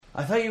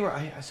I thought you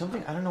were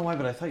something. I don't know why,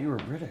 but I thought you were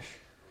British.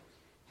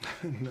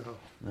 No.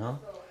 No.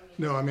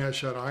 No, I mean, I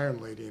shot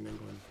Iron Lady in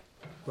England,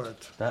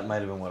 but... That might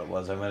have been what it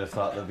was. I might have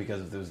thought that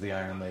because if it was the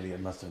Iron Lady, it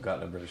must have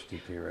gotten a British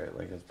DP, right?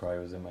 Like, it probably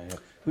was in my head.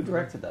 Who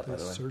directed that, by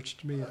the way?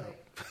 Searched me out.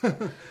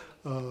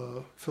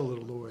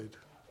 Philip Lloyd.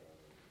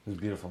 It was a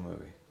beautiful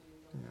movie.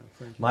 Yeah,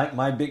 thank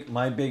you.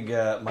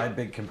 My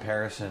big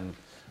comparison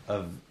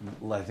of,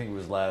 I think it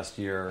was last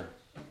year,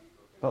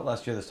 about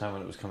last year this time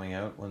when it was coming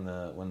out, when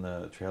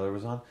the trailer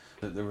was on.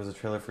 There was a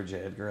trailer for J.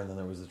 Edgar, and then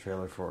there was a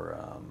trailer for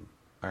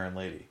Iron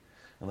Lady.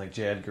 And like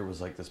J. Edgar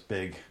was like this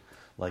big,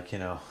 like, you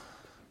know,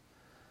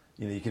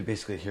 you could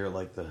basically hear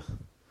like the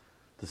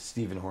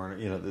Stephen Horner,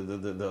 you know,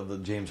 the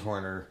James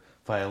Horner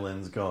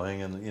violins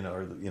going, and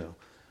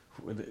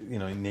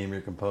name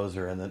your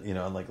composer, and then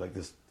and like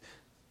this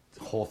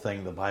whole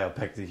thing, the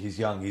biopic that he's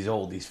young, he's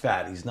old, he's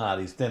fat, he's not,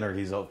 he's thinner,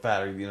 he's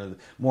fatter,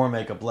 more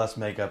makeup, less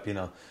makeup,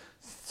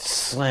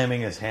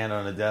 slamming his hand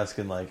on a desk,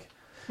 and like,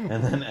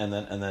 and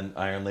then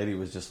Iron Lady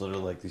was just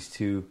literally like these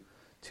two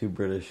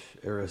British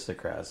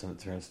aristocrats, and it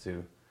turns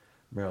to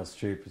Meryl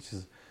Streep, which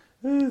is,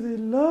 oh, they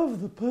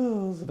love the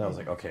pearls, and I was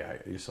like, okay,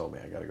 you sold me,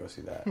 I got to go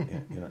see that,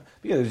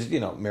 because it was just,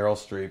 Meryl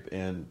Streep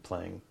and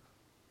playing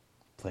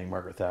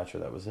Margaret Thatcher,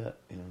 that was it,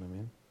 you know what I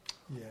mean?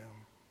 Yeah.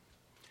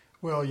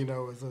 Well, it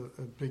was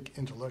a big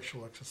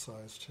intellectual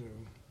exercise too,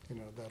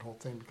 that whole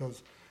thing,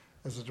 because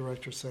as the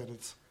director said,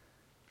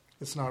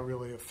 it's not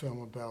really a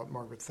film about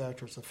Margaret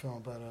Thatcher, it's a film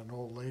about an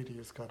old lady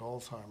who's got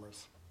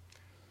Alzheimer's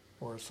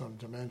or some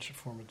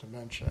form of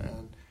dementia,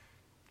 and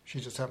she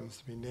just happens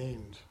to be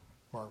named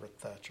Margaret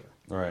Thatcher.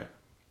 Right.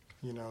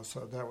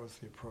 So that was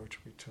the approach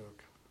we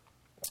took.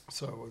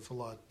 So it was a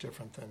lot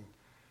different than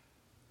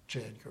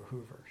J. Edgar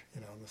Hoover,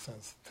 in the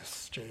sense,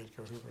 this is J.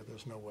 Edgar Hoover,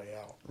 there's no way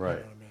out. Right. You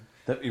know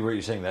what I mean? What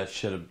you're saying, that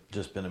should have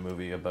just been a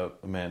movie about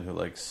a man who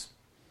likes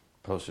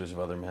posters of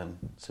other men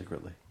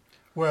secretly.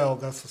 Well,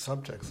 that's the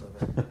subtext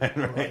of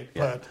it.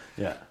 Right.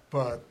 Yeah.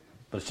 But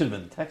it should have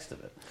been the text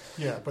of it.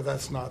 Yeah, but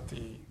that's not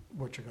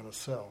what you're going to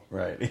sell.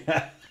 Right.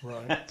 Yeah.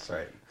 Right. That's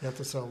right. You have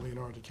to sell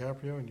Leonardo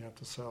DiCaprio and you have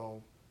to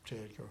sell J.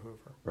 Edgar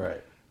Hoover.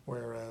 Right.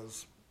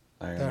 Whereas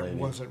Iron Lady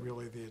wasn't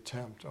really the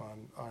attempt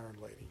on Iron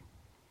Lady.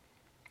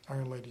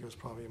 Iron Lady was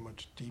probably a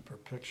much deeper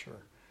picture,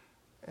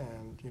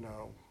 and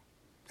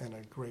and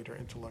a greater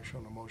intellectual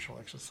and emotional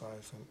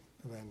exercise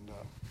than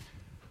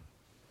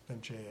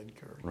J.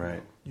 Edgar.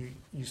 Right.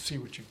 You see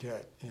what you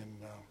get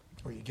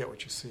or you get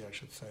what you see, I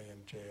should say,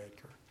 in J.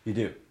 Edgar. You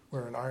do.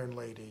 Where in Iron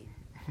Lady,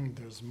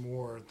 there's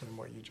more than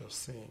what you're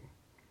just seeing.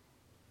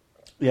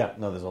 Yeah.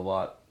 No, there's a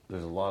lot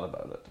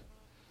about it.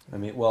 I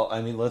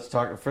mean, let's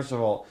talk. First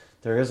of all,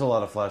 there is a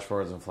lot of flash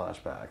forwards and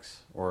flashbacks,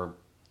 or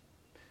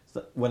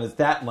when it's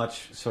that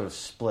much sort of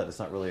split, it's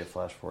not really a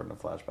flash forward and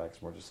a flashback.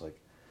 It's more just like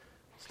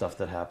stuff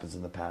that happens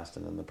in the past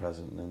and in the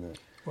present and in the...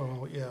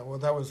 Well, yeah. Well,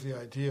 that was the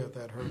idea,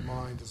 that her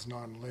mind is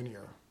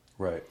nonlinear.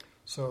 Right.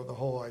 So the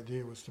whole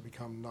idea was to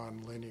become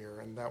nonlinear,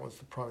 and that was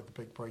probably the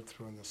big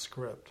breakthrough in the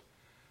script.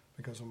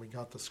 Because when we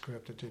got the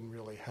script, it didn't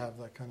really have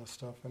that kind of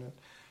stuff in it.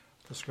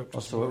 The script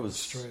was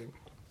straight.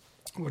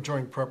 Well,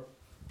 during prep,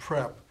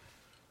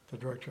 the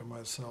director and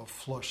myself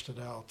flushed it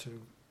out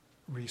to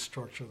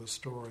restructure the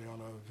story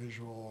on a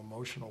visual,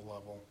 emotional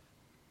level.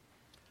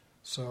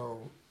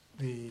 So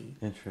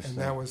and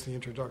that was the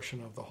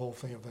introduction of the whole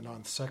thing of the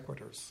non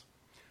sequiturs.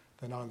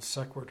 The non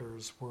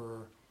sequiturs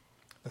were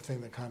the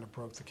thing that kind of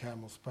broke the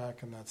camel's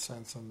back in that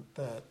sense, and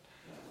that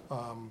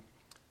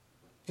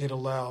it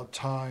allowed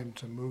time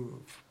to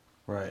move.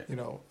 Right.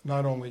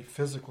 Not only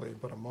physically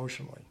but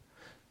emotionally.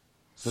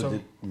 So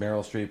did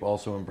Meryl Streep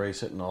also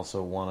embrace it and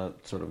also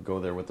want to sort of go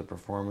there with the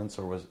performance,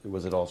 or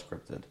was it all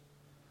scripted?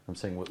 I'm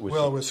saying, it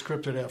was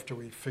scripted after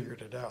we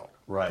figured it out.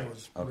 Right. It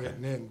was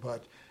written in,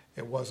 but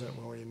it wasn't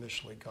when we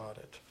initially got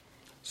it.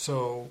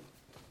 So,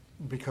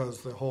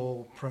 because the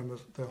whole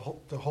premise, the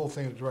whole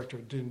thing the director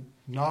did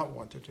not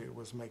want to do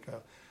was make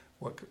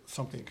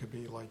something could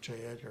be like J.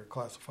 Edgar,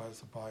 classified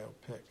as a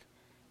biopic.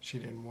 She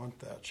didn't want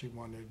that. She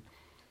wanted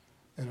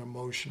an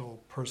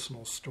emotional,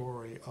 personal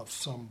story of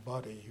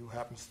somebody who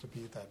happens to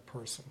be that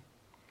person.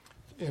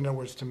 In other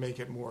words, to make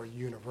it more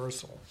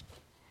universal.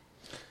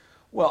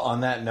 Well,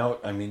 on that note,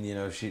 I mean, one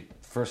of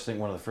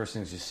the first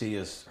things you see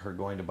is her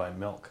going to buy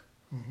milk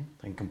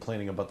and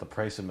complaining about the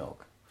price of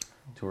milk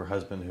to her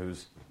husband,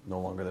 who's no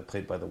longer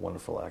played by the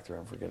wonderful actor,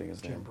 I'm forgetting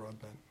his name. Jim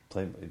Broadbent.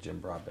 Played by Jim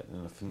Broadbent.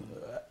 And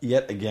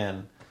yet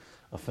again,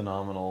 a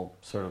phenomenal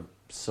sort of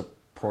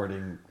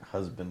supporting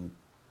husband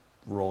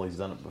role. He's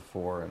done it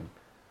before, and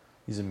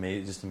he's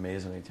just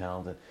amazingly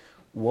talented.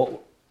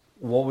 What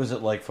was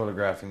it like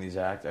photographing these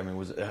actors? I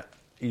mean,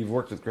 you've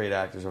worked with great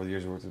actors over the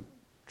years. You worked with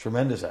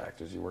tremendous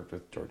actors. You worked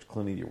with George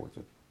Clooney. You worked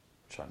with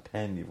Sean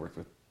Penn. You've worked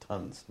with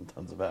tons and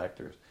tons of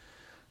actors.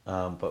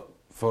 But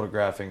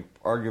photographing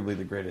arguably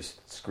the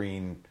greatest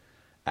screen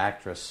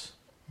actress,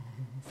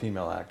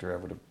 female actor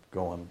ever to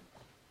go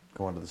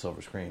onto the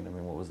silver screen. I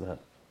mean, what was that?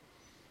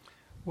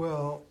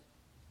 Well,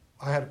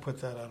 I had to put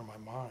that out of my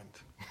mind.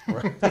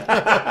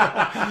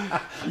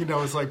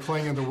 It's like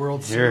playing in the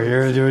World Series.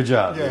 You're here to do a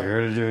job. Yeah. You're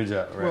here to do a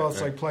job. Well,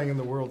 it's like playing in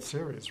the World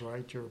Series,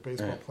 right? You're a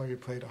baseball player. You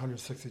played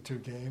 162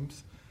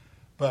 games.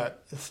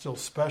 But it's still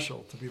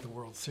special to be the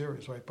World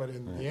Series, right? But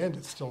in the end,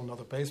 it's still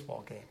another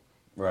baseball game.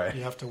 Right.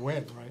 You have to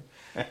win,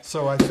 right?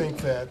 So I think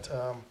that...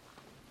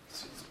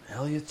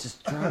 Elliot,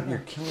 just drop. You're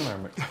killing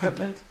our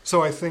equipment.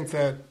 So I think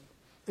that,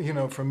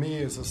 for me,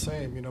 is the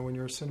same. When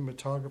you're a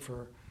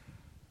cinematographer,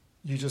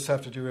 you just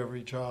have to do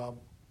every job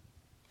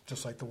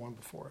just like the one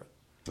before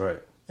it.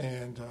 Right.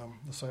 And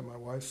it's like my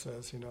wife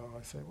says,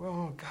 I say,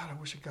 well, God, I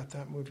wish I got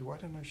that movie. Why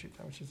didn't I shoot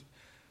that one? She says,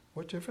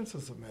 what difference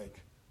does it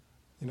make?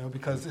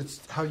 Because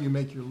it's how you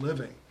make your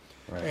living.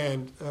 Right.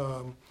 And,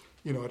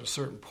 at a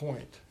certain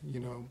point,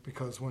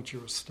 because once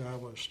you're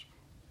established.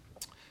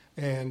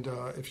 And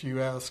if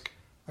you ask,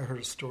 I heard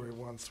a story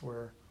once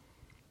where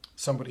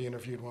somebody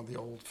interviewed one of the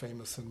old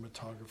famous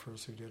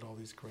cinematographers who did all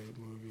these great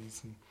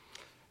movies. And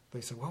they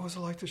said, what was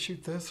it like to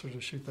shoot this or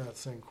to shoot that?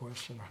 Same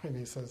question, right? And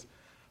he says,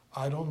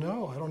 I don't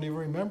know. I don't even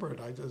remember it.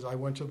 I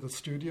went to the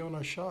studio and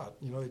I shot.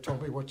 They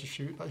told me what to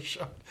shoot and I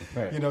shot.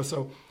 Right.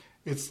 So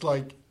it's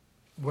like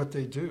what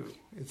they do.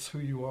 It's who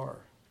you are.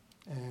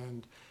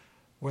 And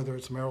whether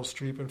it's Meryl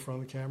Streep in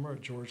front of the camera or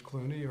George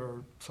Clooney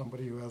or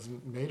somebody who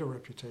hasn't made a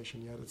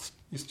reputation yet,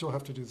 you still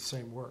have to do the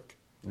same work.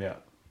 Yeah.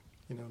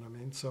 You know what I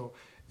mean? So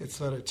it's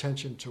that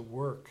attention to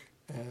work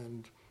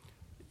and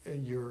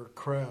your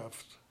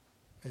craft.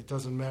 It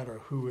doesn't matter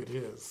who it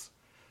is.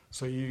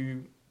 So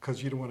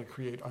because you don't want to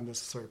create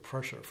unnecessary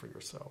pressure for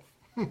yourself.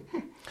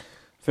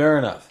 Fair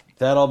enough.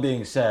 That all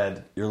being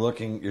said,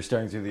 you're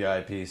staring through the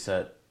eyepiece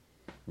at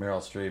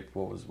Meryl Streep.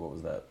 What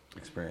was that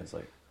experience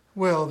like?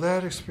 Well,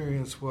 that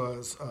experience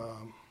was,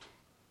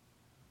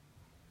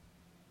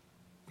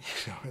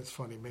 it's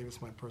funny. Maybe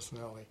it's my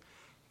personality,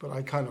 but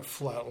I kind of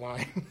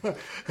flatline.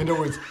 In other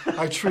words,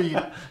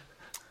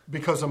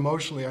 because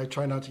emotionally, I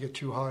try not to get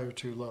too high or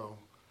too low.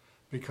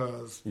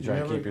 Because you try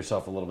to keep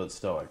yourself a little bit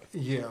stoic.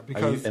 Yeah,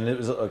 because and it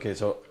was okay.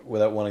 So,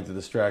 without wanting to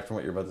distract from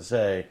what you're about to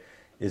say,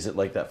 is it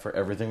like that for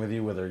everything with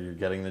you? Whether you're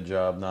getting the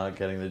job, not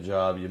getting the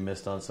job, you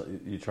missed on something,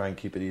 you try and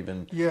keep it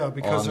even. Yeah,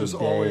 because there's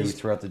always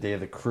throughout the day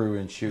of the crew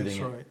and shooting.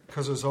 That's right.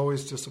 Because there's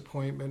always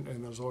disappointment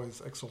and there's always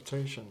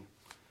exaltation,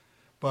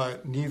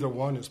 but neither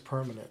one is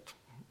permanent.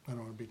 I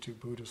don't want to be too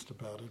Buddhist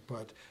about it,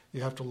 but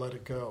you have to let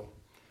it go.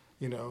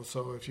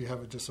 So if you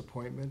have a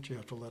disappointment, you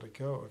have to let it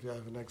go. If you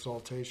have an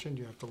exaltation,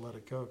 you have to let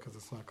it go because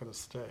it's not going to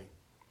stay.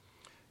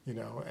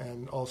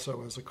 And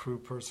also as a crew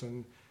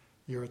person,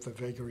 you're at the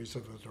vagaries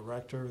of the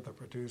director, the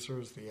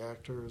producers, the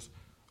actors,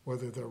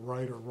 whether they're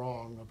right or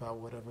wrong about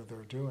whatever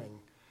they're doing.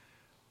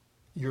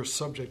 You're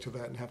subject to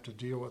that and have to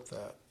deal with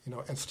that,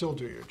 and still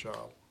do your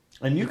job.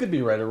 And you could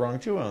be right or wrong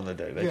too on the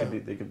day.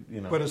 They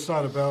could. But it's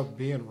not about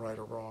being right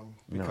or wrong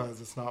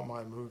because it's not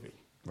my movie.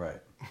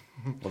 Right.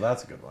 Well,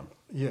 that's a good one.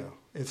 Yeah,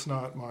 it's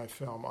not my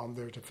film. I'm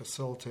there to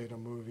facilitate a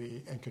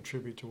movie and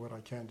contribute to what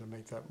I can to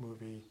make that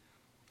movie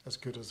as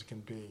good as it can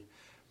be.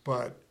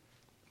 But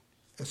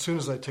as soon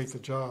as I take the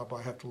job,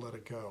 I have to let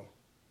it go.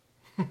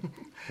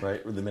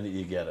 Right, the minute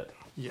you get it.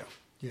 Yeah,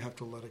 you have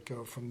to let it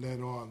go from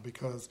then on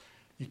because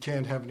you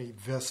can't have any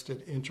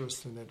vested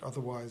interest in it.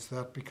 Otherwise,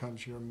 that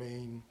becomes your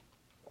main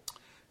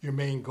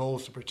goal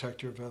is to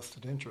protect your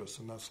vested interest,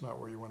 and that's not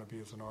where you want to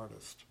be as an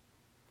artist.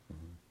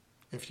 Mm-hmm.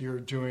 If you're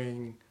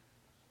doing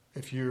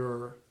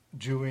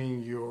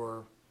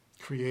your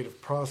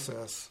creative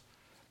process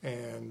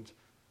and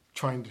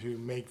trying to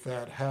make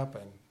that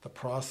happen, the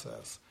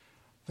process,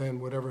 then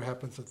whatever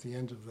happens at the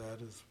end of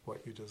that is what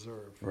you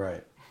deserve.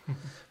 Right.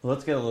 Well,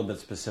 let's get a little bit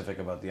specific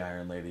about the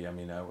Iron Lady. I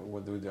mean, I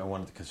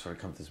wanted to sort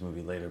of come to this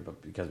movie later, but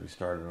because we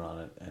started on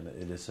it, and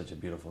it is such a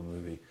beautiful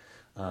movie,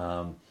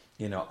 I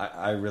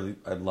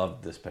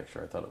loved this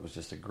picture. I thought it was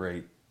just a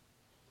great,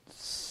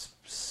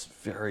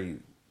 very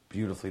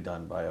beautifully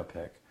done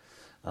biopic,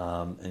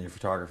 and your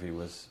photography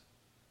was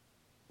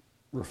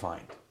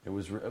refined. It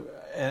was,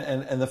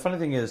 and the funny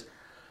thing is,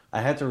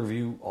 I had to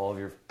review all of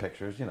your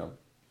pictures.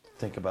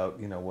 Think about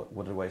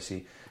what do I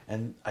see,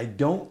 and I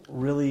don't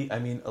really. I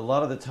mean, a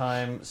lot of the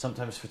time,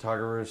 sometimes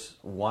photographers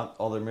want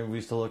all their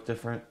movies to look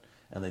different,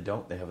 and they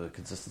don't. They have a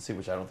consistency,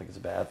 which I don't think is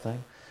a bad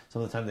thing.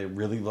 Some of the time, they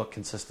really look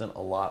consistent,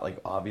 a lot, like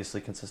obviously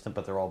consistent,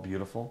 but they're all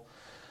beautiful.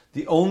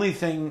 The only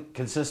thing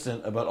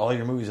consistent about all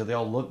your movies is that they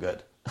all look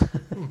good.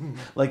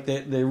 Like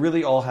they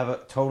really all have a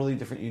totally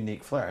different,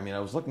 unique flair. I mean, I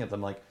was looking at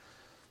them like,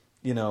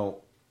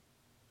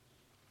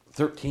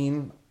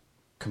 13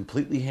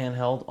 completely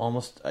handheld,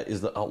 almost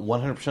is the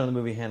 100% of the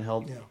movie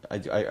handheld. Yeah.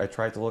 I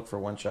tried to look for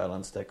one shot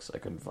on sticks, I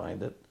couldn't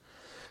find it.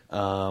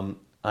 I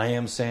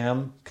Am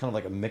Sam, kind of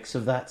like a mix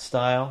of that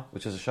style,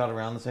 which is a shot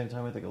around the same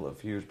time. I think a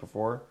few years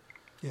before.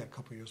 Yeah, a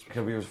couple years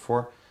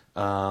before.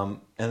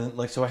 And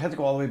then, so I had to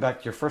go all the way back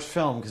to your first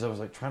film because I was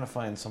like trying to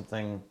find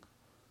something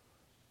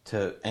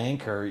to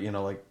anchor,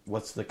 like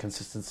what's the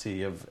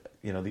consistency of,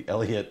 the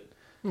Elliot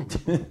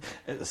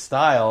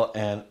style,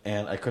 and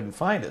I couldn't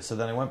find it. So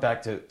then I went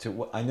back to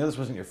I know this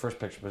wasn't your first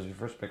picture, but it was your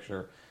first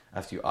picture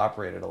after you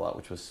operated a lot,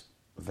 which was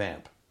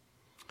Vamp.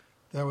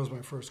 That was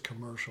my first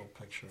commercial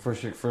picture.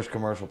 First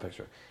commercial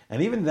picture.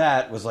 And even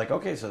that was like,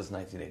 okay, so it's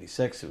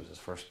 1986. It was his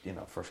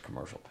first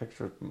commercial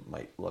picture. It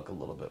might look a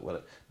little bit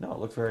no, it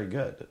looked very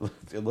good.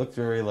 It looked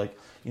very like,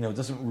 it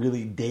doesn't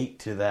really date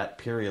to that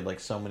period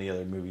like so many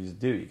other movies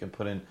do. You can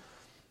put in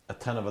a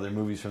ton of other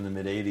movies from the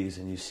mid 80s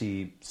and you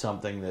see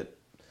something that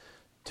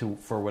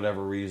for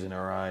whatever reason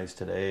our eyes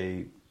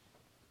today,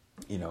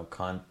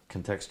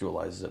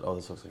 contextualizes it. Oh,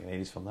 this looks like an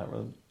 80s film. That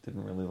really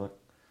didn't really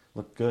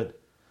look good.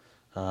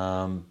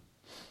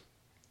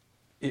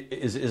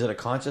 Is it a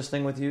conscious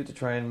thing with you to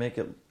try and make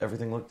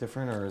everything look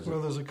different, or is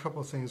there's a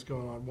couple of things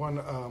going on.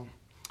 One,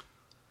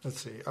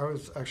 let's see, I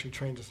was actually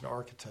trained as an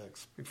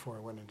architect before I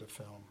went into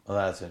film. Oh,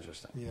 that's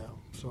interesting. Yeah,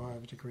 so I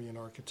have a degree in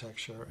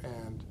architecture,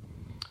 and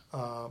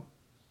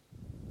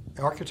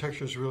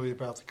architecture is really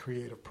about the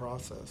creative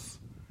process,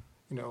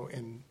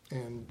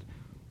 and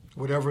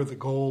whatever the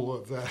goal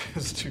of that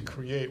is to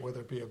create, whether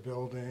it be a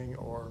building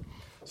or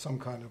some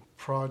kind of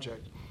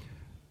project,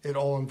 it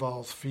all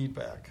involves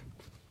feedback,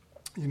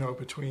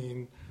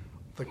 between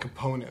the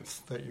components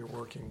that you're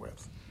working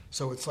with.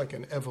 So it's like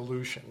an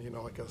evolution,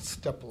 like a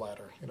step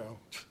ladder,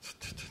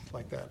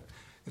 like that.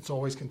 It's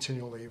always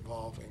continually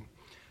evolving.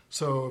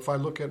 So if I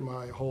look at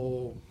my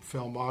whole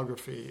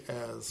filmography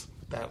as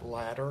that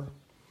ladder,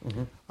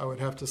 mm-hmm. I would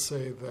have to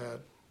say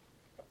that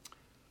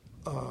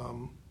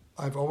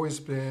I've always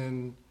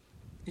been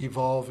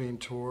evolving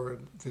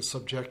toward the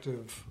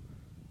subjective,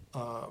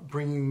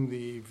 bringing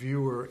the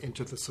viewer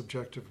into the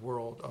subjective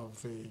world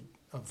of the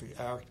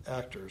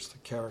actors, the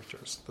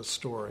characters, the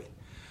story.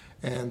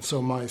 And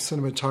so my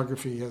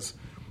cinematography has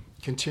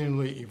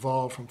continually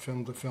evolved from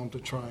film to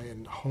try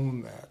and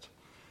hone that.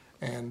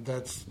 And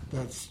that's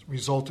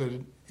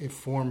resulted, if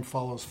form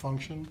follows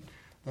function,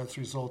 that's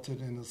resulted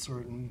in a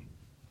certain,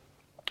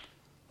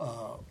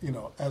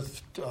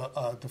 as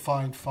a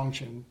defined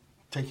function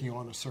taking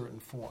on a certain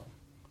form.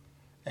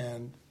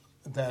 And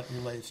that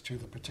relates to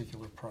the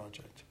particular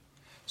project.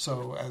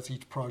 So as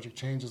each project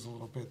changes a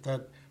little bit,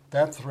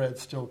 that thread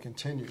still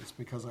continues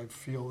because I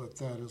feel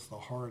that is the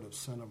heart of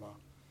cinema.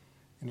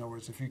 In other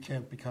words, if you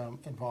can't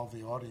involve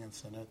the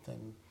audience in it,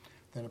 then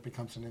it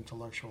becomes an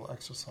intellectual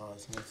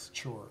exercise and it's a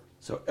chore.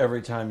 So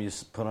every time you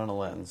put on a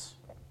lens,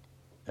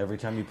 every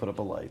time you put up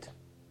a light,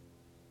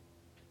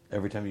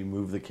 every time you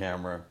move the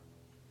camera,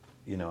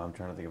 I'm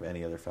trying to think of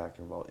any other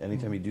factor involved.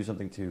 Anytime mm-hmm. you do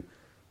something to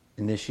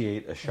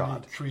initiate a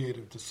shot. Any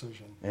creative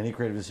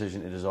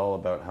decision, it is all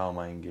about how am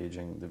I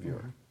engaging the viewer.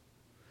 Mm-hmm.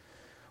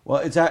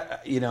 Well, it's,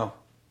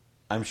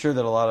 I'm sure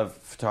that a lot of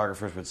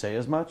photographers would say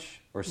as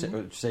much or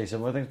say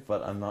similar things,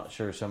 but I'm not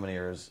sure so many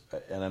are it's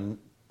going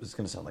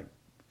to sound like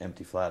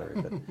empty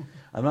flattery, but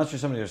I'm not sure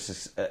so many are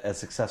as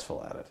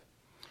successful at it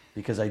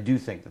because I do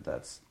think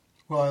that's...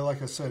 Well,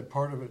 like I said,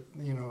 part of it,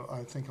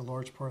 I think a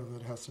large part of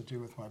it has to do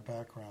with my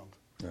background.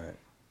 Right.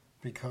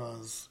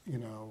 Because,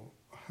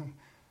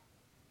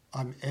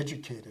 I'm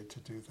educated to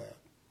do that.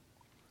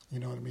 You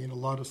know what I mean? A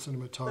lot of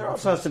cinematographers... There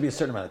also has to be a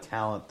certain amount of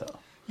talent, though.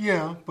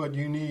 Yeah, but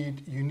you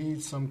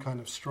need some kind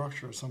of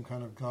structure, some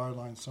kind of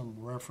guidelines, some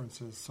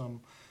references,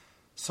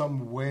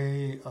 some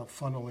way of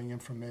funneling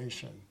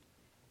information.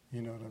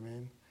 You know what I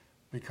mean?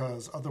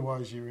 Because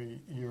otherwise you're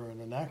an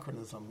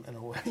anachronism in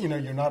a way.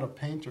 You're not a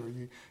painter.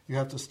 You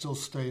have to still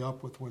stay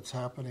up with what's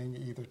happening,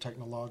 either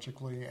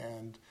technologically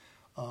and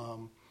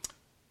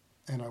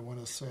I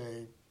want to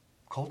say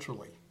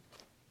culturally,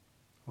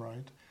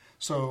 right?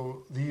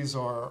 So these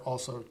are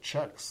also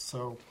checks.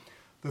 So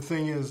the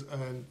thing is,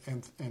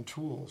 and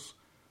tools.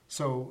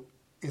 So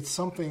it's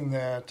something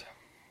that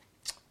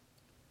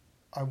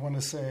I want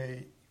to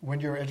say, when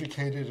you're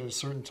educated at a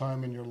certain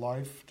time in your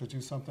life to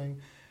do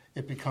something,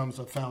 it becomes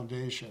a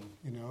foundation.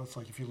 It's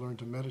like if you learn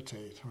to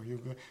meditate or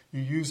you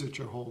use it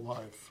your whole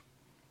life.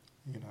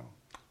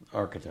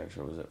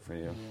 Architecture was it for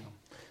you?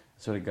 Yeah.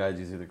 Sort of guides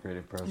you through the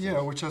creative process.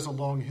 Yeah, which has a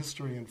long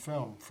history in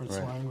film. Fritz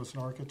Lang was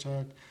an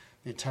architect.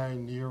 The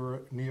Italian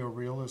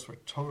neo-realists were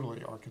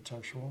totally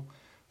architectural.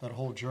 That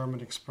whole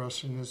German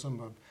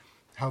expressionism of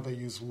how they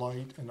use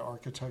light and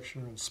architecture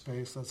and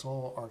space, that's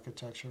all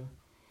architecture.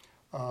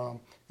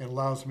 It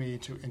allows me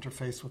to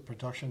interface with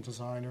production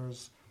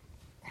designers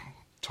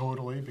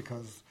totally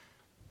because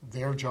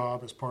their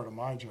job is part of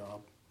my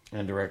job.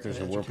 And directors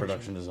who were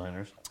production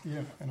designers.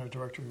 Yeah, and a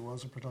director who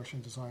was a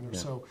production designer. Yeah.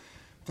 So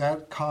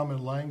that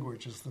common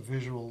language is the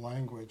visual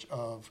language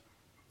of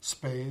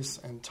space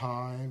and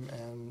time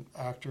and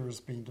actors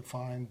being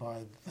defined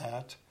by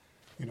that,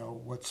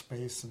 what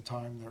space and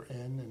time they're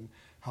in and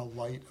how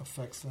light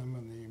affects them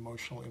and the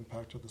emotional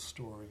impact of the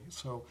story.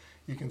 So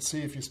you can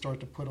see if you start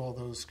to put all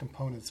those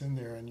components in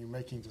there and you're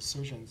making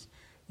decisions,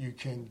 you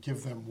can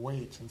give them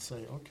weight and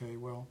say, okay,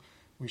 well,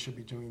 we should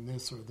be doing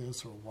this, or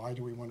why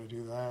do we want to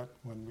do that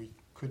when we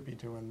could be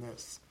doing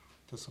this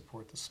to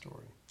support the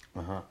story.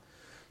 Uh-huh.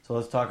 So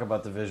let's talk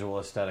about the visual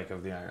aesthetic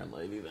of The Iron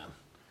Lady then.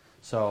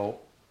 So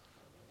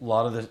a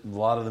lot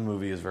of the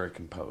movie is very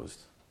composed.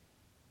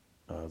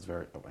 It's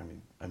very,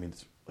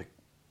 it's like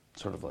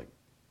sort of like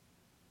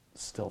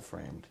still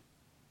framed.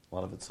 A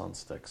lot of it's on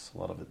sticks. A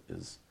lot of it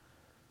is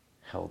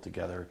held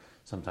together.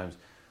 Sometimes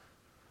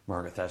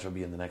Margaret Thatcher will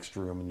be in the next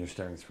room and you're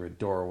staring through a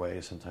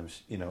doorway.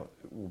 Sometimes,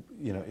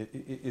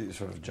 it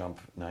sort of jump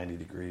 90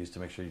 degrees to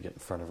make sure you get in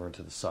front of her and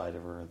to the side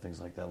of her and things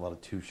like that. A lot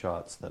of two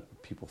shots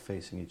that people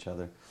facing each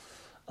other.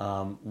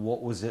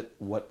 What was it?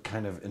 What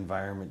kind of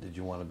environment did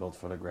you want to build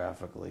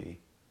photographically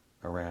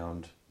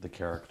around the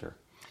character?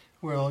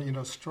 Well,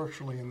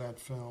 structurally in that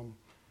film,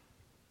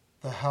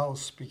 the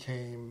house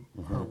became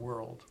her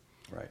world.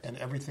 Right. And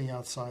everything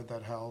outside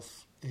that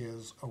house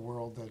is a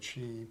world that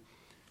she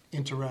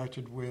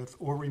interacted with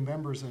or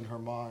remembers in her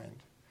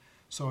mind.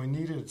 So I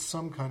needed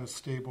some kind of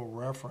stable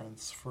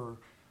reference for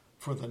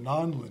the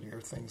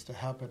nonlinear things to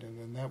happen in,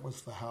 and that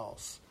was the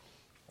house.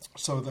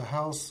 So the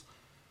house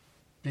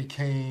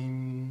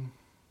became,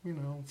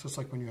 it's just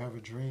like when you have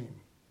a dream,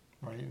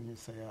 right? And you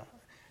say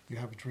you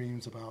have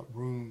dreams about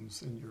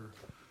rooms in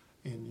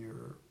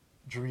your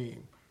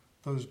dream.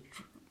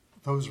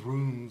 Those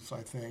rooms,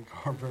 I think,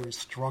 are very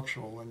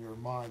structural in your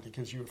mind. It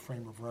gives you a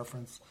frame of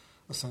reference,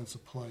 a sense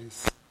of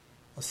place,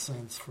 a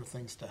sense for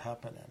things to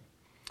happen in.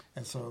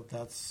 And so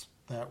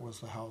that was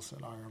the house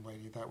in Iron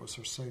Lady. That was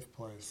her safe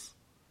place,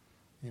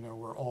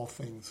 where all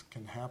things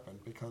can happen,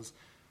 because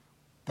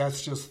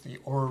that's just the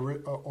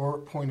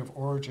point of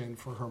origin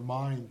for her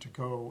mind to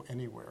go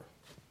anywhere.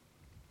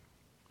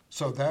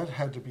 So that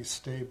had to be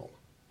stable.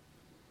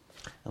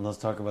 And let's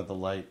talk about the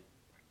light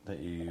that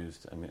you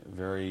used. I mean,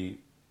 very,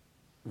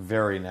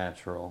 very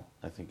natural.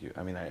 I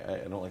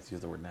don't like to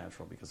use the word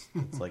natural because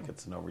it's like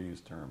it's an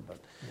overused term, but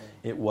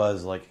It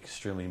was like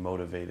extremely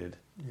motivated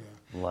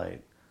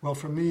light. Well,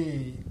 for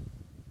me,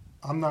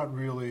 I'm not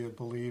really a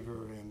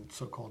believer in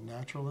so-called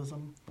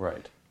naturalism.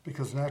 Right.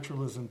 Because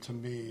naturalism, to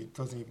me,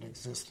 doesn't even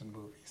exist in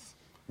movies.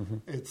 Mm-hmm.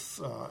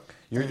 It's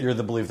you're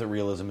the belief that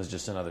realism is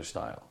just another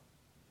style.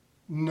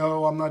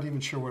 No, I'm not even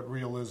sure what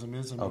realism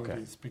is in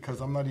movies, because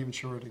I'm not even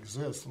sure it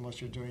exists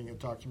unless you're doing a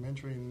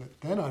documentary, and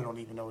then I don't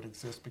even know it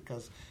exists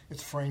because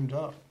it's framed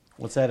up.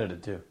 What's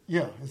edited too?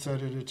 Yeah, it's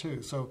edited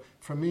too. So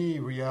for me,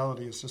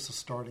 reality is just a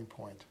starting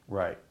point.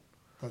 Right.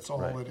 That's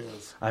all it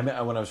is. When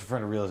I was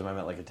referring to realism, I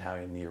meant like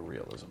Italian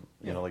neorealism.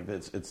 Like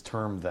it's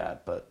termed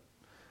that, but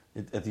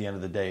at the end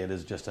of the day, it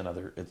is just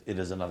another. It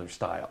is another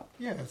style.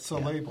 Yeah, it's a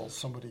label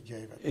somebody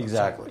gave it.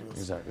 Exactly.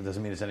 It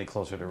doesn't mean it's any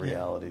closer to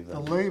reality. The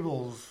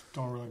labels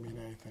don't really mean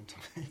anything to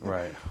me.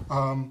 Right.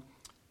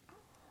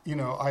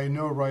 I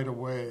know right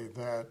away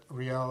that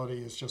reality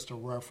is just a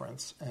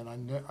reference, and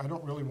I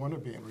don't really want to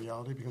be in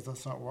reality because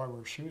that's not why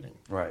we're shooting.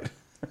 Right.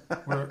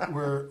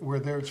 we're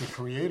there to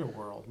create a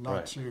world,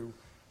 not to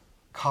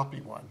copy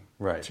one.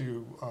 Right.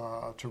 To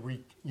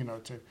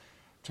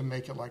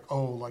make it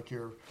like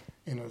you're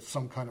in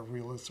some kind of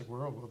realistic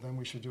world. Well, then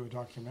we should do a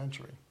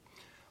documentary.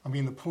 I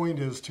mean, the point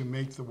is to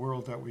make the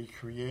world that we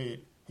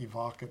create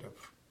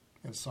evocative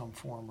in some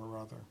form or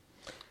other.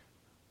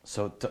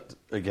 So,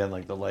 again,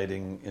 like the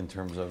lighting in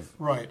terms of...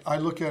 Right. I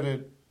look at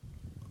it,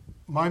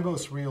 my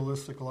most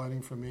realistic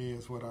lighting for me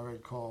is what I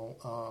would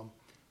call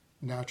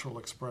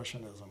natural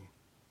expressionism.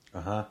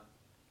 Uh-huh.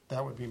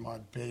 That would be my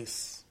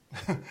base,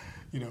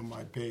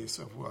 my base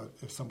of what,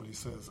 if somebody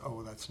says,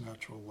 oh, that's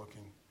natural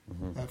looking.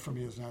 Mm-hmm. That for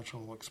me is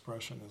natural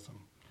expressionism.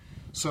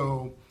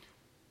 So,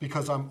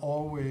 because I'm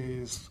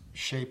always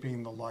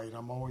shaping the light,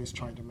 I'm always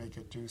trying to make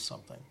it do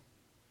something.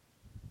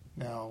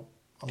 Now,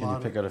 can you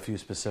pick out a few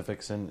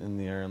specifics in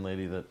the Iron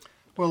Lady that...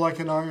 Well, like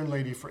in Iron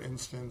Lady, for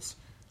instance,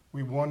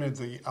 we wanted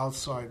the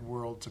outside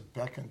world to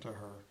beckon to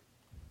her,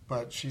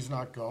 but she's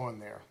not going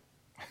there.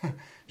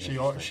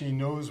 She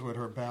knows what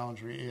her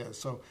boundary is.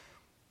 So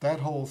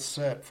that whole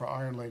set for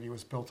Iron Lady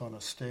was built on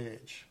a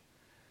stage.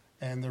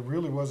 And there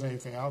really wasn't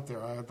anything out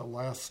there. I had the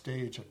last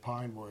stage at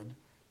Pinewood.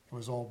 It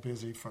was all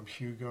busy from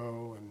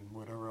Hugo and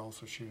whatever else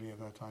was shooting at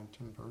that time,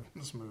 Tim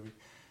Burton's movie.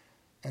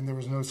 And there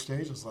was no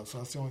stages left, so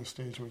that's the only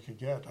stage we could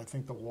get. I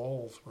think the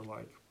walls were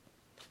like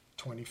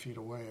 20 feet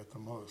away at the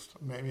most,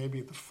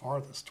 maybe the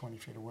farthest 20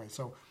 feet away.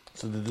 So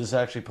did this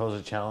actually pose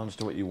a challenge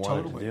to what you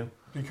wanted to do?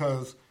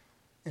 Because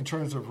in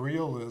terms of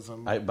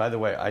realism... By the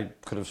way, I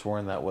could have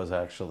sworn that was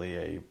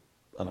actually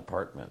an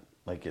apartment.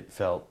 Like it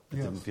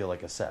didn't feel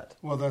like a set.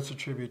 Well, that's a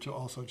tribute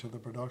also to the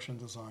production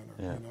designer,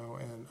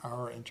 and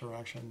our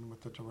interaction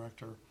with the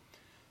director.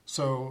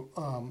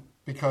 So,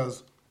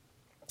 because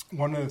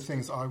one of the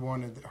things I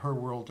wanted her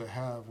world to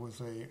have was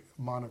a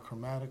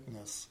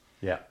monochromaticness.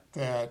 Yeah.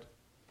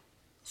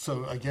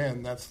 So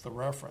again, that's the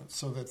reference.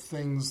 So that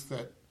things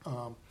that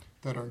are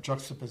in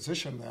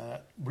juxtaposition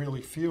that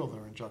really feel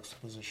they're in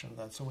juxtaposition of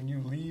that. So when you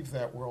leave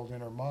that world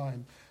in her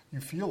mind, you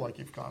feel like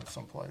you've gone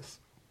someplace.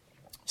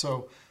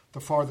 So the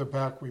farther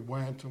back we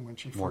went, and when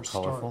she more first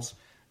colorful? starts,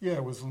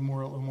 it was a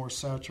little more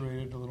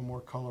saturated, a little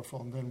more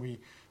colorful, and then we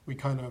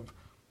kind of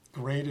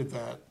graded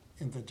that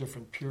into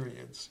different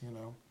periods.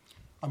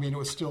 I mean, it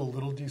was still a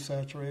little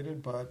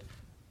desaturated, but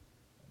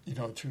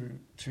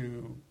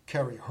to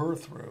carry her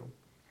through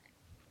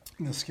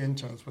in the skin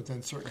tones, but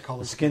then certain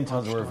colors. The skin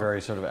tones were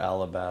very sort of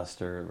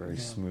alabaster, very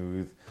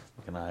smooth,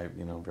 like an eye,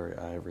 very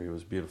ivory. It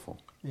was beautiful.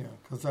 Yeah,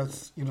 because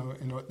that's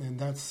in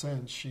that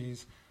sense,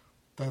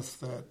 that's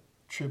that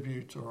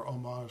tribute or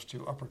homage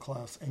to upper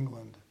class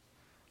England,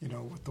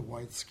 with the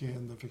white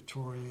skin, the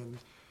Victorian,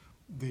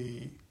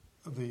 the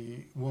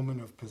woman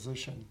of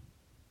position.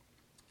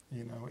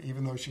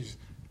 Even though she's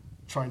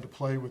trying to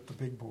play with the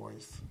big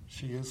boys,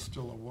 she is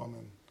still a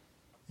woman,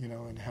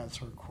 and has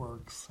her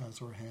quirks, has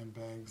her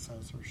handbags,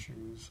 has her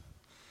shoes,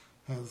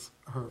 has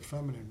her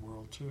feminine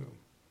world too.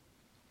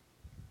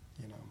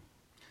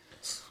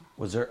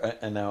 Was there,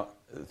 and now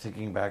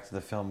thinking back to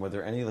the film, were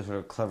there any sort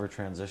of clever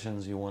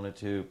transitions you wanted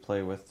to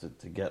play with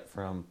to get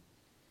from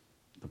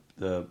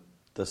the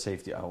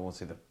safety, I won't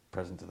say the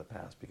present to the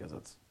past because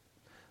it's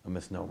a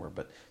misnomer,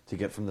 but to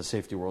get from the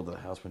safety world to the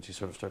house when she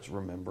sort of starts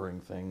remembering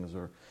things,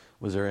 or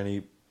was there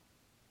any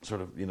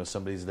sort of,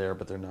 somebody's there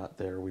but they're not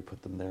there, we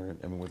put them there?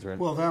 I mean, was there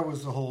any... Well, that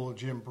was the whole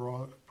Jim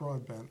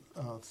Broadbent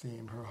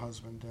theme, her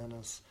husband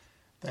Dennis,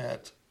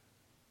 that,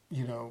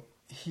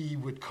 he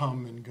would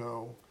come and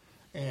go.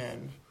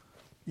 And,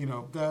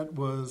 that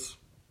was,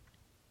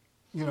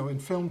 in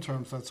film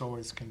terms, that's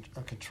always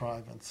a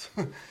contrivance.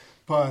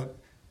 But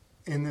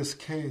in this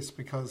case,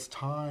 because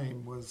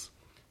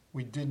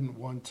we didn't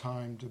want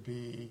time to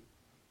be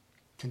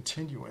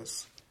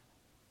continuous,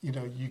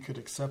 you could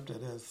accept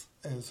it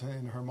as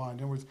in her mind.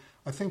 In other words,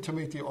 I think to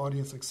make the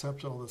audience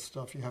accept all this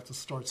stuff, you have to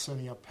start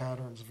setting up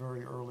patterns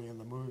very early in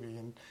the movie.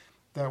 And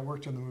that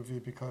worked in the movie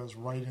because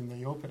right in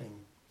the opening,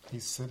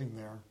 he's sitting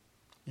there.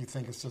 You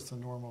think it's just a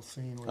normal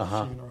scene with she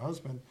and her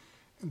husband,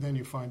 and then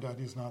you find out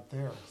he's not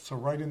there. So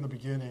right in the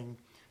beginning,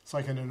 it's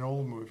like in an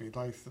old movie.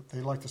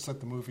 They like to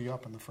set the movie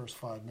up in the first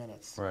 5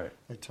 minutes. Right.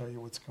 They tell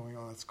you what's going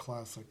on. It's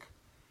classic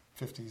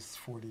 50s,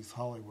 40s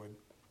Hollywood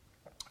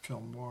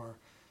film noir.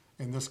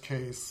 In this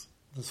case,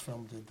 this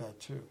film did that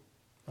too.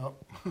 Oh,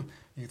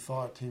 you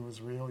thought he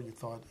was real? You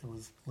thought it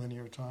was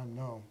linear time?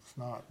 No, it's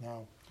not.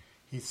 Now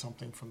he's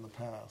something from the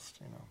past,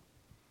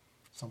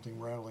 something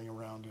rattling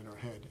around in her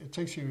head. It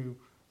takes you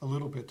a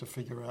little bit to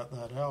figure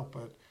that out,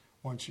 but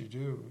once you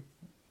do,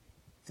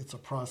 it's a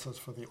process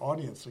for the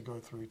audience to go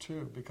through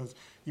too, because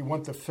you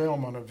want the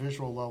film on a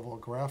visual level, a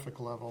graphic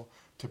level,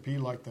 to be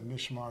like the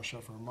mishmash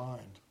of her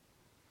mind.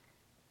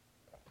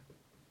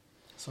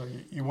 So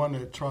you want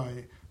to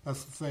try,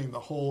 that's the thing, the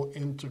whole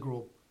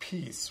integral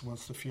piece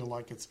wants to feel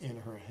like it's in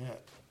her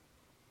head.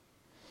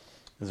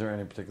 Is there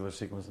any particular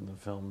sequence in the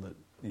film that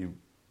you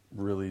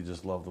really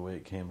just love the way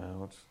it came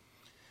out?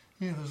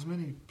 Yeah, there's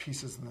many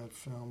pieces in that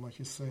film. Like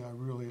you say, I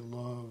really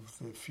love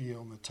the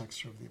feel and the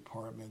texture of the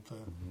apartment.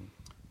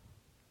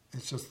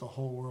 It's just the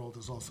whole world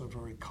is also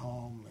very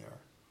calm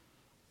there.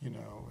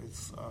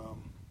 It's, I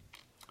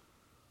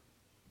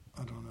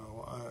don't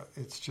know,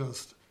 it's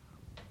just,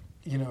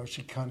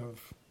 she kind of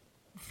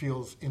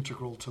feels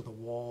integral to the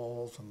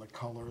walls and the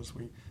colors.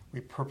 We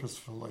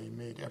purposefully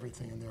made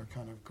everything in there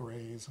kind of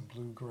grays and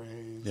blue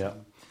grays. Yeah.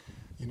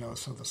 And,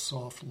 so the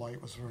soft light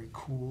was very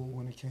cool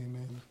when it came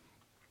in.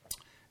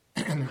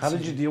 How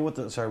did you deal with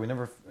we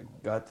never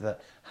got to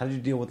that. How did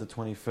you deal with the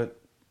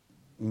 20-foot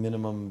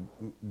minimum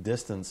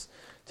distance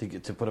to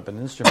put up an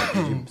instrument?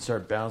 Did you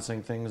start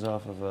bouncing things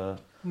off of a...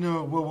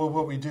 No, well,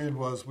 what we did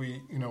was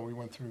we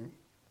went through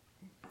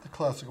the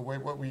classical way.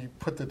 What we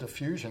put the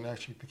diffusion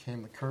actually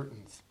became the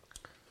curtains.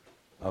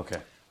 Okay.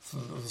 So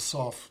the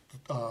soft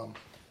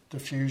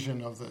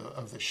diffusion of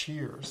the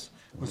shears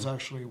was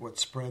actually what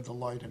spread the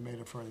light and made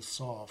it very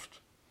soft.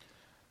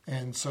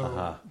 And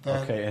so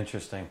okay,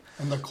 interesting.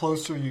 And the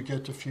closer you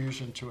get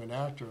diffusion to an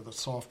actor, the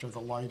softer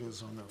the light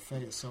is on their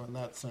face. So in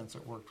that sense,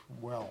 it worked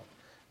well.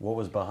 What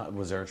was behind?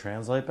 Was there a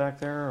translite back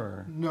there,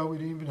 or no? We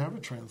didn't even have a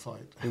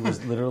translite. It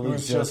was literally it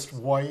was just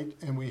white,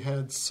 and we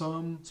had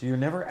some. So you're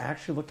never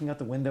actually looking at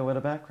the window at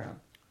a background.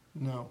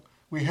 No,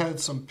 we had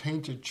some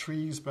painted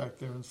trees back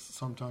there,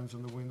 sometimes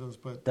in the windows,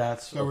 but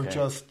they were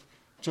just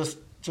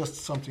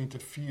something to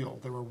feel.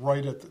 They were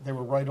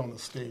right on the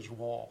stage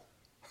wall,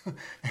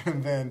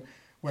 and then.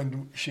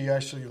 When she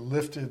actually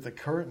lifted the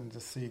curtain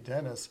to see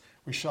Dennis,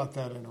 we shot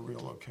that in a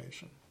real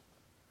location.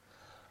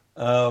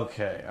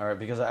 Okay, all right.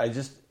 Because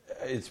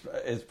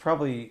it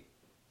probably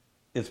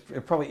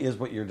is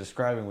what you're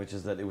describing, which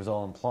is that it was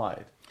all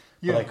implied.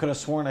 Yeah. But I could have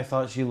sworn I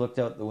thought she looked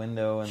out the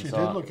window and she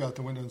saw... did look out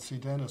the window and see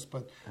Dennis,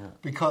 but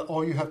because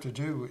all you have to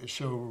do is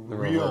show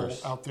real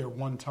out there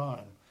one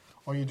time.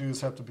 All you do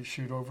is have to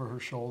shoot over her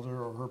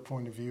shoulder or her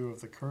point of view of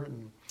the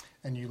curtain.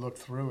 And you look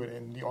through it,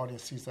 and the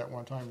audience sees that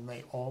one time, and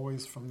they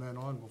always, from then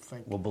on,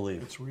 will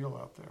believe it's real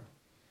out there.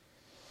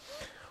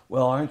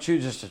 Well, aren't you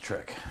just a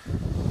trick?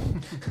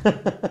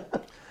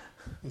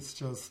 It's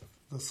just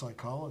the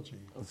psychology.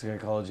 The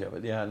psychology of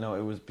it. Yeah, no,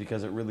 it was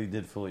because it really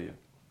did fool you.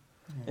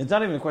 Yeah. It's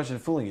not even a question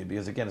of fooling you,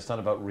 because, again, it's not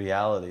about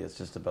reality. It's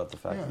just about the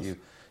fact that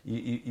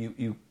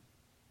you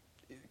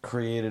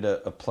created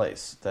a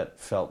place that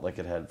felt like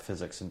it had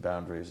physics and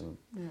boundaries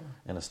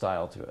and a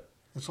style to it.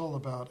 It's all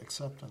about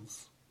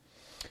acceptance.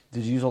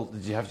 Did you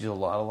have to use a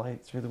lot of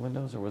light through the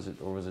windows, or was it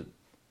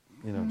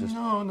just...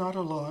 No, not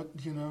a lot.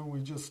 We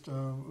just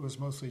it was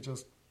mostly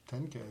just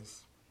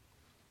 10Ks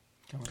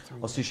coming through.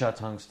 Well, so you shot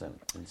tungsten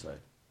inside.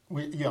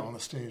 On the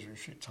stage we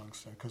shoot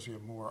tungsten because we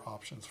have more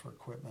options for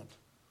equipment.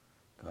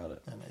 Got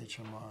it. Than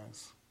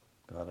HMIs.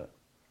 Got it.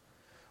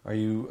 Are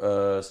you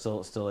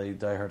still a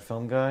diehard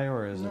film guy,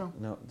 or is No.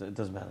 it no? It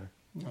doesn't matter.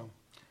 No.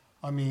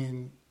 I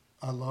mean,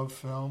 I love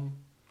film,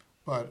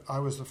 but I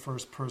was the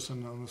first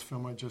person on this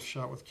film I just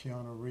shot with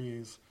Keanu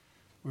Reeves.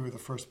 We were the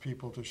first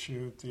people to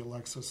shoot the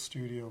Alexa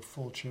Studio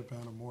full chip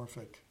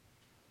anamorphic.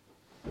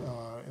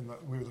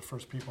 We were the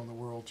first people in the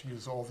world to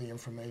use all the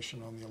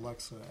information on the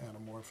Alexa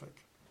anamorphic.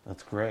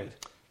 That's great.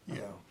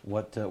 Yeah.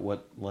 What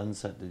lens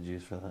set did you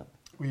use for that?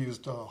 We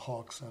used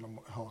Hawk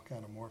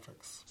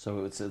anamorphics.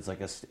 So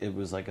it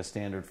was like a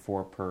standard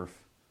 4-perf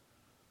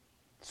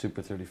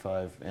Super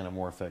 35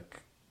 anamorphic.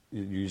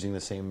 You're using the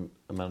same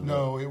amount of...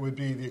 No, it would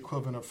be the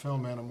equivalent of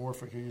film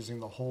anamorphic. You're using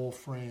the whole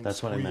frame. That's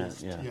squeezed. what I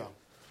meant. Yeah. Yeah.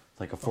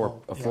 Like a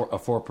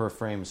 4-per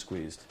frame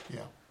squeezed.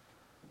 Yeah.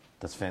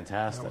 That's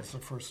fantastic. That was the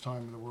first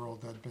time in the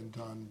world that had been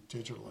done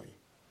digitally.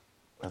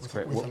 That's with,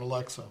 great. With an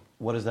Alexa.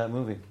 What is that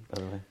movie,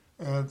 by the way?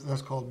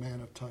 That's called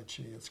Man of Tai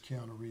Chi. It's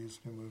Keanu Reeves'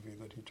 new movie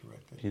that he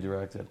directed. He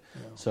directed.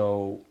 Yeah.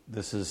 So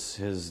this is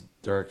his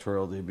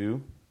directorial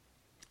debut?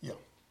 Yeah.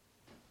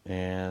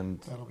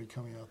 And that'll be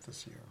coming out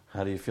this year.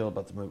 How do you feel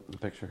about the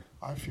picture?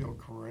 I feel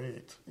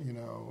great. You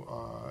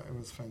know, it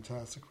was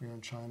fantastic. We were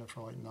in China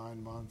for like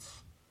 9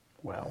 months.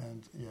 Wow.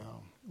 And yeah,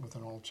 with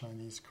an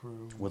all-Chinese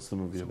crew. What's the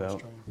movie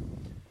about?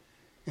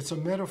 It's a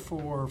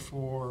metaphor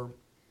for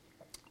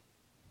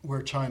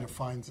where China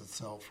finds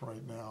itself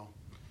right now.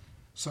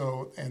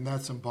 So, and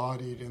that's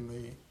embodied in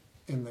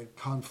the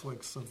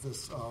conflicts of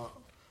this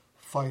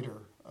fighter.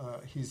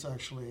 He's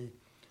actually,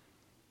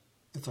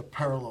 it's a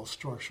parallel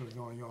structure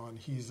going on.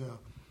 He's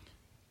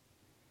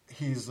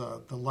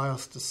the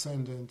last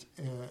descendant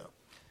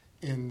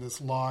in this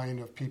line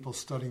of people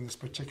studying this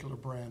particular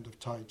brand of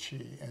Tai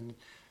Chi.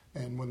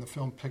 And when the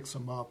film picks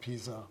him up, he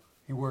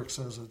works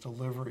as a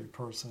delivery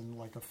person,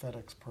 like a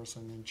FedEx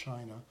person in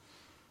China.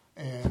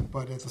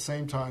 But at the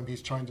same time,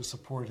 he's trying to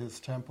support his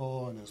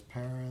temple and his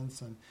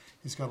parents, and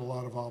he's got a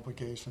lot of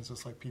obligations,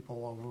 just like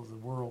people all over the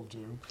world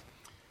do.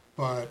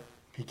 But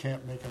he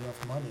can't make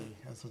enough money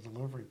as a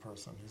delivery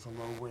person. He's a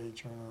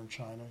low-wage earner in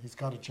China. He's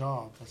got a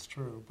job, that's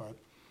true, but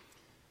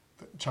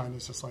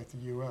China's just like the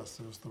U.S.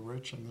 There's the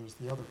rich and there's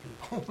the other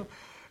people.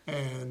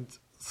 And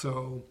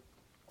so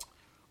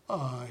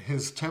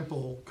his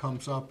temple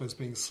comes up as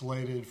being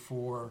slated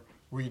for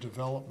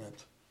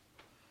redevelopment.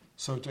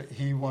 So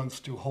he wants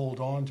to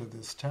hold on to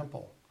this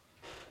temple,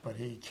 but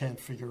he can't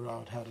figure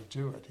out how to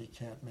do it. He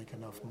can't make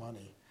enough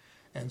money.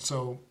 And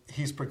so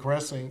he's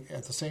progressing.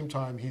 At the same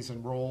time, he's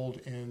enrolled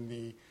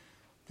in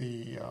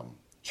the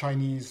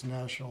Chinese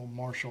National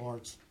Martial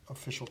Arts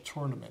official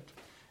tournament.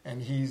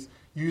 And he's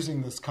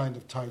using this kind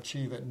of Tai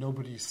Chi that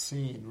nobody's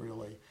seen,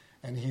 really.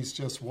 And he's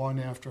just one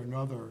after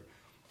another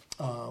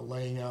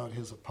laying out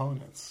his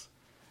opponents.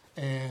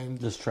 And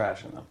just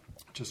trashing them.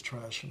 Just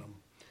trashing them.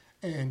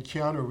 And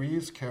Keanu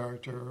Reeves'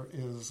 character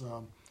is,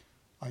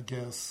 I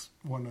guess,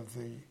 one of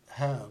the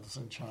haves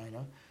in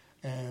China.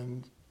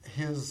 And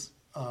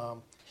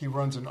he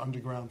runs an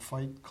underground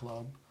fight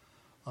club,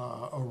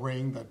 a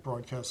ring that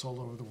broadcasts all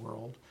over the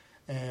world.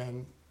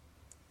 And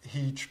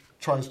he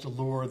tries to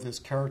lure this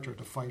character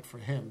to fight for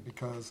him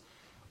because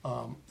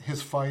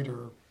his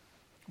fighter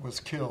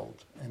was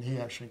killed. And he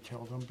actually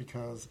killed him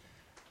because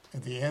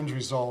the end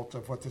result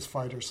of what this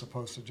fighter is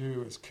supposed to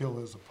do is kill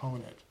his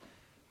opponent.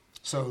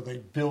 So they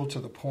build to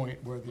the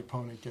point where the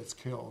opponent gets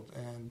killed.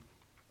 And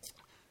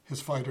his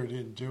fighter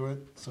didn't do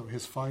it, so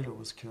his fighter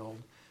was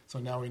killed. So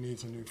now he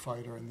needs a new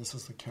fighter, and this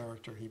is the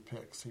character he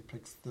picks. He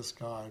picks this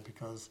guy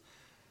because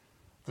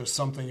there's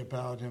something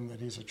about him that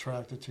he's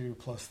attracted to,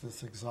 plus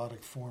this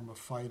exotic form of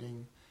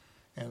fighting.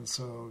 And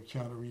so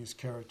Keanu Reeves'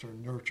 character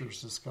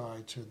nurtures this guy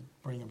to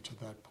bring him to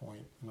that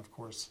point. And, of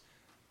course,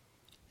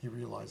 he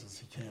realizes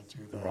he can't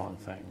do that. The wrong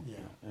thing.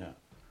 Yeah.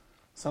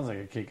 Sounds like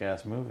a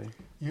kick-ass movie.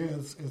 Yeah,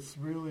 it's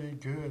really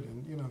good,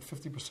 and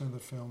 50% of the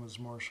film is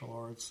martial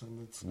arts,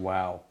 and it's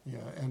wow. Yeah,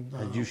 and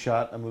had you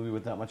shot a movie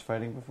with that much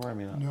fighting before? I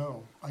mean,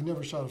 no, I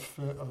never shot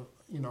a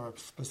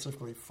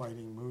specifically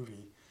fighting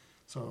movie,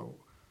 so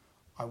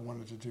I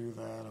wanted to do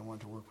that. I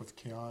wanted to work with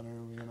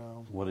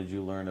Keanu. What did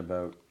you learn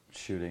about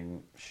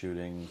shooting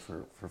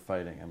for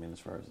fighting? I mean,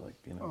 as far as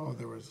Oh,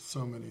 there were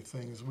so many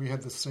things. We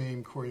had the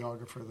same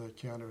choreographer that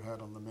Keanu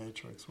had on The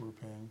Matrix, Wu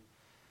Ping.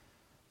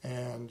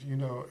 And,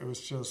 it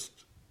was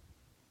just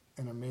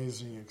an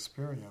amazing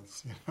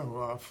experience,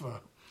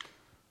 of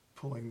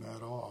pulling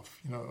that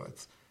off.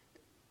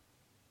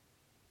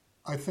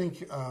 I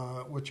think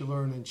what you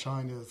learn in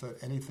China is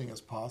that anything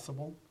is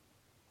possible.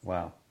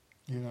 Wow.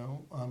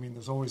 I mean,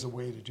 there's always a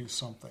way to do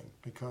something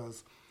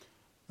because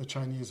the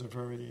Chinese are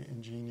very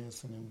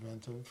ingenious and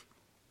inventive.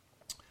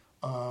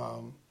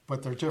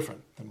 But they're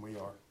different than we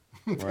are.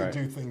 They Right.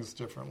 do things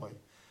differently.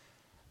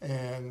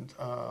 And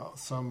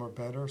some are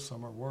better,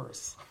 some are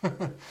worse.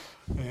 But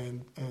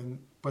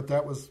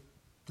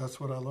that's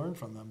what I learned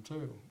from them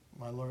too.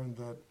 I learned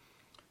that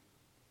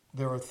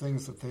there are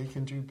things that they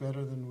can do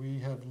better than we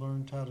have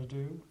learned how to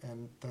do,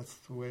 and that's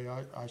the way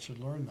I should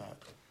learn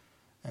that.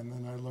 And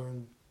then I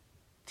learned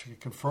to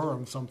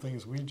confirm some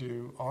things we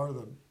do are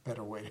the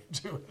better way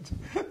to do it.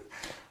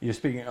 You're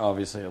speaking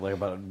obviously like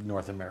about a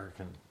North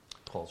American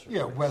culture.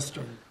 Yeah,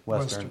 Western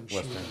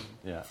shooting.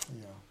 Yeah.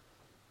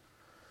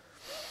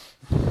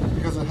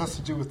 Because it has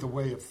to do with the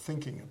way of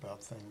thinking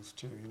about things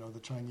too. You know,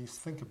 the Chinese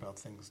think about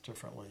things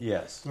differently.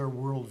 Yes. Their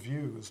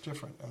worldview is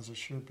different, as it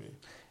should be.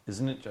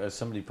 Isn't it?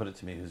 Somebody put it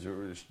to me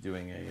who's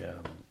doing a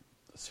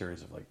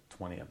series of like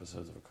 20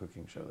 episodes of a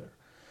cooking show there,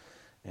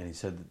 and he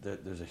said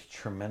that there's a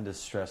tremendous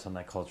stress on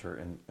that culture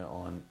and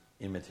on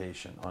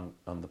imitation,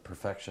 on the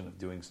perfection of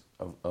doing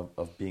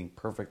of being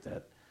perfect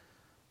at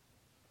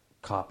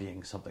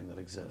copying something that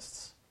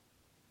exists,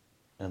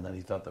 and that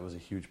he thought that was a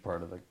huge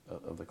part of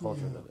the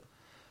culture. Yeah.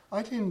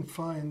 I didn't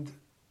find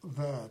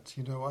that.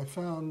 You know, I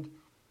found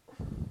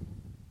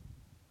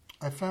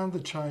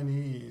the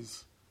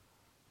Chinese.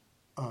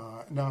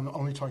 Now I'm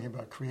only talking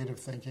about creative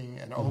thinking,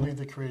 and only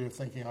the creative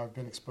thinking I've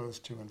been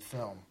exposed to in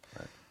film.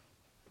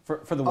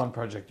 Right. For the one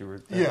project you were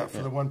there. Yeah,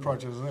 for the one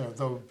project I was there.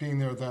 Though being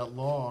there that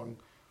long,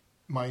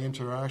 my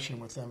interaction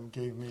with them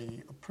gave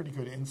me a pretty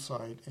good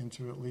insight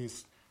into at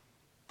least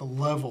the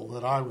level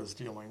that I was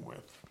dealing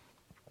with.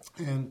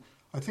 And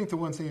I think the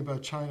one thing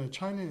about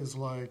China is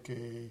like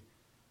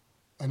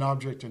an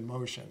object in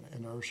motion,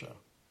 inertia.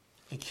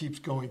 It keeps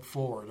going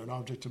forward. An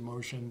object in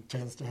motion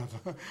tends to have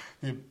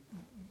the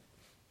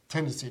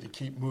tendency to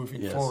keep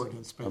moving forward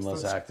in space.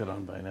 Unless acted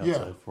on by an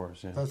outside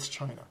force. Yeah, that's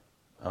China.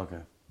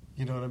 Okay.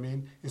 You know what I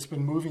mean? It's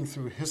been moving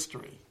through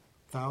history,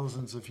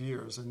 thousands of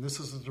years, and this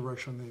is the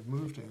direction they've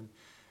moved in.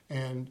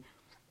 And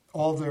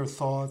all their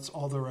thoughts,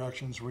 all their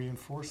actions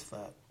reinforce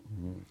that.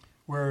 Mm-hmm.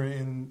 Where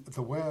in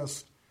the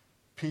West,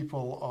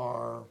 people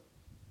are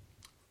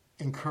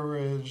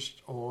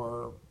encouraged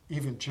or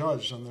even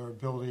judged on their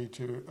ability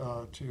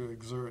to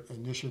exert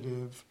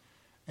initiative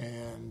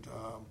and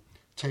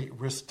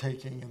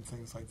risk-taking and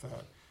things like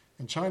that.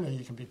 In China,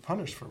 you can be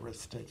punished for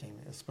risk-taking,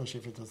 especially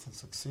if it doesn't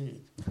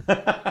succeed.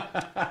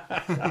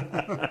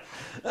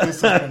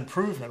 This has been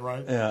proven,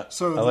 right? Yeah.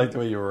 So I like the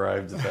way you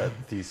arrived at that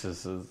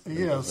thesis. A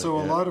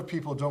lot of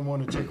people don't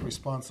want to take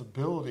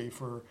responsibility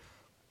for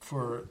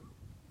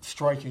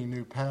striking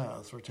new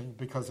paths,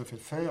 because if it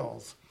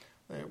fails,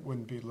 it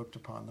wouldn't be looked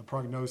upon. The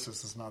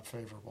prognosis is not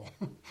favorable.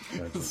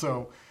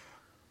 Gotcha.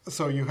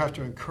 So you have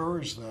to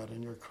encourage that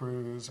in your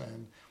crews,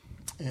 and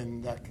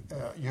in that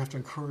you have to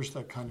encourage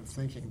that kind of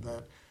thinking,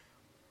 that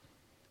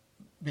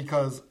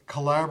because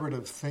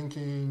collaborative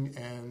thinking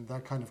and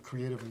that kind of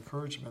creative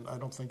encouragement, I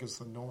don't think is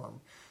the norm.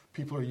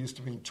 People are used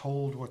to being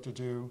told what to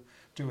do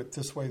it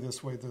this way,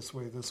 this way, this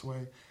way, this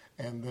way,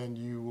 and then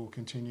you will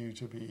continue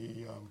to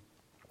be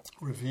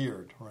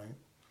revered, right?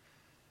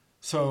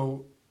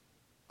 So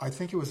I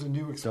think it was a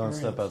new experience.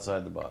 Don't step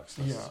outside the box.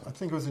 I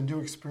think it was a new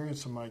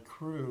experience of my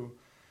crew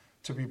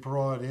to be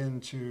brought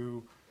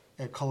into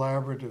a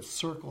collaborative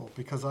circle,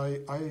 because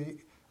I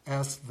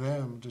asked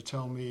them to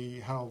tell me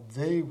how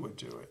they would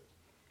do it.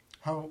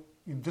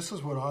 This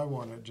is what I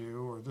want to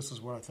do, or this is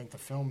what I think the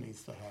film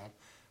needs to have.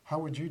 How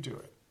would you do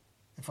it?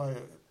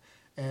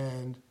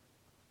 And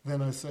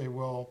then I say,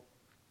 well,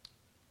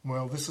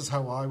 this is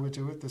how I would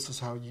do it. This is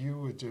how you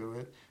would do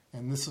it,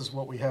 and this is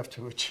what we have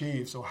to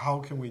achieve. So how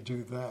can we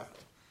do that?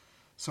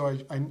 So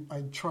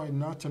I tried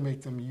not to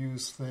make them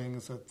use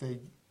things that they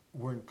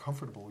weren't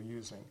comfortable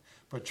using,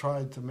 but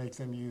tried to make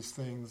them use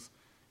things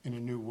in a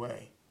new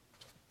way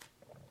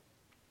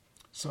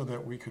so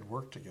that we could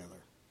work together.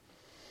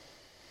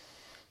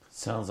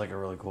 Sounds like a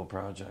really cool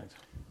project.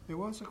 It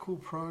was a cool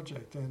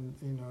project,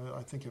 and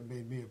I think it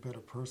made me a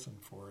better person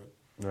for it.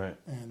 Right.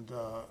 And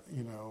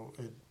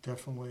it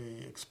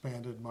definitely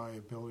expanded my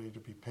ability to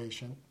be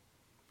patient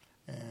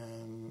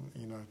and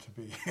to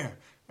be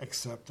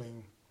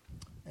accepting.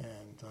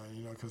 And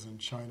because in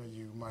China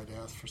you might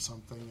ask for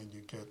something and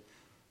you get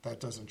that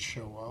doesn't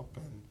show up,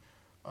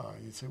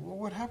 and you'd say, well,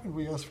 what happened?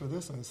 We asked for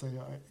this, and I say,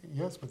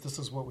 yes, but this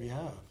is what we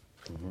have.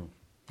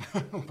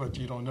 Mm-hmm. But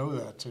you don't know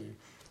that till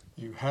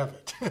you have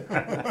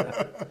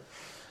it.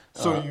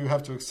 So you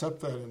have to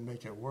accept that and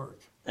make it work.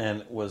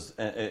 And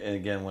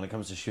again, when it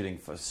comes to shooting,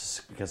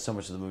 because so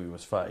much of the movie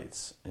was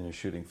fights, and you're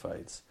shooting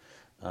fights,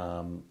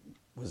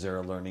 was there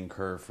a learning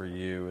curve for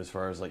you as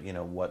far as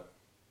what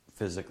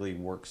physically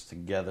works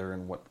together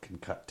and what can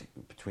cut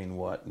between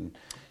what, and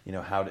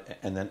how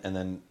to, and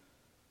then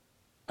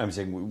I'm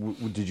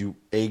saying, did you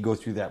A, go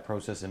through that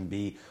process, and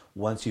B,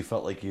 once you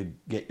felt like you'd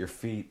get your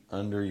feet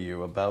under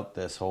you about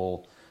this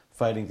whole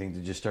fighting thing,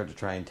 did you start to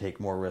try and take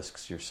more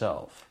risks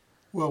yourself?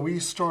 Well, we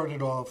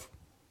started off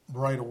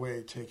right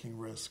away taking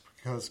risks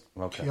because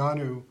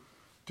Keanu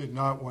did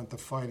not want the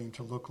fighting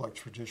to look like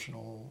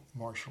traditional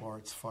martial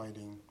arts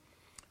fighting,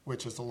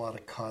 which is a lot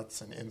of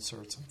cuts and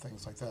inserts and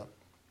things like that.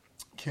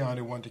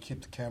 Keanu wanted to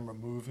keep the camera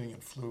moving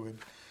and fluid.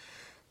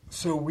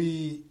 So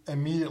we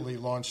immediately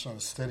launched on a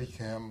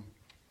Steadicam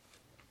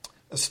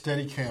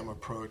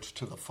approach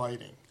to the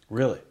fighting.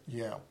 Really?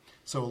 Yeah.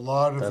 So a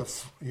lot of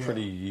That's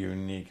pretty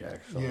unique,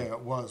 actually. Yeah,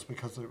 it was,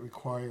 because it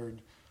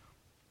required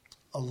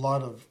a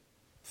lot of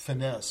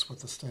finesse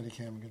with the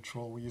Steadicam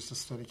control. We used a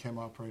Steadicam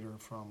operator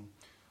from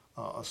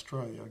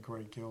Australia,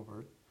 Greg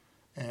Gilbert,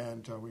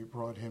 and we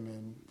brought him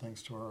in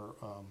thanks to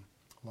our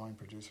line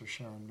producer,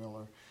 Sharon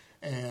Miller.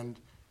 And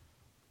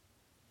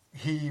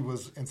he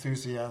was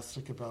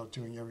enthusiastic about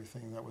doing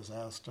everything that was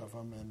asked of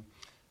him, and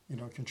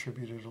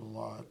contributed a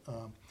lot.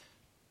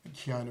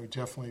 Keanu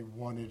definitely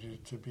wanted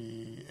it to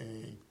be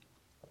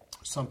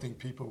something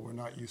people were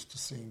not used to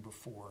seeing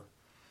before.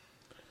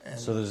 And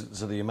so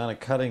the amount of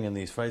cutting in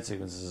these fight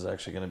sequences is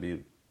actually going to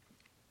be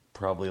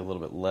probably a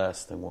little bit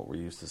less than what we're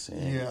used to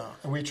seeing. Yeah,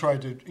 and we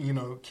tried to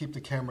keep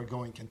the camera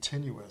going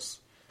continuous,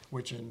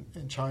 which in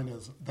China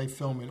they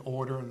film in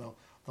order, and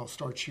they'll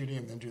start shooting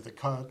and then do the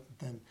cut,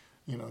 then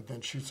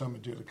shoot some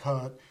and do the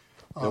cut.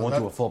 They won't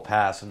do a full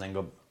pass and then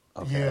go.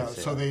 Okay, yeah,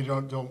 so they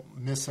don't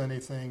miss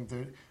anything.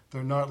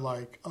 They're not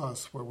like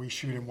us where we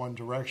shoot in one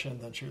direction,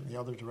 then shoot in the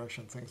other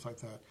direction, things like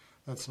that.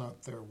 That's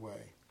not their way.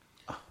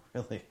 Oh,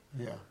 really?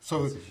 Yeah.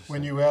 So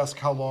when you ask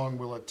how long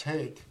will it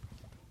take,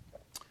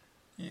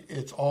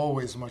 it's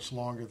always much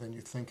longer than you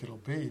think it'll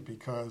be,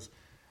 because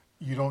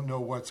you don't know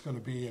what's going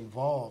to be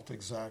involved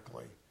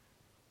exactly.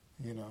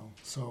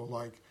 So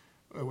like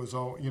it was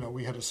all,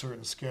 we had a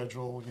certain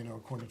schedule,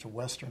 according to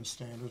Western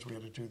standards, we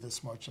had to do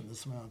this much in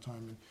this amount of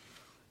time.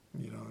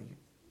 And,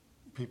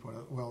 people,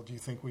 well, do you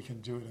think we can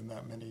do it in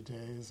that many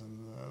days? And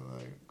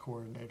the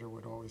coordinator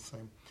would always say,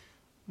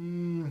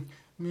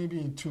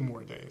 maybe 2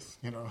 more days,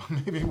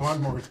 maybe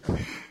 1 more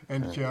day.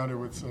 And Keanu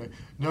would say,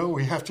 no,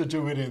 we have to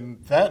do it in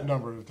that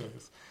number of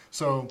days.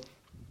 So,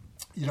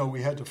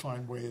 we had to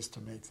find ways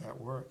to make that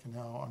work. And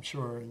now I'm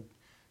sure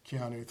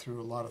Keanu threw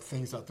a lot of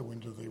things out the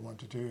window they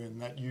wanted to do, and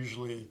that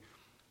usually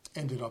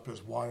ended up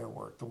as wire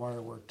work. The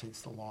wire work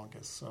takes the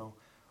longest, so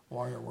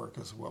wire work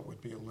is what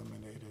would be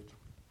eliminated.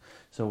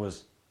 So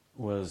was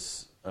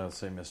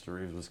say Mr.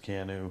 Reeves, was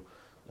Keanu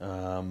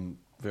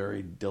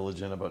very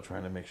diligent about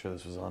trying to make sure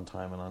this was on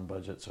time and on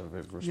budget, sort of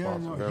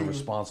very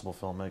responsible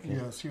filmmaking?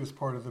 Yes, he was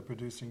part of the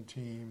producing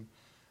team,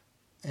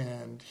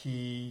 and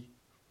he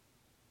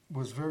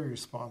was very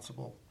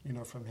responsible,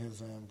 from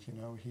his end.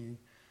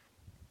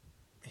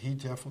 He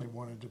definitely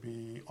wanted to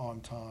be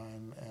on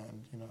time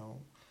and,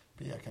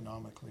 be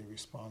economically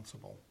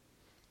responsible.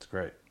 It's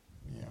great.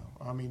 Yeah.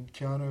 I mean,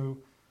 Keanu,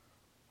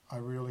 I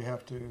really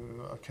have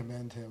to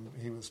commend him.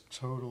 He was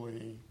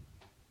totally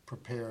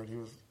prepared. He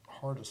was the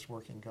hardest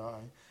working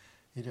guy.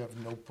 He'd have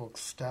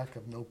stack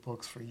of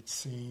notebooks for each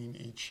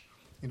scene,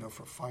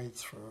 for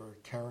fights, for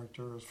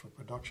characters, for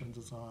production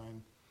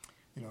design,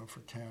 for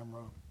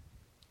camera.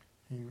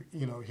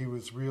 He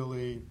was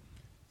really,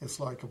 it's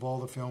like of all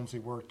the films he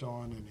worked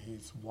on and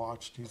he's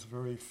watched, he's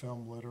very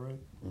film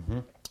literate. Mm-hmm.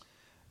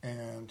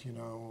 And,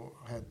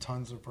 had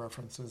tons of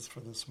references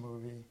for this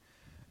movie.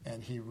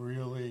 And he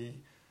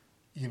really,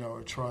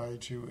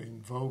 tried to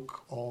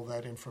invoke all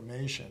that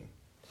information,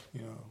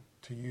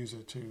 to use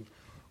it to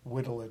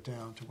whittle it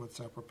down to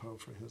what's apropos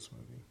for his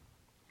movie.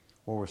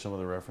 What were some of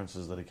the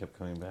references that he kept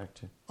coming back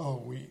to?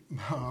 Oh,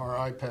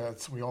 our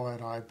iPads, we all had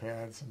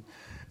iPads,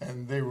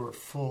 and they were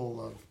full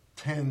of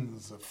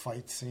tens of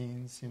fight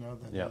scenes,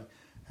 that he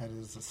had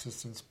his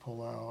assistants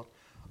pull out.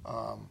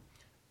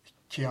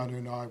 Keanu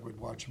and I would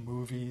watch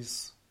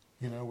movies,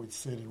 we'd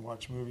sit and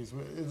watch movies.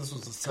 This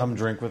was Come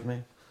Drink With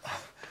Me?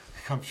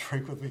 Come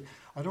Drink With Me.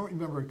 I don't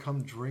remember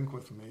Come Drink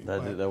With Me.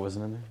 That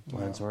wasn't in there?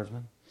 Lion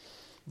Swordsman?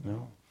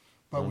 No.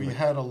 But we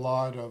had a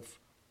lot of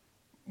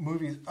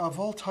movies of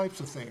all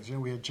types of things.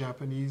 We had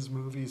Japanese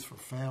movies for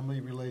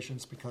family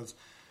relations because,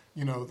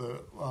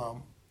 the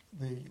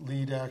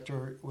lead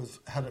actor was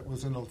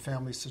in a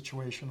family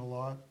situation a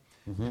lot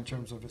in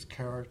terms of his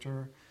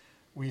character.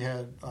 We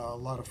had a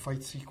lot of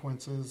fight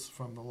sequences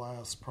from the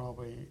last,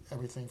 probably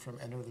everything from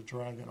Enter the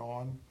Dragon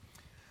on.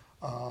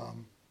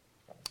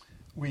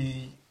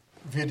 We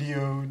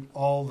videoed,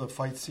 all the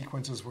fight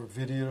sequences were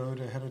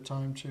videoed ahead of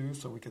time too,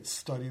 so we could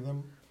study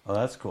them. Oh,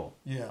 that's cool.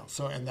 Yeah,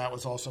 and that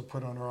was also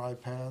put on our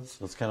iPads.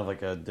 So it's kind of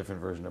like a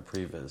different version of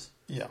previs.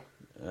 Yeah.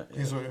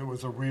 It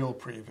was a real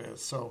previs.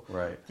 So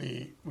right.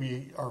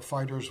 Our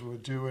fighters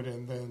would do it,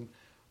 and then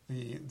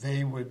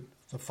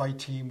the fight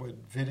team would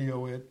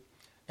video it,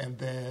 and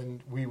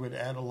then we would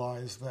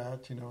analyze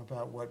that,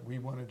 about what we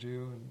want to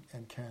do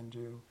and can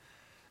do.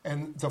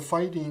 And the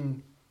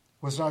fighting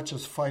was not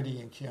just fighting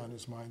in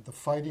Keanu's mind. The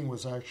fighting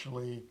was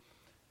actually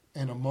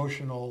an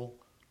emotional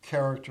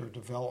character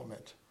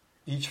development.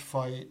 Each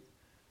fight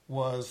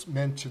was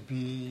meant to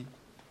be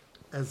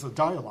as a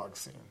dialogue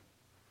scene.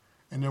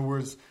 In other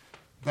words,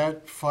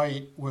 that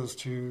fight was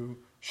to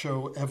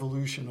show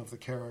evolution of the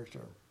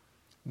character,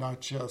 not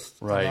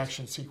just an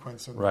action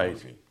sequence in the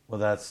movie. Well,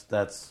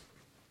 that's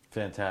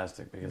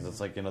fantastic, because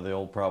it's like, the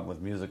old problem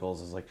with musicals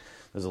is like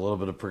there's a little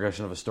bit of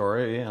progression of a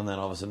story, and then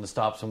all of a sudden it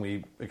stops and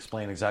we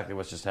explain exactly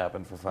what's just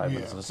happened for 5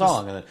 minutes in a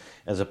song, and then,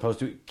 as opposed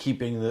to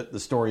keeping the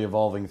story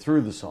evolving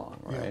through the song,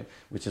 right? Yeah.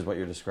 Which is what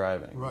you're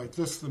describing. Right.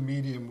 The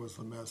medium was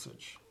the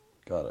message.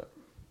 Got it.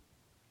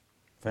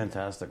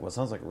 Fantastic. Well, it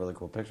sounds like a really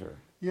cool picture.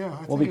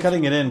 Yeah. We'll be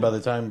cutting it in by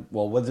the time,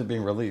 when's it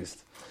being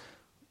released?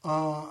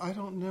 I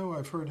don't know.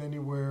 I've heard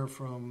anywhere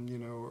from,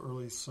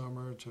 early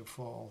summer to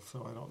fall,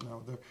 so I don't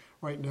know.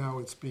 Right now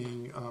it's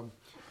being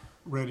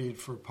readied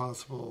for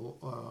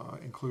possible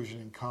inclusion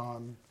in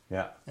Cannes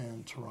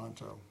and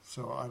Toronto.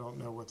 So I don't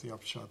know what the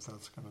upshot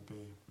that's going to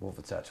be. Well, if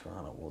it's at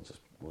Toronto, we'll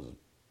just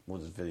we'll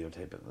just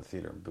videotape it in the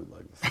theater and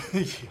bootleg the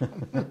theater.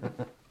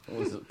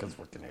 Because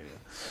we're Canadian.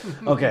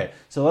 Okay,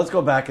 so let's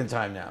go back in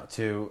time now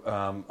to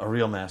a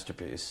real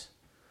masterpiece.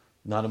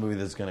 Not a movie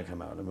that's going to come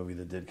out, a movie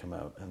that did come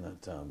out and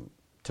that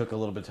took a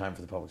little bit of time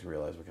for the public to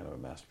realize what kind of a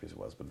masterpiece it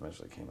was, but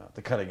eventually came out.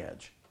 The Cutting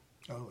Edge.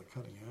 Oh, The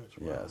Cutting Edge.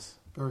 Wow. Yes.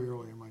 Very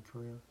early in my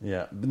career.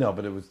 Yeah. No,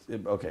 but it was...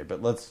 okay,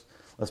 but let's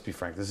be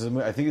frank. This is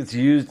I think it's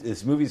used...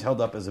 This movie's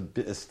held up as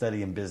a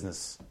study in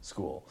business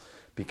school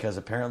because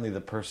apparently the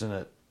person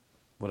at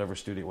whatever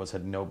studio it was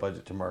had no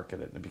budget to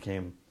market it, and it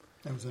became...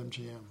 That was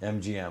MGM.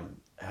 MGM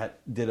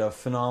did a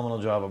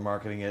phenomenal job of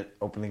marketing it,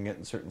 opening it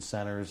in certain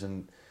centers,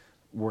 and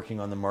working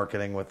on the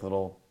marketing with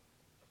little,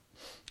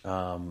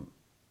 what?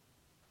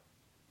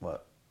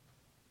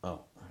 Oh,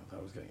 I thought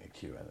I was getting a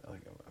cue.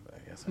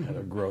 I guess I had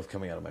a growth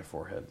coming out of my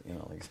forehead. You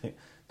know, like,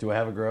 do I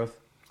have a growth?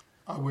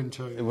 I wouldn't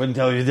tell you. It wouldn't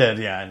tell you did.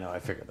 Yeah, I know. I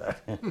figured that.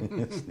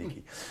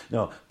 Sneaky.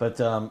 No, but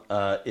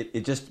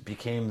it just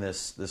became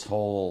this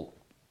whole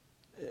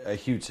a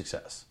huge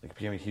success. It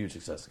became a huge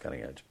success. The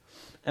Cutting Edge.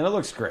 And it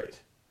looks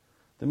great.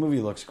 The movie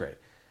looks great.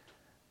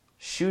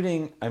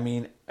 Shooting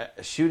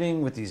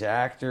with these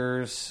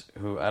actors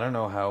who I don't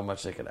know how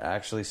much they could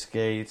actually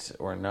skate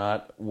or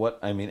not.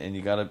 And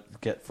you got to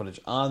get footage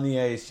on the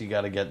ice. You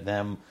got to get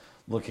them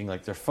looking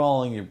like they're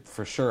falling.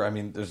 For sure. I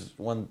mean, there's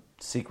one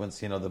sequence,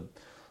 the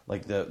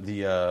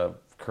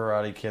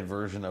Karate Kid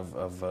version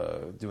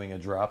of doing a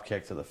drop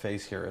kick to the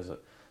face here is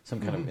some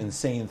kind of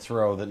insane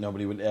throw that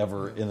nobody would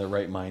ever in their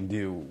right mind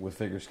do with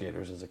figure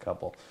skaters as a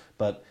couple.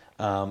 But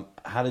how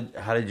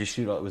did you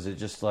shoot it? Was it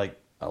just like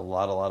a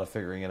lot of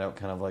figuring it out,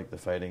 kind of like the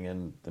fighting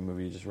in the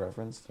movie you just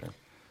referenced? Or?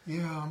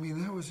 Yeah, I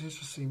mean, that was an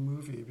interesting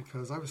movie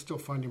because I was still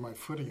finding my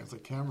footing as a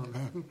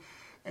cameraman.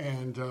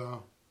 And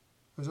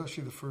it was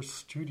actually the first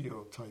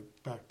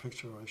studio-type back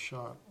picture I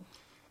shot.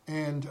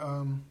 And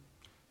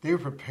they were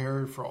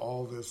prepared for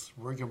all this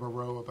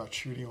rigmarole about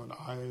shooting on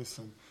ice,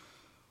 and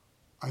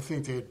I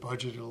think they had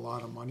budgeted a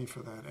lot of money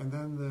for that. And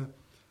then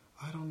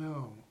I don't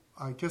know.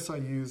 I guess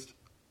I'm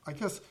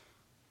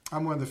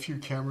one of the few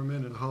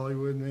cameramen in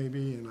Hollywood,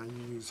 maybe, and I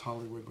use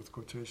Hollywood with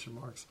quotation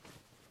marks,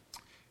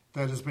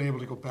 that has been able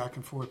to go back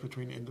and forth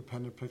between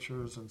independent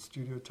pictures and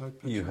studio-type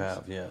pictures. You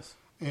have, yes.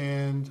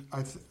 And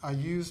I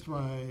used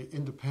my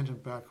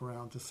independent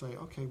background to say,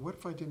 okay, what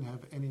if I didn't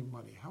have any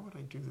money? How would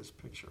I do this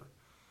picture?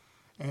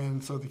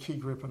 And so the Key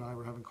Grip and I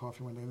were having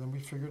coffee one day, and then we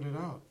figured it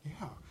out.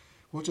 Yeah,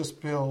 we'll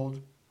just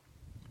build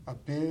a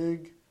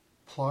big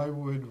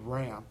plywood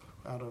ramp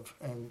out of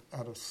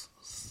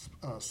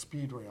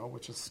speed rail,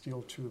 which is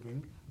steel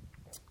tubing,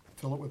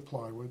 fill it with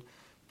plywood,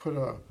 put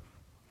a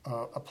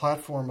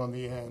platform on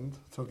the end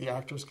so the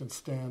actors can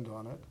stand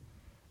on it,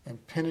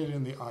 and pin it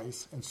in the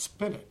ice and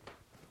spin it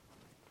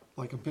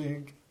like a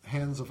big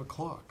hands of a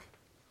clock.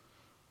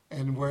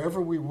 And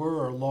wherever we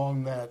were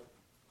along that,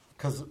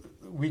 because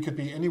we could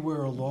be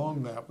anywhere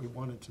along that we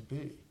wanted to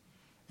be,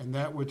 and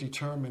that would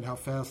determine how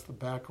fast the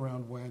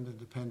background went and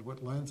depend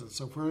what lenses.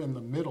 So if we're in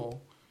the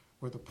middle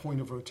where the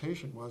point of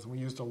rotation was, and we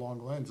used a long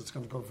lens, it's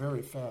going to go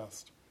very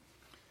fast.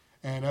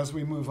 And as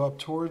we move up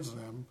towards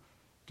them,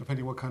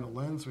 depending what kind of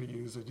lens we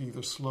use, it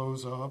either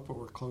slows up or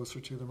we're closer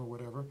to them or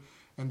whatever.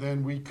 And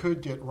then we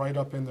could get right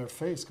up in their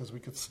face because we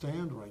could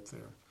stand right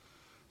there.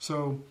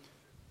 So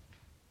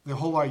the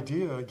whole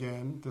idea,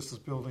 again, this is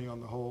building on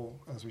the whole,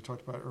 as we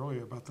talked about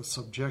earlier, about the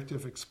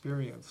subjective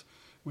experience.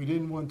 We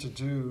didn't want to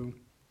do,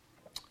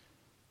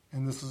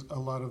 and this is a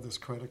lot of this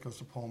credit goes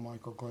to Paul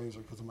Michael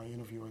Glaser, because in my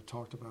interview I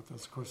talked about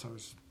this. Of course, I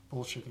was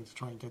bullshitting to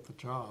try and get the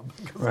job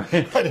because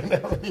right. I didn't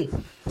have any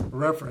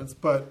reference,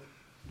 but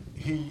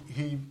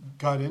he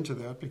got into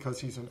that because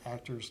he's an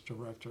actor's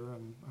director,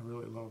 and I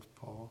really loved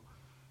Paul.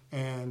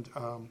 And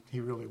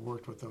he really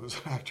worked with those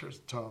actors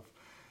tough.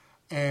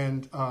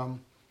 And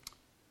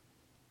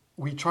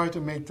we tried to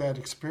make that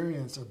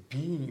experience of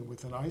being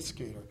with an ice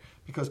skater,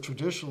 because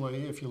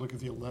traditionally, if you look at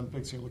the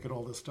Olympics, you look at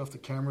all this stuff, the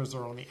cameras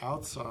are on the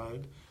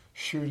outside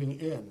shooting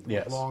in,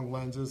 yes, with long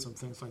lenses and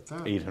things like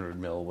that. 800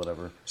 mil,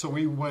 whatever. So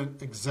we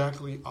went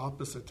exactly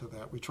opposite to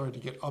that. We tried to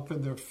get up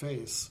in their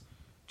face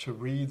to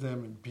read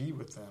them and be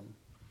with them,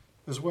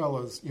 as well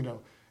as,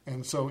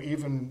 and so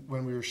even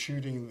when we were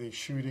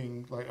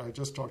shooting, like I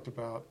just talked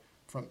about,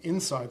 from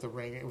inside the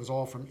ring, it was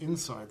all from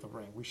inside the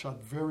ring. We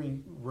shot very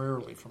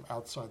rarely from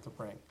outside the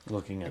ring.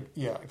 Looking at...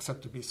 Yeah,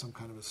 except to be some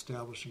kind of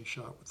establishing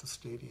shot with the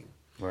stadium.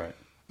 Right.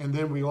 And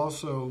then we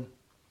also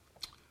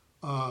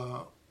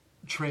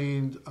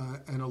trained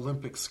an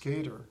Olympic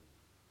skater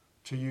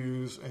to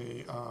use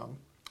a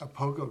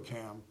pogo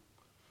cam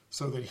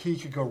so that he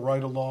could go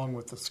right along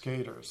with the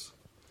skaters.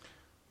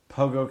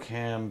 Pogo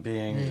cam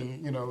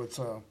being... it's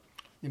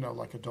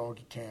like a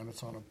doggy cam.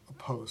 It's on a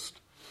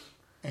post.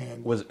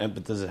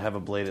 But does it have a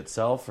blade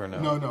itself or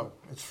no? No,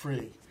 it's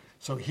free.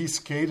 So he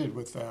skated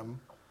with them,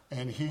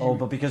 and he. Oh,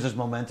 but because there's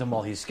momentum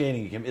while he's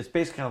skating, it's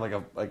basically kind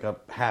of like a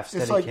half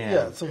steady cam.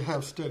 Yeah, it's a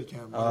half steady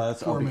cam.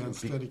 That's 4-man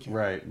steady cam.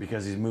 Right,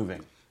 because he's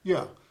moving.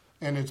 Yeah,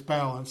 and it's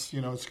balanced.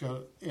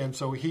 And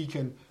so he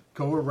can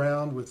go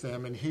around with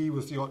them, and he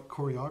was the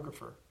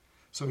choreographer.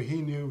 So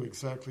he knew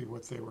exactly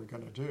what they were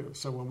going to do.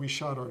 So when we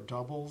shot our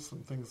doubles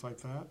and things like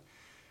that,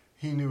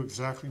 he knew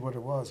exactly what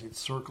it was. He'd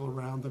circle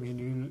around them. He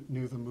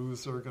knew the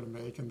moves they were going to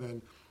make. And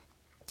then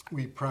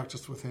we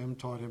practiced with him,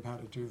 taught him how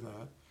to do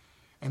that.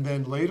 And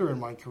then later in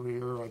my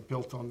career, I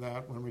built on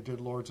that when we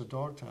did Lords of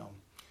Dogtown.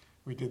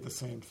 We did the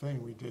same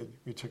thing.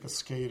 We took a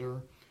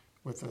skater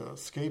with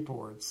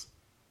skateboards,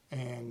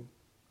 and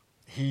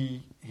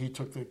he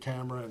took the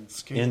camera and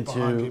skated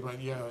behind people.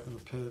 Yeah, in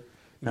the pit.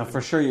 Now,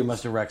 for sure, you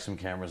must have wrecked some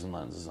cameras and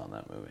lenses on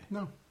that movie.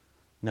 No.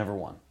 Never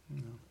one.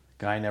 No.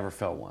 Guy never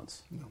fell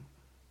once. No.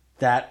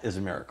 That is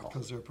a miracle.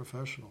 Because they're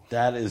professional.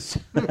 That is.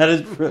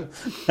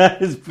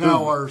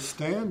 Now our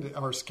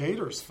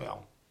skaters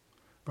fell,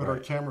 but our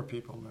camera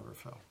people never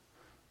fell.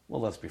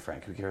 Well, let's be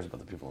frank. Who cares about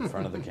the people in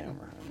front of the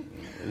camera? I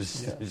mean,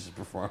 it's just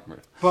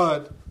performers.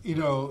 But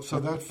so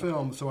that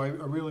film. So I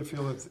really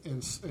feel that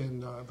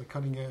in The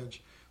Cutting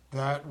Edge,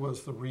 that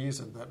was the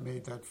reason that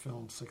made that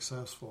film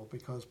successful,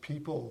 because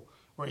people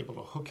were able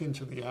to hook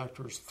into the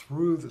actors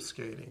through the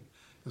skating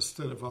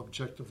instead of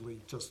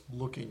objectively just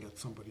looking at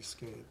somebody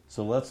skate.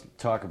 So let's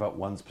talk about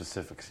one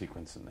specific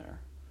sequence in there,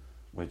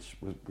 which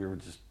we were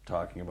just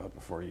talking about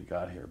before you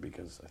got here,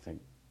 because I think,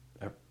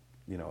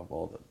 of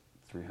all the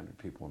 300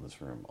 people in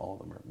this room, all of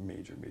them are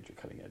major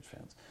Cutting Edge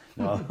fans.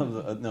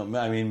 No,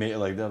 I mean,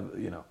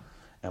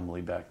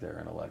 Emily back there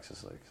and Alexis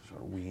sort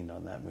of weaned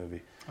on that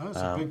movie. Oh, it's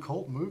a big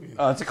cult movie.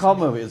 Oh, it's a cult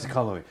movie.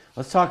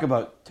 Let's talk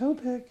about Toe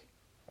Pick,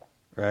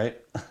 right?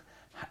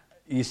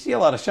 You see a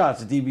lot of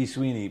shots of D.B.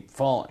 Sweeney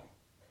falling,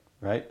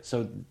 right?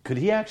 So could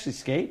he actually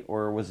skate,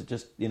 or was it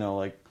just,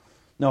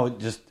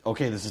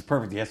 okay, this is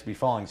perfect. He has to be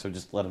falling, so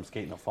just let him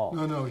skate and he'll fall.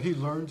 No, he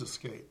learned to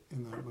skate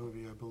in that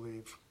movie, I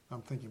believe.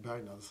 I'm thinking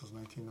back now. This is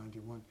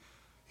 1991.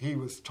 He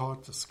was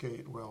taught to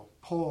skate well.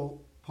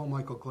 Paul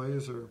Michael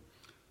Glaser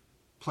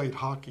played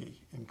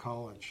hockey in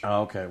college.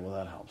 Oh, okay. Well,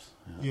 that helps.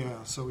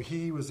 Yeah, so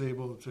he was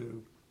able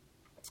to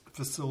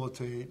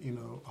facilitate,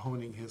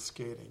 honing his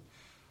skating.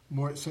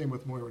 Same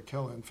with Moira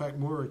Kelly. In fact,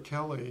 Moira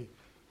Kelly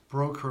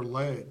broke her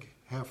leg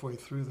halfway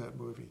through that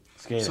movie.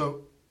 Skating.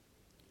 So,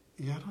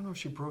 I don't know if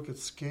she broke it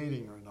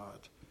skating or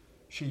not.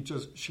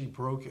 She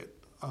broke it.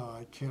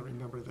 I can't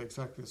remember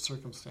exactly the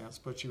circumstance,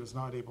 but she was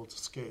not able to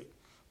skate,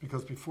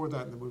 because before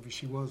that in the movie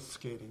she was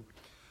skating.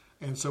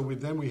 And so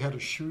we had to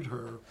shoot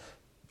her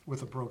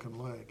with a broken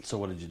leg. So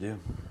what did you do?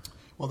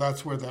 Well,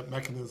 that's where that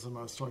mechanism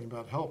I was talking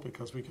about helped,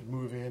 because we could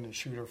move in and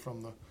shoot her from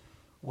the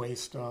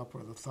waist up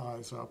or the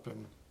thighs up,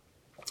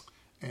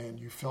 and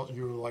you felt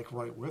you were like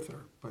right with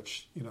her, but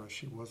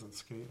she wasn't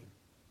skating.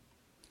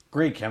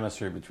 Great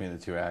chemistry between the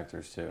two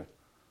actors too.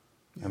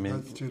 Yeah,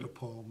 that's due to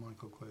Paul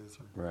Michael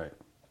Glaser. Right.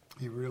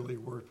 He really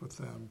worked with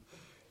them.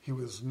 He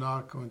was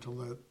not going to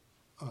let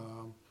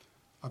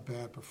a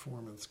bad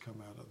performance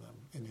come out of them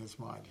in his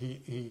mind.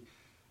 He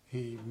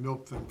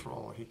milked them for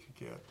all he could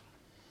get.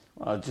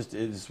 Well,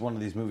 it's one of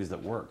these movies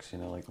that works.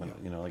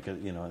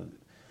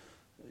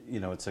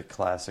 It's a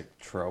classic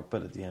trope,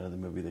 but at the end of the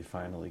movie they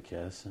finally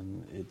kiss,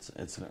 and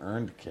it's an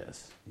earned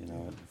kiss. It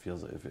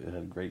feels like it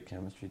had great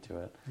chemistry to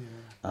it.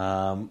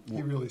 Yeah.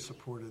 He really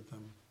supported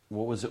them.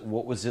 What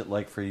was it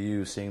like for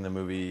you seeing the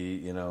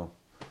movie?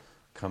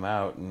 Come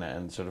out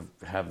and sort of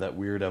have that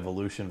weird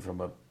evolution from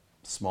a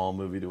small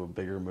movie to a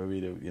bigger movie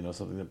to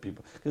something that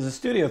people, because the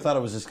studio thought it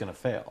was just going to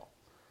fail.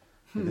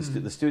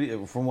 The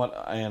studio, from what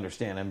I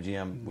understand,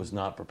 MGM was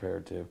not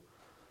prepared to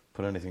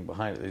put anything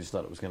behind it. They just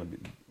thought it was going to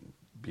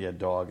be a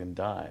dog and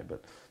die,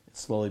 but it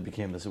slowly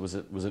became this. Was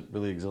it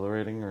really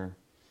exhilarating, or?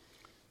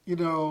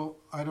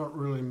 I don't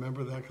really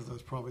remember that, because I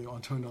was probably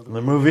on to another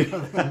movie.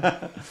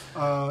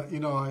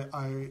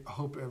 I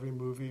hope every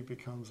movie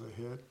becomes a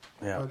hit.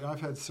 Yeah.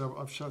 But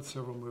I've shot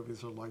several movies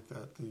that are like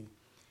that. The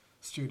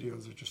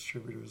studios or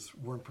distributors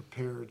weren't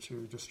prepared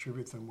to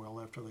distribute them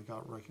well after they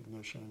got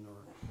recognition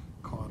or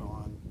caught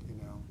on.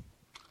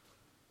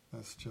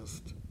 That's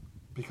just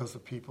because the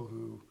people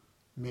who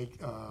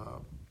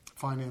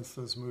finance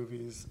those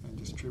movies and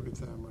distribute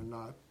them are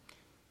not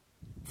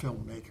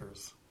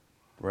filmmakers.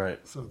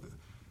 Right. So,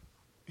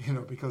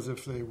 because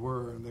if they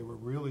were, and they were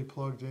really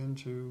plugged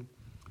into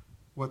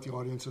what the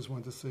audiences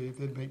want to see,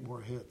 they'd make more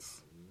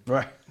hits.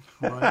 Right.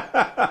 Right?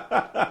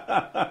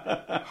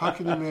 How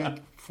can you make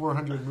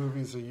 400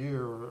 movies a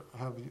year, or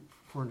have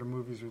 400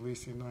 movies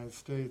released in the United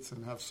States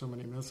and have so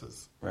many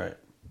misses? Right.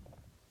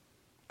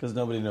 Because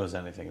nobody knows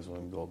anything, is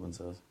what Goldman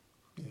says.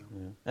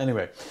 Yeah.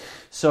 Anyway,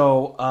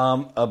 so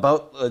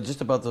about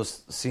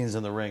those scenes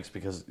in the rinks,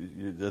 because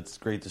that's a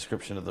great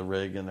description of the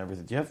rig and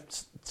everything. Do you have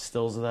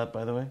stills of that,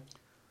 by the way?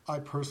 I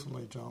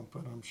personally don't,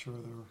 but I'm sure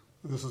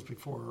this is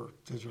before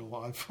digital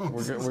iPhones.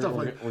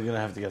 We're going to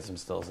have to get some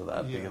stills of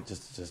that,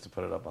 just to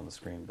put it up on the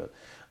screen. But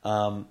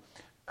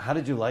how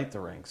did you light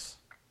the rinks?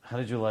 How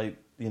did you light?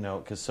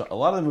 Because a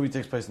lot of the movie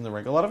takes place in the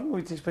rink. A lot of the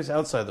movie takes place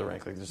outside the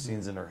rink. Like there's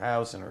scenes in her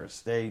house, in her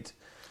estate.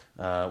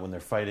 When they're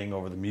fighting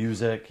over the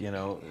music,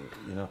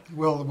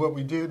 Well, what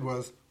we did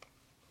was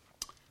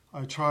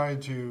I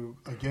tried to,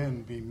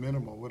 again, be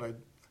minimal.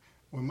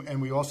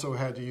 And we also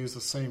had to use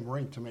the same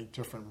rink to make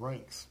different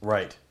rinks.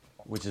 Right.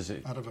 Which is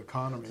out of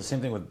economy. It's the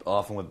same thing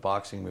often with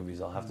boxing movies.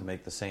 They'll have to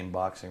make the same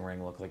boxing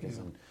ring look like it's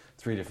in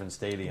 3 different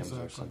stadiums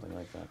or something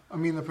like that. I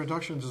mean, the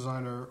production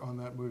designer on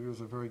that movie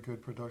was a very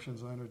good production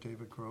designer,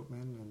 David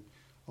Grotman, and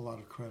a lot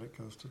of credit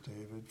goes to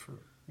David for,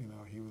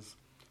 he was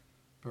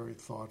very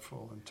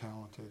thoughtful and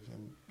talented,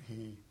 and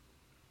he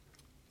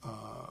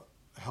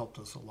helped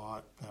us a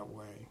lot that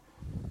way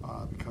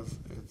because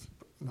it's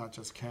not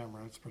just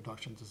camera, it's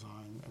production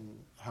design and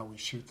how we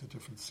shoot the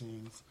different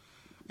scenes.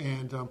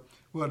 And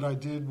what I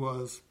did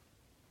was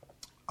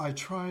I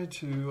tried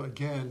to,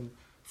 again,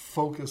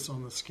 focus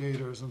on the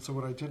skaters. And so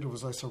what I did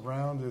was I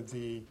surrounded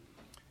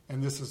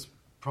and this is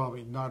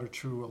probably not a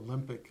true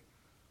Olympic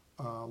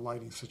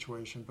lighting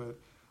situation, but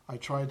I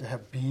tried to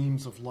have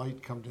beams of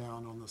light come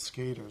down on the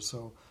skaters.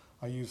 So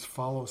I used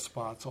follow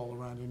spots all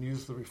around and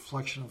used the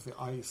reflection of the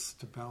ice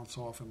to bounce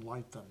off and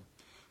light them.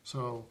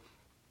 So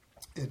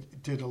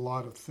it did a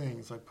lot of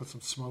things. I put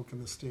some smoke in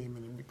the steam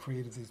and it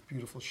created these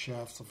beautiful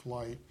shafts of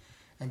light.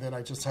 And then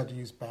I just had to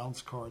use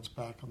bounce cards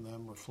back on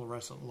them or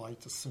fluorescent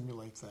light to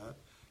simulate that,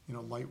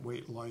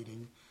 lightweight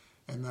lighting.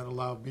 And that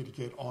allowed me to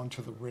get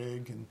onto the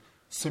rig and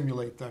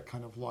simulate that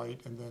kind of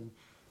light. And then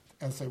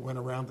as they went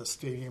around the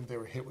stadium, they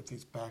were hit with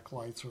these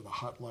backlights or the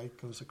hot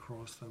light goes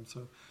across them.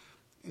 So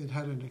it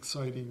had an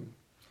exciting,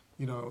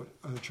 a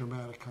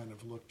dramatic kind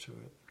of look to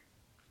it.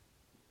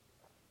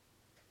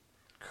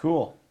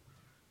 Cool.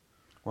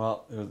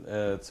 Well,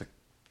 it's a,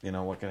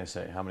 what can I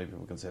say? How many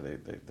people can say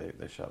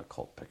they shot a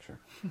cult picture,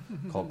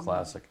 cult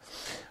classic?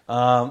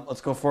 Let's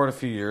go forward a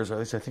few years, or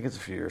at least I think it's a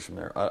few years from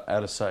there,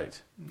 Out of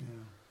Sight. Yeah.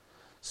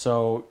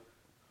 So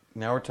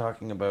now we're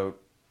talking about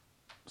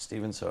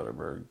Steven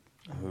Soderbergh,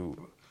 who...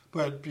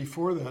 But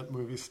before that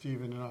movie,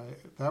 Steven and I,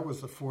 that was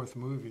the 4th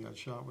movie I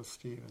shot with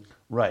Steven.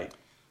 Right.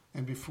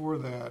 And before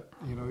that,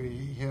 he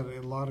had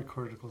a lot of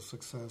critical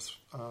success.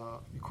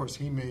 Of course,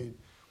 he made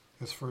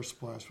his first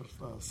splash with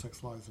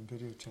Sex, Lies, and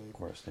Videotape. Of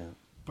course, yeah.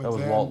 But that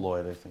was Walt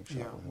Lloyd, I think.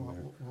 Yeah,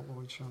 Walt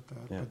Lloyd shot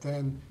that. Yeah. But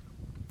then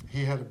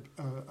he had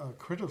a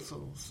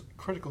critical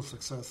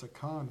success at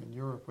Cannes in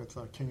Europe with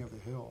King of the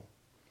Hill,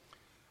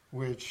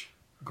 which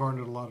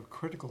garnered a lot of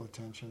critical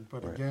attention.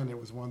 But again, it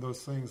was one of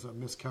those things, a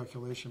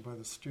miscalculation by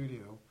the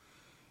studio.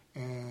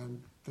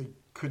 And they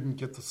couldn't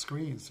get the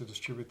screens to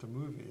distribute the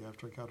movie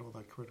after it got all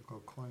that critical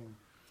acclaim.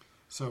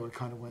 So it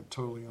kind of went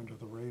totally under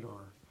the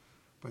radar.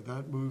 But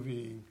that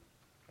movie,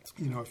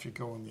 if you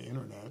go on the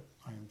internet,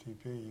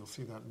 IMDb, you'll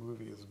see that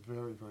movie is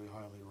very, very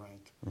highly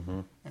ranked.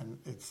 Mm-hmm. And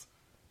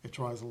it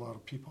drives a lot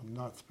of people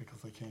nuts because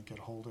they can't get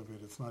hold of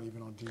it. It's not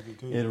even on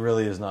DVD. It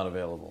really is not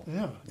available.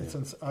 Yeah.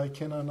 I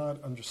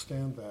cannot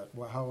understand that,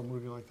 how a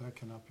movie like that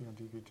cannot be on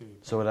DVD.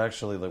 So it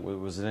actually,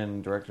 was it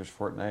in Director's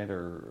Fortnight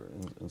or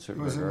in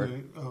certain? It was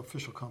in the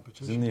official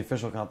competition. It was in the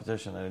official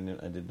competition. I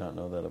did not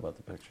know that about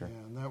the picture.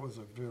 Yeah, and that was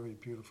a very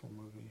beautiful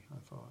movie, I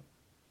thought.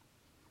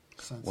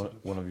 Sensitive.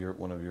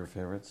 One of your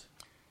favorites?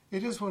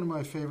 It is one of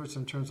my favorites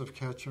in terms of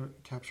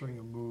capturing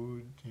a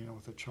mood,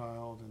 with a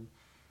child. And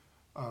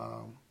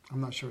I'm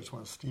not sure it's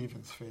one of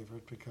Steven's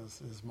favorite because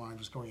his mind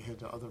was going ahead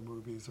to other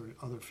movies or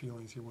other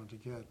feelings he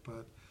wanted to get.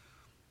 But,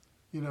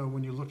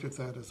 when you look at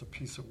that as a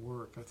piece of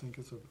work, I think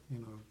it's a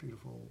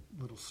beautiful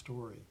little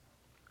story,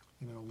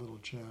 a little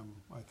gem,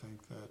 I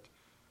think, that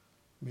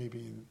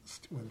maybe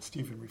when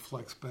Steven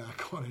reflects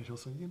back on it, he'll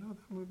say, that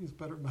movie's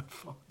better than I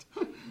thought.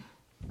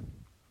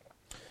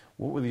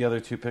 What were the other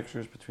 2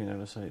 pictures between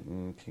Out of Sight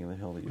and King of the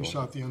Hill that you We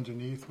shot The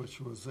Underneath,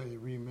 which was a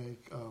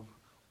remake of,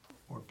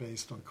 or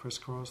based on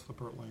Crisscross, the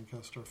Burt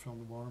Lancaster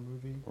film noir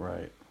movie.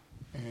 Right.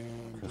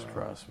 And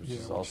Crisscross, which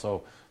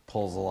also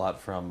pulls a lot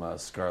from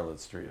Scarlet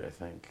Street, I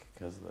think,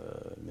 because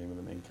the name of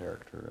the main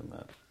character in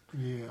that.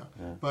 Yeah.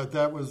 But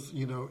that was,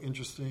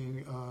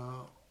 interesting.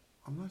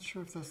 I'm not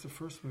sure if that's the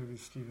first movie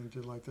Steven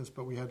did like this,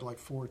 but we had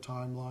 4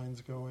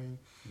 timelines going.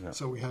 Yeah.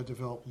 So we had to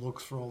develop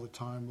looks for all the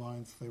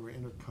timelines. They were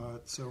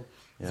intercut. So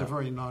it's a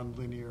very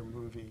non-linear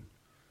movie.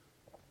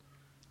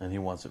 And he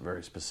wants it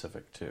very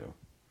specific, too,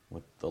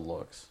 with the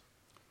looks.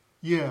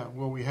 Yeah,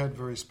 well, we had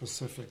very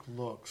specific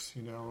looks,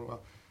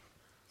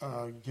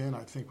 Again,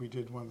 I think we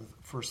did one of the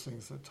first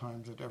things that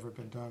Times had ever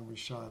been done. We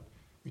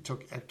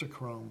took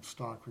Ektachrome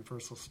stock,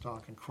 reversal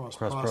stock, and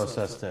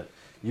cross-processed it.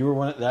 You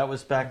were that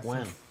was back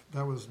when?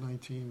 That was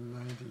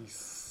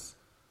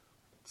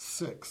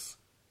 1996.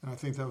 And I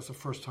think that was the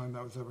first time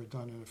that was ever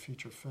done in a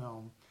feature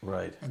film.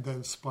 Right. And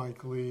then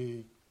Spike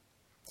Lee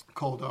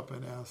called up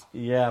and asked,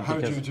 how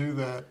did you do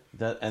that?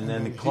 And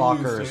then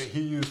Clockers.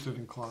 He used it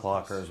in Clockers.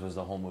 Clockers was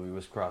the whole movie,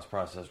 was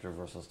cross-processed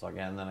reversal stock.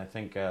 And then I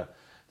think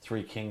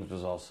Three Kings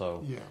was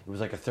also, it was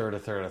like a third.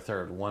 One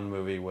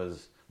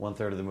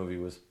third of the movie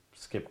was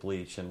skip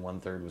bleach, and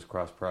 1/3 was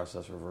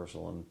cross-process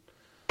reversal, and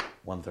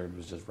 1/3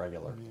 was just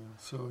regular. Yeah,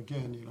 so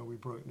again, we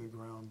broke new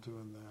ground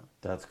doing that.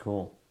 That's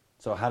cool.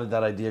 So how did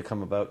that idea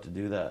come about to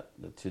do that,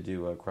 to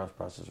do a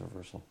cross-process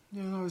reversal?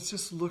 I was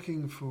just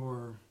looking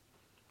for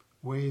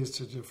ways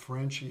to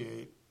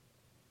differentiate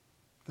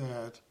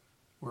that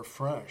were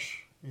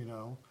fresh,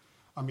 I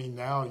mean,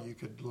 now you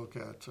could look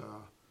at,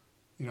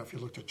 if you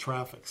looked at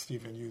Traffic,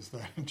 Steven used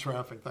that in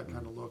Traffic, that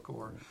kind of look,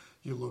 or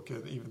You look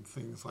at even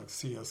things like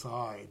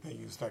CSI; they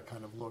use that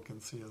kind of look in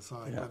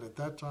CSI. Yeah. But at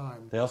that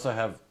time, they also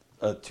have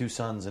 2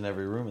 sons in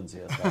every room in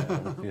CSI. I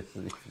don't know if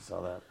you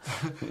saw that.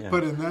 Yeah.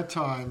 But at that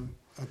time,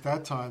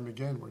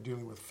 again, we're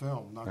dealing with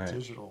film, not right.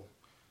 digital.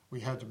 We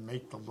had to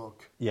make the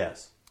look.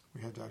 Yes. We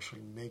had to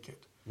actually make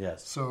it.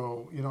 Yes.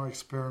 So, I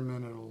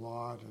experimented a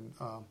lot, and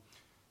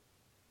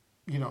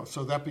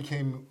so that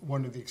became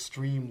one of the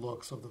extreme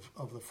looks of the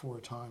 4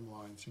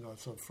 timelines.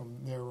 So from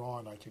there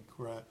on, I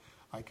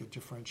could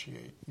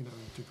differentiate,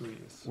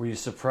 degrees. Were you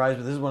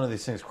surprised? This is one of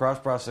these things: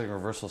 cross-processing,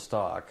 reversal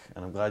stock.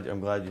 And I'm glad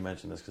you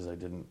mentioned this because I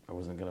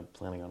wasn't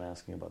planning on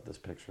asking about this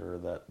picture or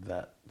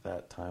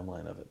that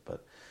timeline of it.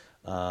 But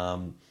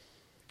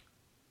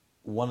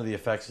one of the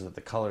effects is that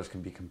the colors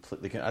can be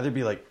completely, can either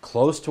be like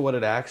close to what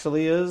it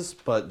actually is,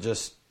 but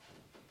just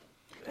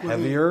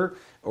heavier,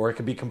 or it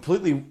could be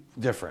completely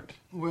different.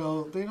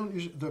 Well, they don't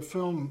usually, the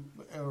film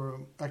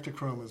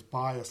Ektachrome is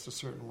biased a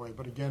certain way,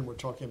 but again, we're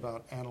talking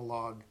about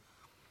analog,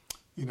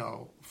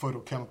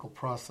 photochemical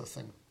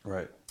processing.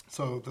 Right.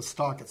 So the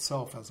stock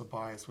itself has a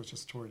bias, which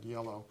is toward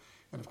yellow,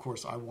 and of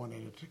course, I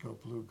wanted it to go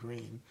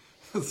blue-green,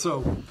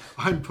 so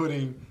I'm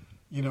putting,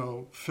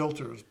 blue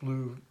filters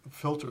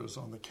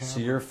on the camera. So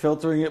you're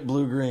filtering it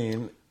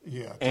blue-green.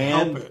 Yeah,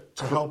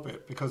 to help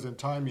it, because in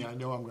timing, I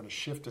know I'm going to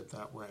shift it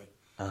that way.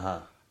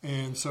 Uh-huh.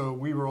 And so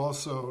we were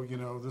also,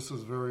 this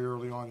was very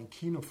early on in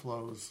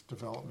KinoFlow's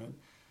development,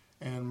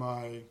 and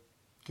my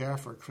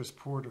gaffer, Chris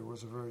Porter,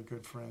 was a very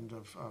good friend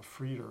of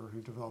Frieder, who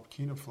developed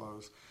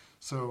KinoFlows.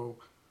 So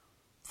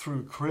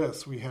through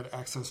Chris, we had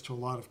access to a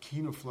lot of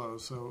KinoFlows,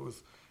 so it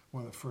was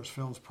one of the first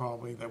films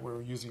probably that we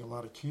were using a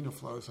lot of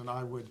KinoFlows, and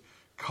I would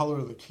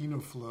color the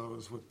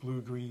KinoFlows with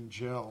blue-green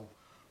gel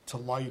to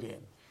light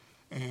in.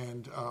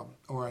 And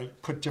or I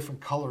put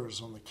different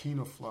colors on the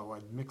KinoFlow.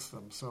 I'd mix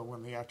them. So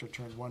when the actor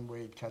turned one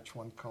way, he'd catch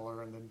one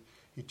color, and then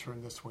he'd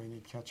turn this way, and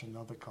he'd catch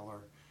another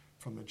color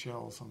from the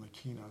gels on the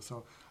Kino.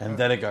 So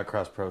then it got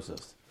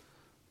cross-processed.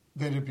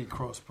 Then it'd be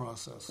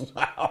cross-processed.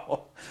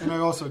 Wow. And I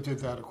also did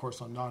that, of course,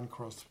 on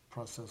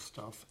non-cross-processed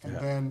stuff. And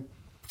then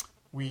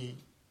we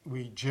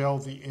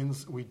gelled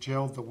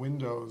the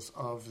windows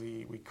of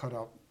the. We cut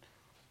out,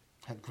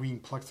 had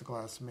green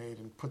plexiglass made,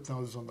 and put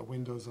those on the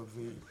windows of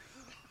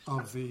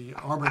the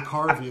armored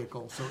car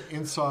vehicle. So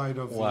inside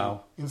of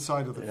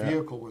the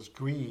vehicle was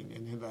green,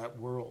 and in that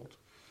world.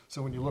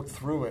 So when you look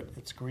through it,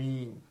 it's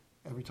green.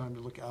 Every time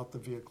you look out the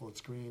vehicle,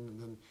 it's green,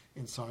 and then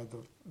inside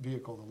the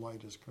vehicle, the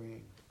light is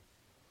green.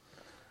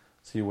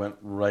 So you went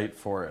right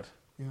for it.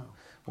 Yeah.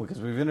 Well, because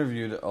we've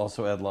interviewed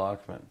also Ed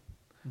Lockman,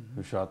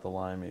 who shot The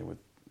Limey with.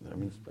 I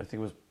think it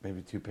was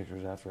maybe 2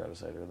 pictures after Out of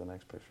Sight, or the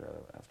next picture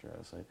after Out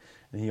of Sight.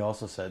 And he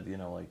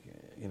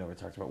we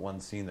talked about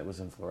one scene that was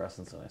in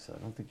fluorescence, and I said, I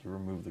don't think you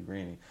removed the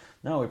green.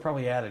 No, we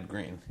probably added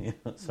green.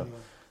 So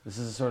this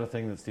is the sort of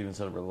thing that Steven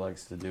Soderbergh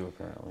likes to do,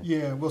 apparently.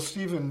 Yeah, well,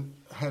 Steven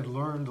had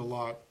learned a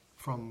lot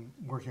from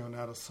working on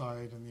Out of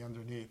Sight and The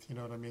Underneath, you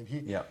know what I mean?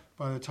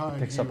 By the time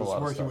he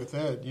was working with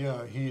Ed, he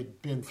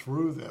had been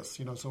through this,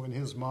 so in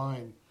his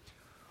mind,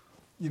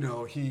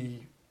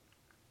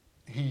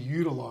 he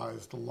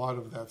utilized a lot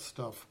of that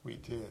stuff we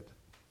did,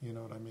 you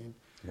know what I mean?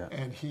 Yeah.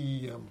 And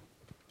he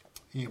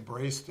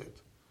embraced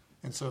it.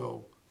 And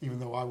so even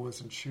though I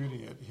wasn't shooting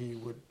it, he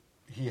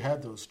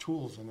had those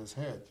tools in his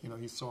head.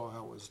 He saw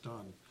how it was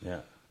done.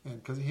 Yeah.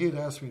 And because he had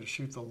asked me to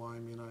shoot The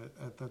Limey, and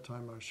at that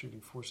time I was shooting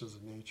Forces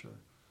of Nature.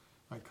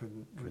 I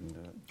couldn't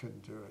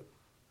do it.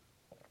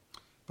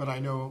 But I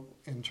know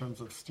in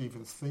terms of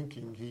Steven's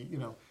thinking,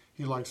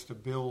 he likes to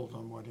build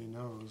on what he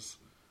knows,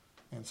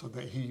 and so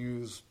that he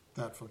used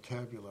that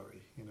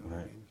vocabulary, what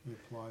I mean? He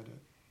applied it.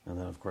 And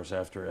then, of course,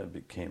 after Ed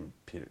became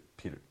Peter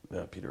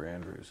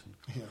Andrews.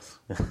 Yes.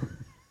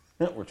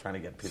 We're trying to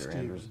get Peter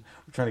Andrews.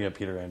 We're trying to get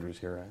Peter Andrews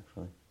here,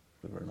 actually,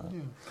 believe it or not.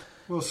 Yeah.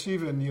 Well,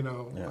 Steven, a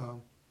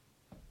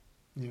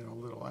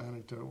little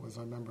anecdote was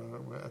I remember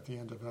at the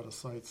end of Out of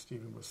Sight,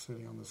 Steven was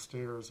sitting on the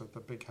stairs at the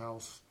big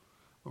house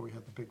where we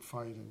had the big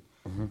fight, and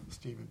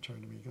Steven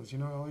turned to me and goes,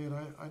 Elliot,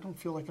 I don't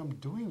feel like I'm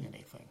doing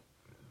anything.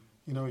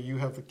 You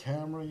have the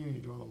camera, you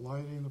do all the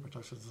lighting, the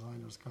production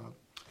designer's got,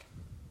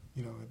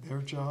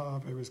 their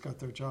job, everybody's got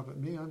their job. But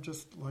me, I'm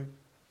just like,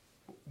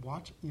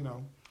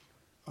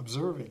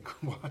 observing,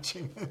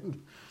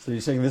 watching. So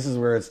you're saying this is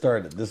where it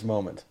started, this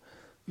moment?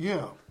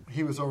 Yeah,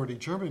 he was already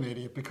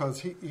germinating it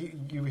because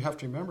you have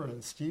to remember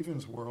in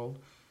Steven's world,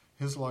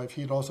 his life,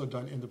 he'd also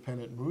done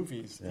independent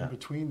movies in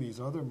between these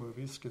other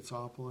movies,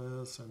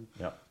 Schizopolis and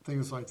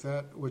things like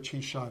that, which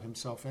he shot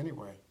himself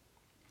anyway.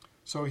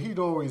 So he'd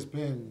always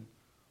been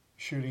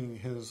shooting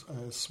his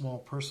small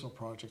personal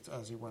projects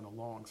as he went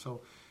along.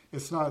 So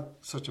it's not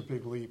such a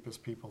big leap as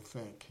people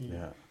think.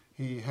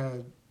 He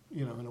had,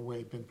 in a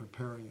way, been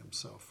preparing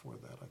himself for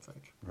that, I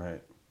think.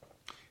 Right.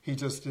 He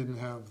just didn't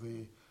have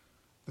the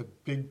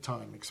big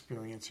time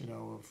experience,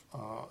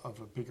 of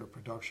a bigger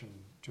production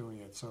doing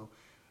it. So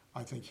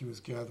I think he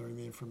was gathering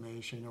the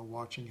information,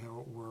 watching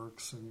how it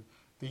works and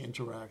the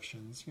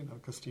interactions,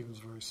 because Steven's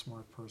a very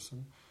smart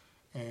person.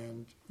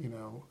 And,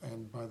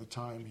 and by the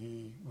time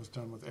he was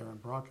done with Aaron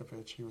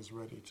Brockovich, he was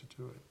ready to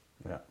do it.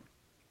 Yeah.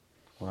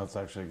 Well, that's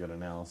actually a good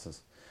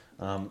analysis.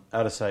 Out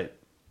of Sight,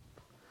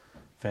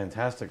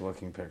 fantastic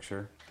looking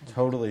picture.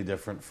 Totally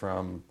different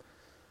from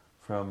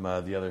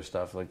the other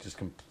stuff, like just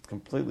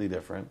completely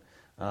different.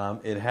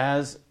 It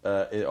has,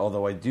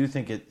 although I do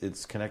think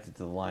it's connected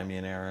to the Limey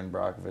and Aaron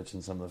Brockovich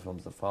and some of the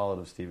films that followed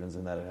of Stevens,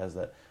 in that it has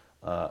that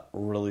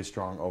really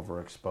strong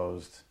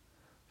overexposed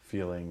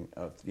feeling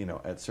of,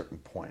 at certain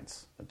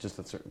points. Just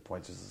at certain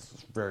points, just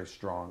this very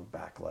strong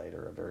backlight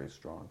or a very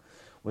strong.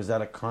 Was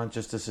that a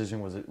conscious decision?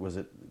 Was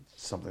it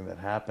something that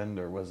happened,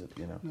 or was it,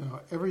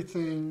 No,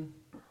 everything.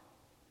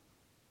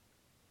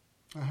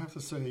 I have to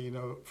say,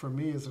 for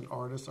me as an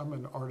artist, I'm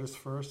an artist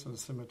first and a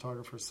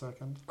cinematographer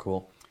second.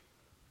 Cool.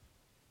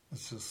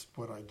 It's just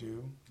what I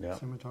do, yeah.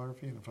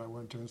 Cinematography. And if I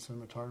weren't doing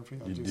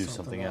cinematography, I'd do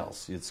something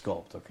else. You'd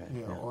sculpt, okay.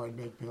 Yeah, or I'd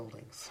make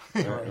buildings.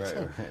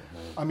 right.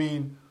 I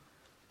mean,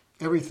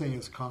 everything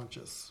is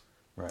conscious.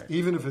 Right.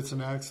 Even if it's an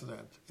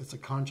accident, it's a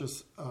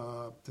conscious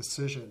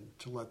decision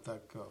to let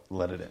that go.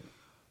 Let it in.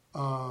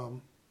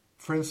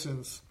 For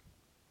instance,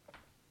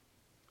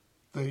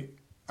 the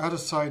Out of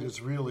Sight is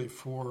really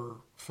 4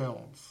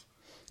 films.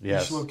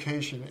 Yes. Each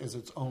location is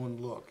its own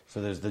look. So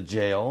there's the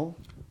jail.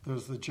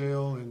 There's the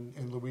jail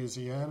in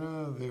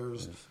Louisiana.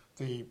 There's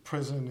the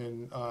prison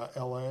in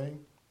L.A.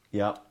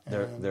 Yeah.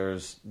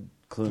 There's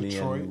Clooney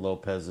Detroit. and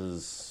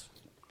Lopez's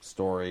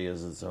story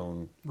as its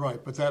own.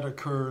 Right, but that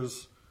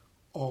occurs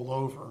all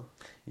over.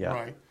 Yeah.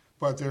 Right,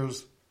 but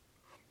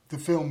the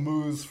film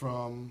moves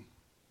from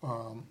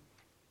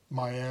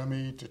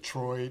Miami,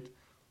 Detroit,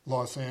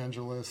 Los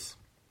Angeles,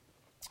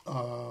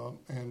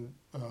 and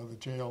the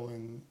jail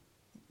in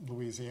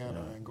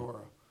Louisiana,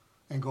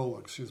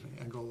 Angola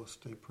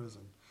State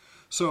Prison.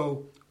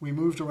 So we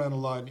moved around a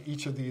lot, and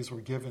each of these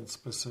were given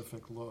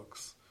specific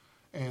looks,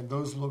 and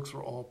those looks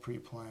were all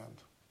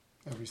pre-planned,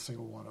 every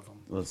single one of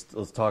them.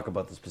 Let's talk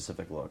about the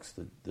specific looks.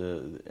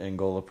 The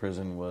Angola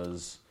prison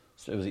was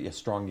a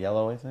strong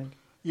yellow, I think.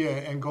 Yeah,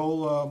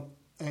 Angola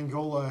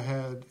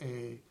had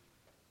a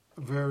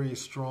very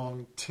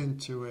strong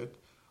tint to it.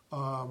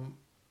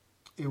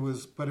 It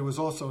was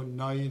also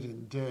night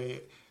and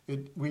day.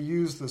 We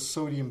used the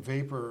sodium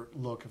vapor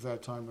look of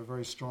that time, a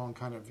very strong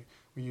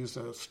we used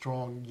a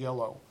strong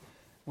yellow,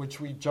 which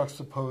we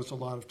juxtaposed a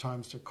lot of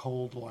times to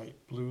cold light,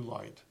 blue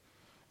light.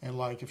 And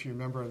if you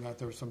remember in that,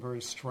 there were some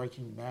very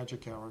striking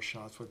magic hour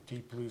shots with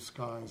deep blue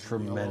skies.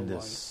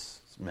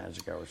 Tremendous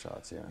magic hour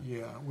shots, yeah.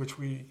 Yeah, which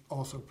we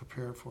also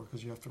prepared for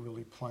because you have to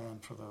really plan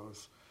for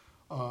those.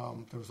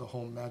 There was a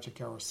whole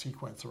magic hour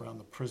sequence around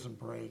the prison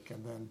break,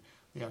 and then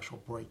the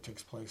actual break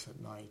takes place at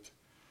night.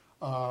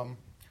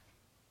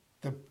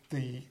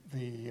 The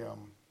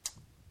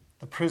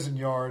prison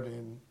yard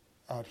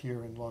out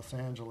here in Los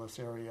Angeles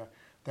area,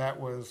 that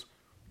was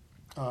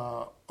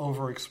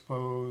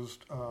overexposed.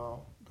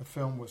 The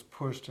film was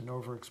pushed and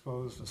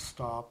overexposed to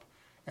stop,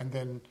 and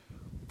then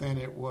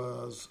it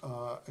was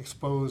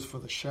exposed for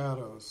the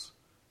shadows,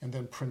 and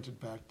then printed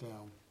back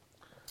down.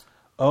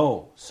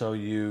 Oh, so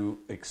you're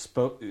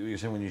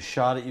saying when you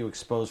shot it, you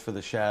exposed for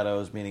the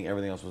shadows, meaning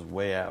everything else was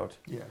way out.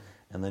 Yeah.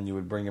 And then you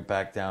would bring it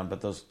back down,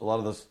 but a lot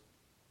of those,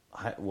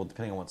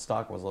 depending on what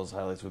stock was, those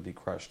highlights would be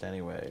crushed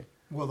anyway.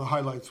 Well, the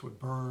highlights would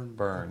burn.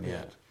 Burn,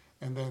 yeah.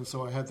 And then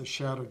so I had the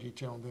shadow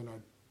detail, and then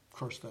I'd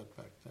crush that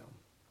back down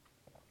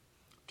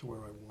to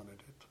where I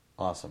wanted it.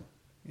 Awesome.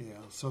 Yeah,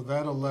 so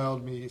that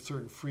allowed me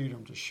certain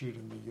freedom to shoot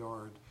in the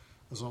yard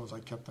as long as I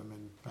kept them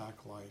in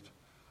backlight.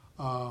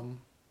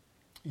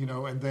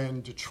 And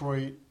then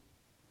Detroit,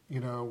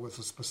 was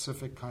a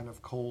specific kind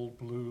of cold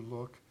blue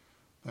look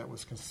that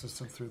was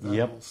consistent through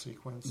that whole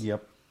sequence.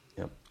 Yep.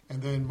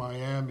 And then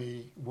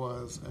Miami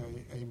was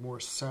a more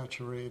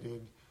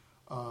saturated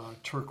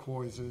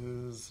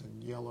turquoises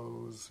and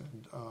yellows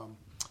and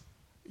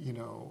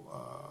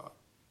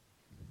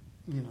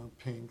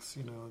pinks,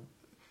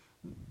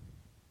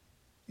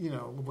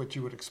 what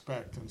you would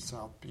expect in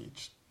South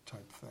Beach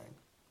type thing.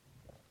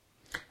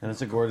 And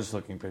it's a gorgeous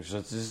looking picture. So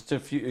it's just a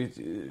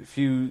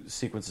few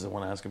sequences I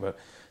want to ask about.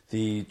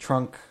 The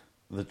trunk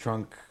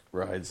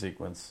ride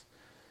sequence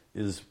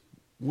is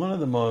one of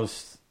the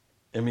most.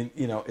 I mean,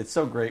 it's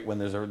so great when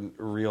there's a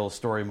real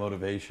story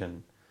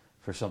motivation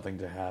for something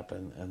to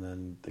happen, and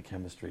then the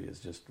chemistry is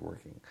just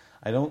working.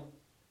 I don't,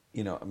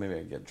 maybe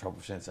I get in trouble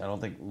for saying this. I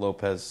don't think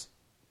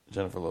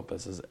Jennifer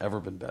Lopez has ever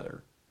been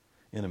better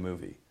in a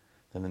movie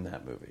than in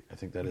that movie. I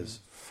think that is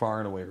far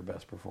and away her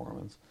best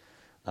performance.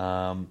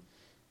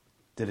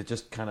 Did it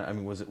just kind of? I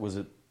mean, was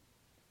it?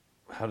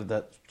 How did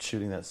that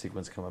shooting that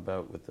sequence come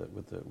about with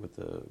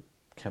the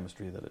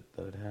chemistry that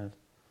it had?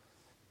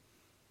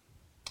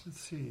 Let's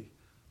see.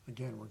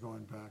 Again, we're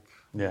going back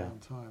a long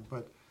time,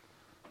 but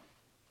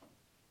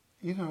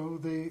they were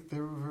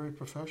very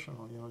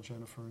professional.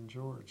 Jennifer and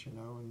George.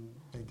 And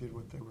they did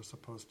what they were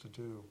supposed to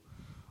do.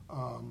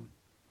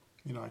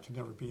 I can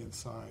never be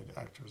inside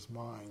actors'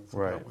 minds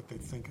about what they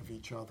think of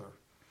each other.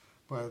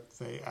 But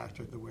they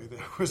acted the way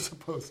they were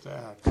supposed to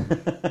act.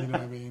 You know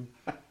what I mean?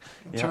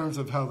 In terms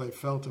of how they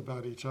felt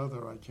about each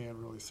other, I can't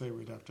really say.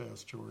 We'd have to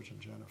ask George and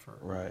Jennifer.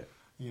 Right.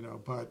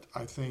 But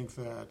I think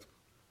that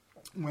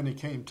when it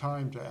came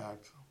time to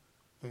act,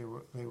 they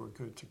were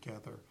good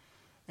together.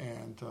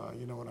 And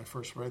when I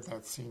first read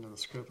that scene in the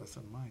script, I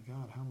said, "My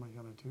God, how am I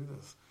going to do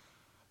this?"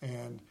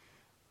 And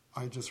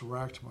I just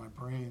racked my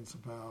brains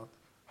about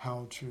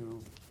how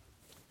to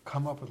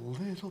come up with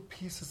little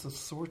pieces of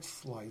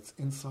source lights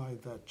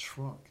inside that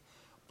trunk,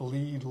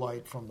 bleed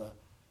light from the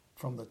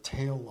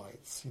tail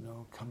lights,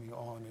 coming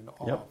on and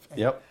off.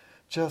 And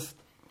just,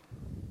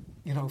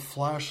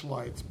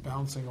 flashlights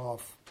bouncing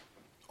off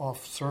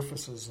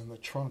surfaces in the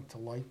trunk to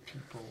light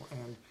people.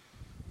 And,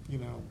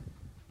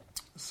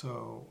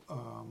 so...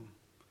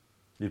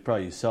 You'd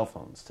probably use cell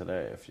phones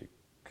today if you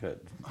could.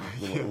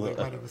 They might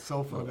have a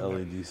cell phone.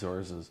 LED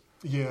sources.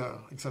 Yeah,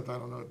 except I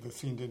don't know. The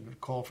scene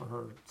didn't call for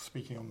her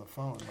speaking on the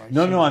phone, right?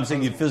 No, I'm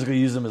saying you'd physically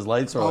use them as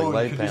lights or like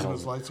light panels. Use them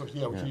as lights. We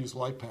could use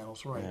light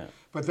panels, right? Yeah.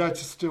 But that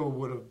still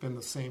would have been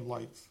the same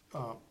light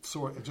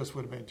source. It just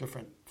would have been a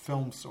different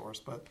film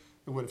source, but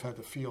it would have had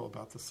to feel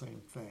about the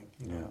same thing.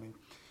 You know what I mean?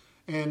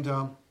 And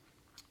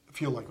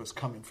feel like it was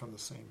coming from the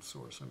same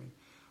source.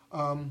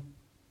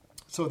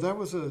 So that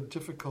was a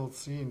difficult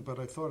scene, but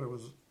I thought it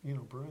was,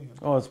 brilliant.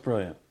 Oh, it's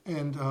brilliant.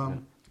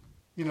 And.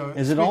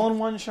 Is it all in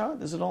one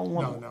shot? Is it all in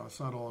one? No,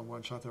 it's not all in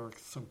one shot. There are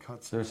some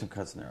cuts. There are some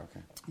cuts in there.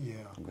 Okay.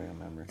 Yeah. I'm going to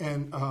remember.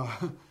 And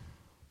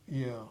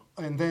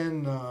and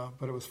then,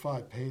 but it was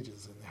 5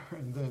 pages in there.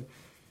 And then,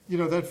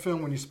 that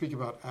film, when you speak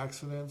about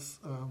accidents,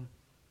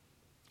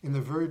 in the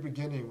very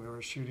beginning, we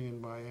were shooting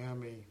in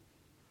Miami.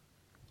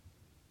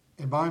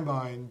 In my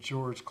mind,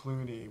 George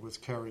Clooney was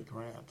Cary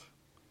Grant.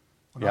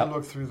 When I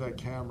looked through that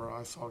camera,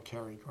 I saw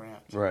Cary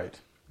Grant. Right.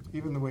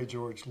 Even the way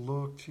George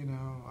looked,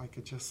 I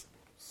could just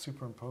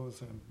superimpose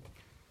him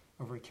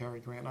over Cary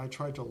Grant. I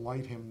tried to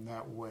light him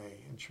that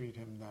way and treat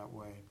him that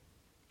way.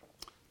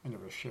 I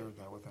never shared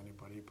that with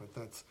anybody, but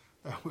that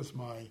was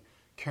my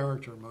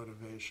character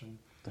motivation.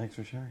 Thanks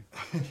for sharing.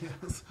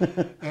 Yes.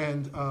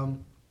 And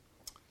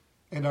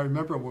I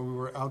remember when we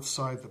were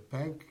outside the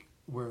bank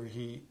where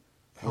he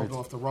held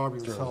off the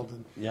robbery, was held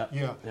in.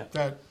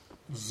 That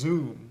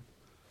zoom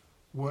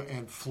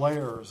and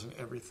flares and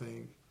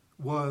everything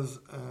was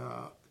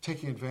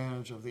taking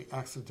advantage of the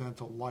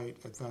accidental light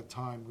at that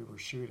time we were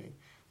shooting.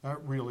 That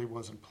really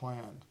wasn't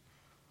planned.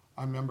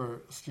 I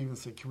remember Steven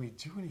said, "Can we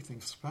do anything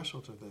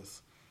special to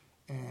this?"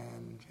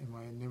 And in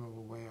my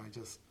inimitable way,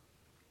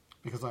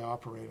 because I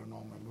operate on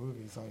all my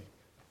movies,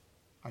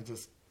 I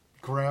just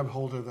grabbed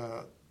hold of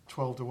the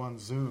 12:1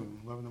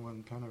 zoom,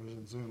 11:1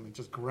 Panavision zoom, and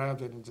just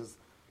grabbed it and just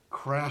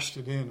crashed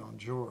it in on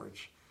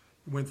George.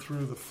 Went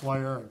through the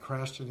flare and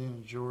crashed it in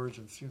on George,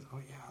 and she was,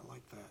 "Oh yeah, I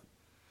like that."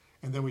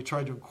 And then we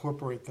tried to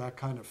incorporate that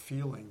kind of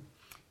feeling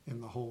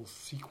in the whole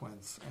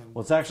sequence. And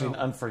it's actually an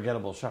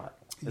unforgettable shot.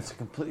 Yeah. It's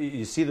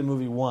you see the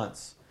movie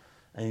once,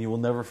 and you will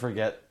never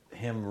forget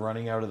him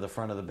running out of the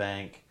front of the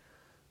bank.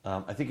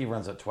 I think he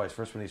runs out twice.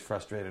 First when he's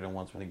frustrated, and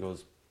once when he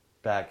goes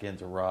back in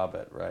to rob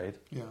it, right?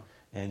 Yeah.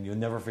 And you'll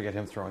never forget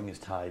him throwing his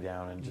tie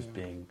down and just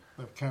being...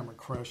 The camera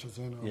crashes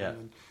in on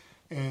him.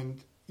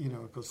 And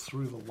it goes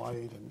through the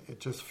light, and it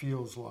just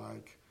feels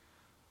like...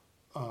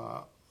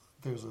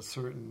 there's a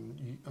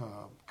certain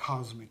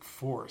cosmic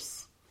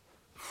force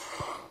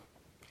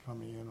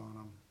coming in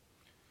on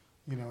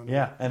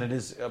him, and it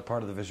is a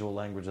part of the visual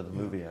language of the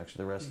movie.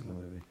 Actually, the rest of the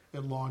movie,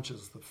 it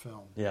launches the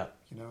film.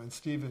 And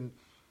Steven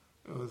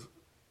was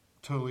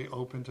totally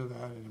open to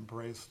that and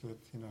embraced it,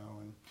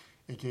 and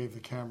it gave the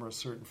camera a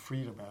certain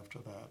freedom after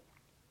that.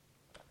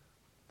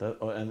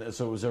 And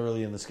so it was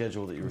early in the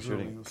schedule that you were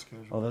shooting. Early in the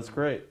schedule. Oh, that's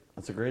great.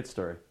 That's a great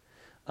story.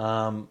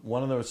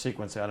 One of those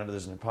sequences, I don't know,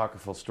 there's an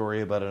apocryphal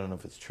story about it, I don't know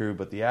if it's true,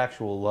 but the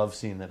actual love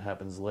scene that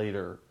happens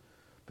later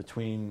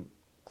between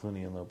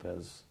Clooney and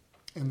Lopez...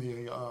 In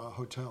the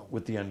hotel.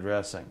 With the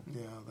undressing.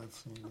 Yeah,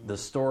 that's... The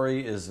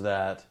story is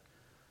that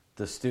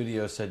the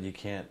studio said you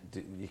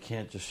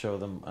can't just show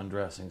them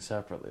undressing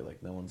separately,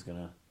 like no one's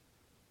gonna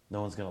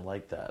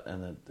like that,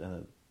 and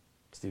that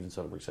Steven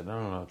Soderbergh said,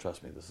 no,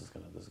 trust me, this is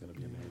gonna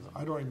be amazing.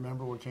 I don't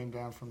remember what came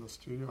down from the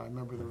studio. I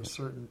remember there was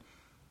certain...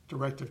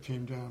 directive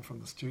came down from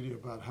the studio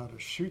about how to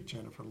shoot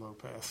Jennifer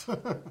Lopez.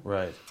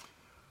 Right.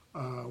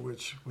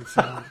 Which would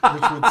sound...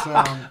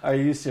 Are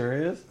you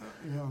serious?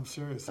 Yeah, I'm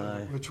serious.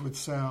 Which would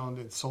sound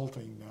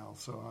insulting now,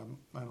 so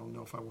I don't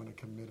know if I want to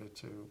commit it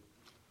to...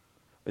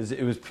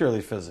 It was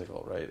purely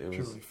physical, right?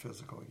 Purely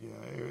physical,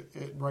 yeah.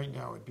 Right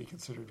now it would be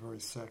considered very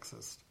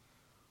sexist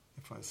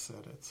if I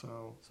said it.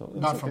 So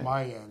not from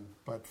my end,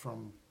 but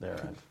from their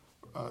end.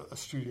 A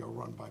studio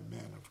run by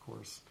men, of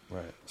course.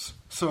 Right.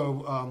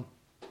 So...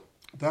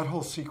 that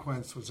whole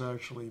sequence was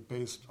actually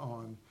based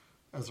on,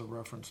 as a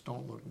reference,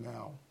 Don't Look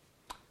Now.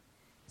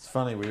 It's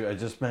funny, I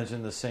just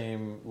mentioned the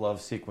same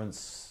love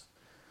sequence.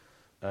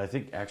 I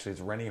think actually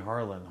it's Rennie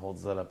Harlan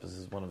holds that up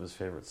as one of his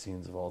favorite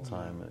scenes of all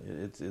time.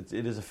 Yeah.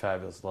 It is a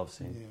fabulous love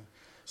scene. Yeah.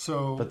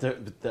 So, but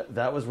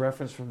that was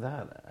referenced from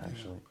that,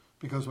 actually. Yeah.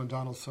 Because when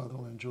Donald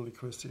Sutherland and Julie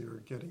Christie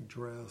are getting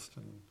dressed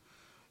and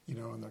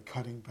they're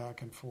cutting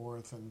back and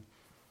forth, and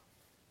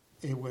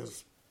it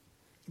was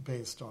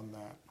based on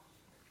that.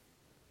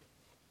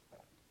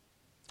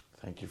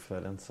 Thank you for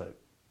that insight.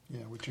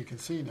 Yeah, which you can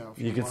see now.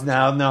 You can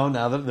now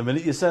that the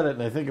minute you said it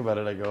and I think about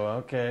it, I go,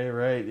 okay,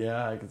 right,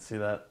 yeah, I can see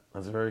that.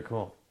 That's very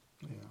cool.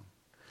 Yeah,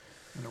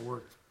 and it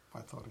worked, I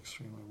thought,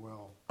 extremely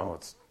well. Oh,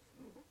 it's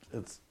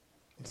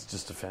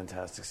just a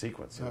fantastic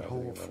sequence. That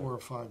whole 4 or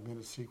 5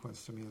 minute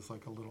sequence to me is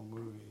like a little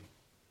movie.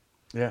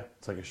 Yeah,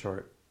 it's like a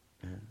short,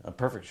 a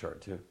perfect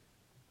short too.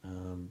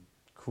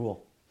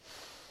 Cool.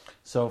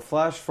 So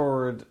flash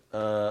forward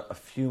a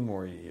few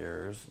more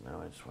years.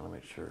 Now I just want to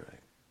make sure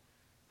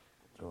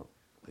I don't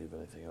leave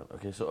anything out.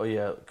 Okay, so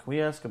can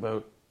we ask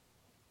about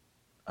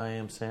I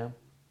Am Sam?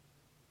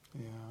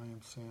 Yeah, I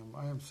Am Sam.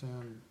 I Am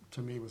Sam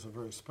to me was a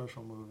very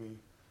special movie,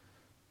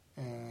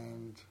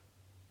 and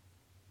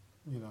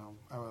you know,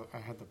 I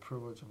had the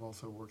privilege of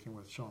also working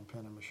with Sean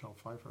Penn and Michelle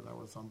Pfeiffer. That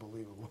was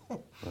unbelievable.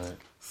 Right.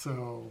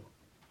 So,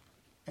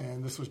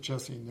 and this was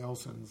Jessie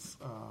Nelson's.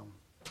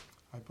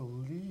 I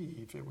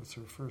believe it was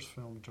her first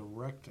film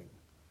directing.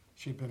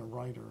 She'd been a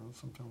writer on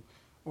some film,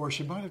 or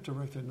she might have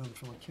directed another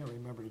film. I can't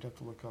remember. You'd have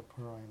to look up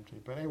her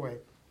IMDb. But anyway,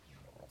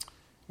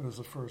 it was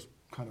the first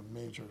kind of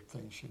major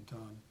thing she'd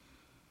done.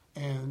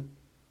 And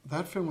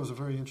that film was a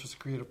very interesting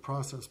creative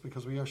process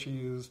because we actually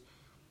used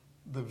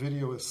the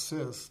video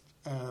assist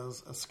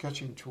as a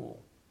sketching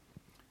tool.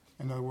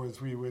 In other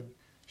words, we would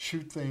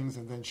shoot things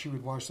and then she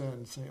would watch that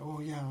and say, oh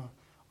yeah,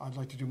 I'd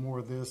like to do more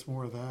of this,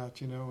 more of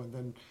that, you know, and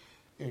then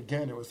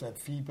again, it was that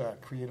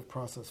feedback, creative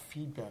process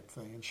feedback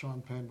thing. And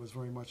Sean Penn was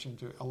very much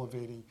into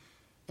elevating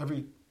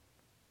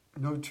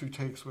no two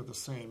takes were the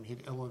same.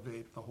 He'd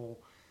elevate the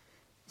whole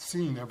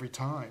scene every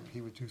time. He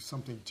would do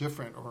something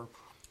different or...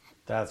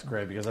 That's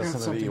great because that's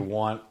something that you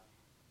want,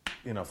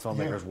 you know,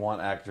 filmmakers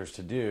want actors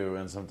to do.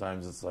 And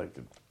sometimes it's like...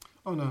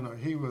 Oh, no.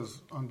 He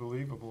was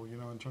unbelievable, you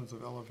know, in terms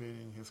of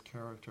elevating his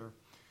character.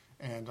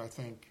 And I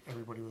think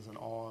everybody was in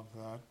awe of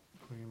that,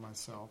 including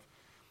myself.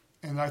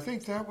 And I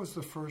think that was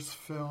the first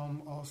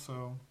film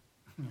also,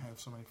 I have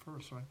so many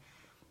firsts, right?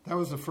 That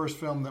was the first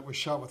film that was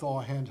shot with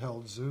all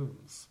handheld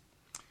zooms.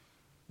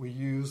 We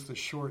used the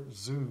short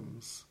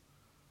zooms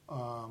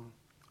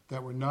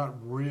that were not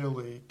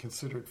really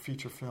considered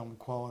feature film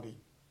quality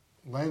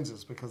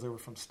lenses because they were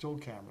from still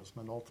cameras,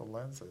 Minolta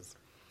lenses.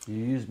 You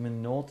used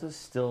Minolta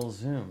still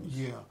zooms?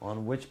 Yeah.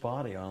 On which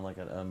body? On like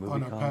a movie?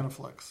 On a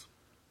Panaflex.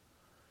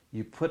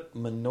 You put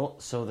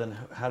Minolta, so then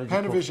how did you...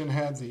 Panavision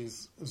had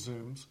these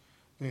zooms.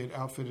 They had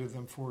outfitted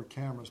them for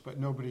cameras, but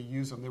nobody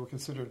used them. They were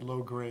considered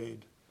low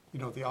grade, you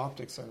know, the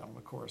optics in them,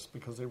 of course,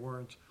 because they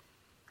weren't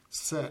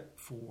set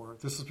for...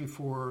 This is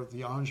before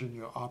the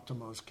Ingenue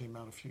Optimos came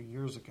out a few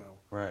years ago,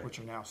 right, which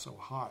are now so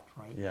hot,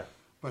 right? Yeah.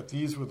 But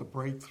these were the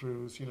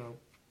breakthroughs, you know.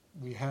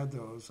 We had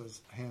those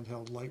as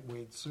handheld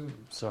lightweight zooms.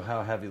 So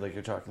how heavy? Like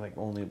you're talking like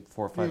only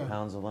 4 or 5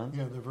 pounds of lens?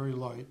 Yeah, they're very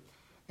light.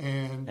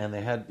 And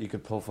they had, you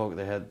could pull focus,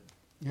 they had...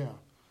 Yeah.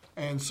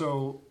 And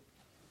so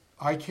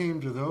I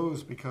came to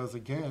those because,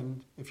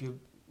 again,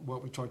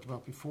 what we talked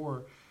about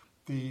before,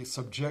 the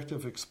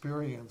subjective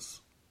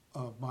experience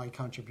of my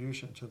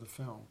contribution to the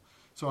film.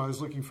 So I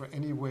was looking for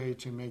any way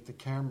to make the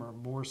camera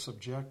more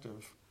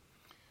subjective,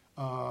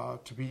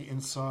 to be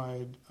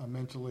inside a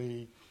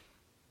mentally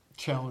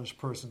challenged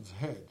person's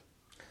head.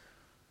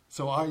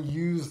 So I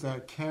used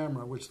that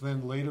camera, which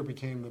then later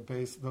became the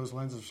base, those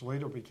lenses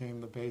later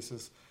became the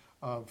basis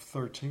of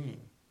 13.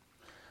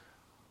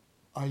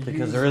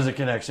 Because there is a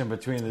connection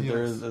between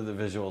there is the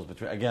visuals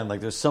between, again, like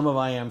there's some of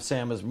I Am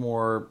Sam is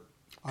more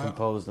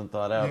composed and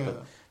thought out,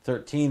 but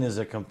 13 is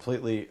a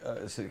completely,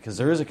 because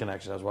there is a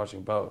connection. I was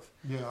watching both.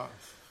 Yeah.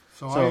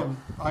 So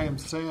I Am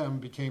Sam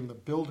became the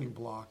building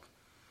block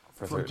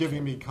for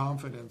giving me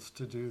confidence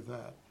to do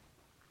that.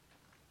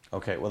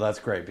 Okay, well that's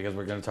great because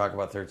we're going to talk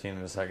about 13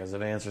 in a second. So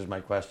it answers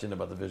my question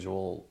about the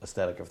visual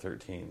aesthetic of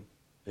 13.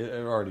 It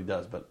already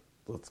does, but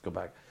let's go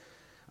back.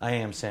 I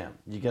Am Sam.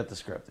 You get the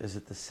script. Is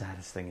it the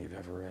saddest thing you've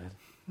ever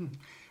read?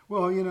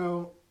 Well, you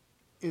know,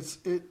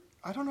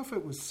 I don't know if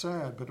it was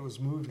sad, but it was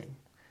moving.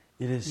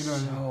 It is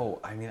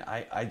I mean,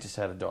 I just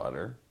had a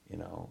daughter,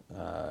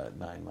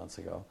 9 months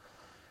ago,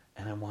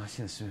 and I'm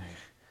watching this movie.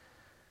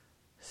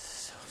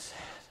 So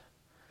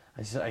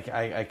sad.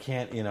 I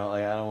can't, I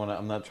don't want to,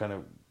 I'm not trying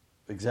to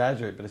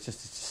exaggerate, but it's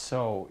just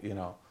so,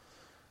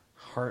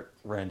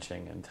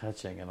 heart-wrenching and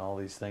touching and all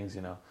these things,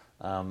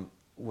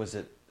 Was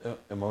it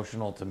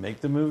emotional to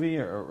make the movie,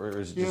 or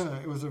is it just... Yeah,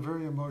 it was a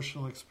very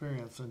emotional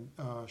experience, and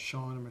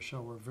Sean and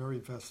Michelle were very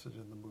vested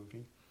in the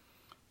movie,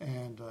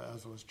 and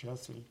as was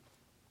Jessie.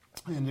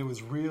 And it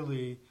was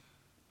really,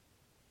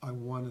 I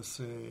want to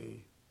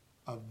say,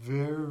 a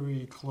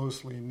very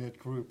closely knit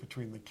group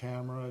between the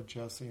camera,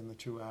 Jessie, and the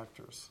two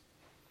actors.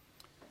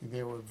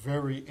 They were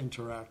very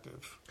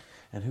interactive.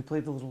 And who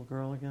played the little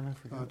girl again? I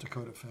forgot.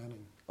 Dakota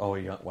Fanning. Oh,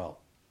 yeah, well...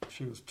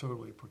 She was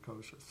totally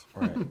precocious.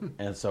 Right.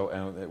 And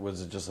it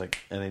was just like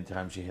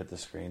anytime she hit the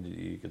screen,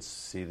 you could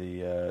see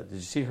the... did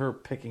you see her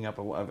picking up...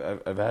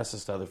 I've asked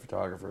this to other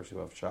photographers who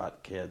have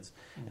shot kids,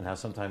 and how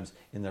sometimes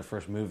in their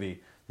first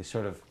movie, they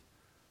sort of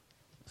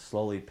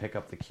slowly pick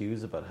up the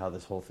cues about how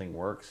this whole thing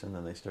works, and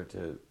then they start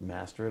to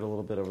master it a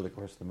little bit over the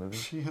course of the movie.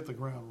 She hit the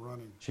ground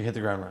running.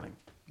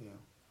 Yeah.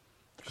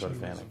 Dakota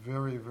Fanning. Was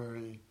very,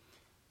 very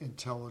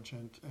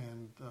intelligent,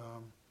 and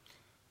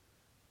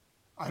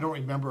I don't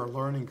remember a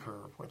learning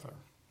curve with her.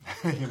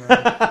 You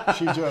know,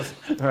 she just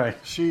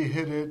she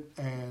hit it,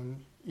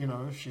 and you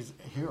know, she's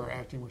here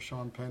acting with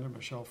Sean Penn and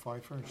Michelle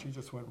Pfeiffer, and she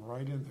just went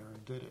right in there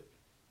and did it.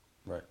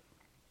 Right.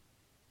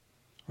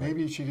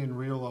 Maybe she didn't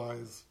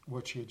realize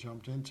what she had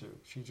jumped into.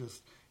 She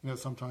just, you know,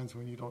 sometimes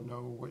when you don't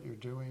know what you're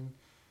doing,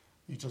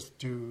 you just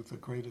do the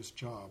greatest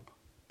job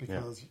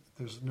because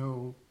there's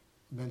no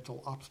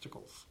mental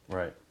obstacles.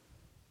 Right.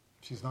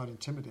 She's not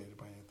intimidated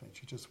by anything.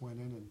 She just went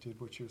in and did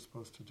what she was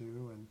supposed to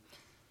do, and,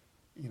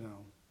 you know,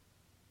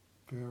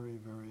 very,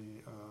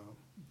 very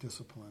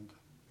disciplined.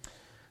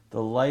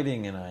 The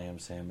lighting in I Am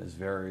Sam is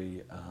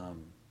very,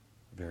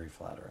 very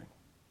flattering.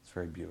 It's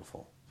very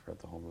beautiful throughout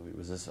the whole movie.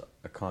 Was this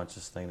a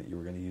conscious thing that you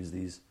were going to use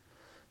these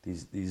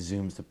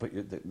zooms to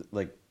put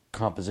like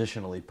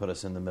compositionally put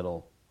us in the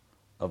middle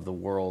of the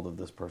world of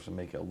this person,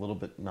 make it a little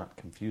bit not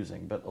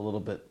confusing, but a little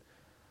bit,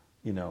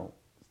 you know,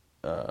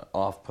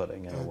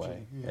 off-putting in a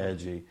way,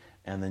 edgy,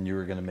 and then you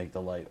were going to make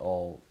the light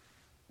all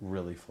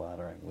really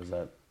flattering. Was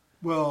that?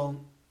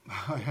 Well,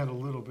 I had a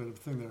little bit of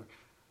thing there.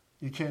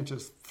 You can't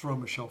just throw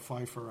Michelle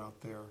Pfeiffer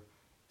out there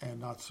and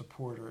not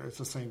support her. It's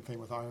the same thing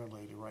with Iron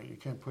Lady, right? You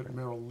can't put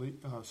Meryl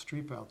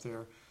Streep out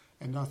there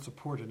and not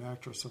support an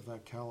actress of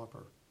that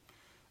caliber.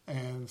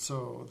 And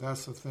so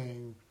that's the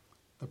thing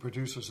the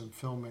producers and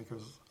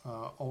filmmakers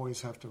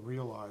always have to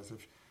realize.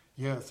 If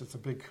yes, it's a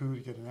big coup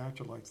to get an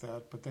actor like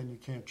that, but then you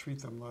can't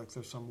treat them like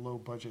they're some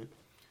low-budget,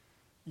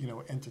 you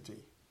know,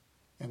 entity.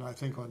 And I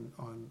think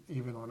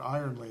even on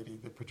Iron Lady,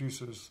 the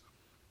producers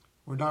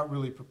were not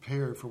really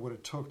prepared for what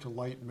it took to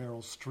light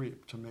Meryl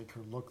Streep to make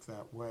her look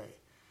that way.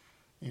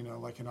 You know,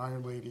 like in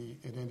Iron Lady,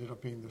 it ended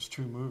up being there's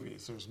two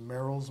movies. There's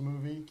Meryl's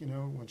movie, you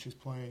know, when she's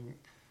playing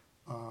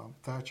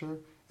Thatcher,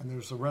 and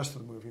there's the rest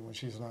of the movie when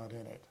she's not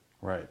in it.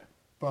 Right.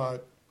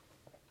 But,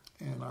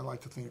 and I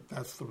like to think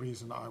that's the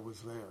reason I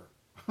was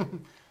there.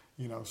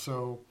 You know,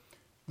 so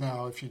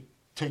now if you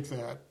take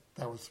that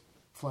was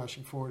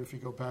flashing forward. If you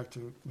go back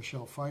to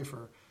Michelle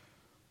Pfeiffer,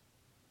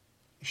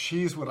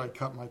 she's what I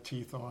cut my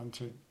teeth on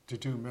to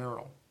do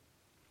Meryl.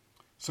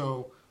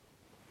 So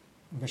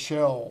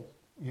Michelle,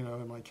 you know,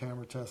 in my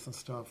camera tests and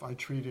stuff, I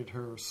treated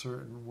her a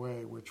certain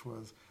way, which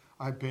was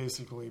I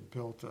basically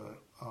built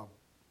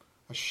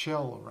a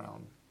shell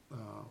around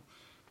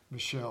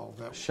Michelle.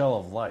 A shell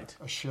of light.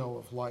 A shell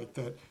of light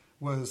that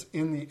was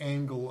in the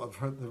angle of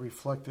the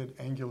reflected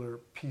angular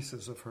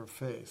pieces of her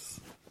face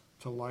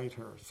to light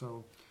her.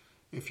 So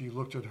if you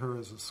looked at her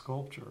as a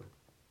sculpture,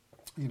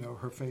 you know,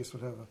 her face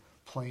would have a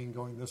plane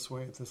going this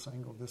way at this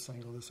angle, this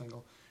angle, this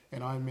angle.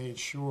 And I made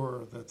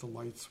sure that the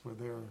lights were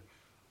there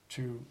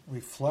to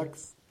reflect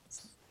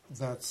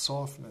that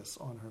softness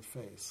on her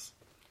face,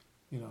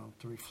 you know,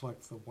 to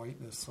reflect the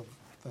whiteness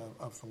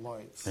of the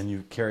lights. And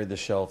you carried the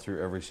shell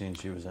through every scene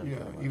she was in.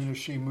 Yeah, even if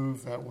she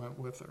moved, that went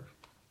with her.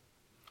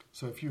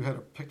 So if you had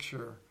a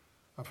picture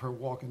of her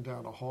walking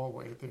down a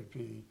hallway, there'd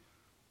be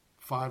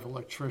 5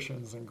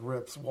 electricians and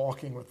grips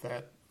walking with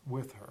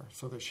her,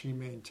 so that she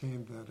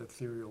maintained that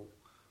ethereal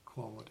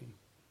quality.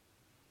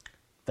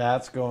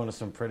 That's going to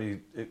some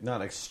pretty,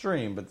 not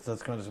extreme, but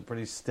that's going to some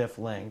pretty stiff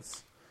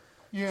lengths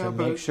to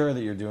make sure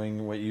that you're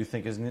doing what you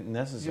think is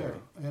necessary.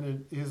 Yeah, and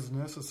it is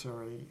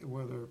necessary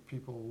whether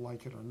people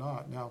like it or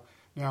not.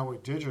 Now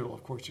with digital,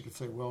 of course, you could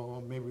say,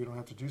 well, maybe we don't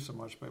have to do so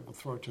much, but we'll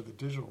throw it to the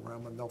digital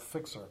realm and they'll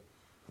fix her.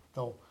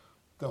 They'll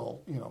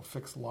you know,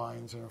 fix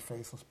lines in her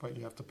face, but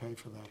you have to pay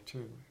for that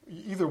too.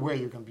 Either way,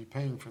 you're going to be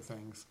paying for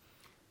things.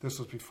 This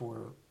was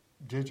before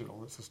digital.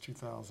 This is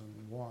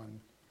 2001.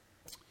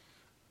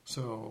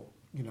 So,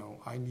 you know,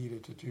 I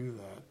needed to do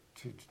that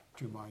to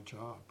do my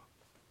job.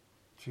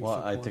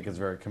 Well, I think it's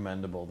very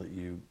commendable that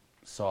you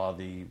saw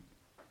the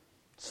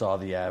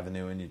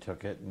avenue and you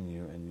took it and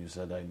you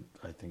said,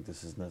 I think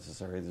this is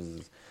necessary. This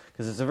is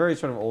because it's a very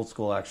sort of old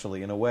school,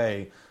 actually, in a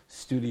way,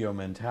 studio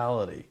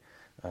mentality.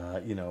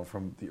 You know,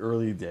 from the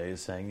early days,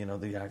 saying, you know,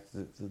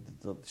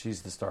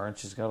 she's the star and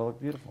she's got to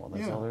look beautiful, and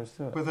that's all there is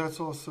to it. But that's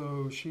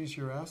also, she's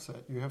your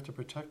asset. You have to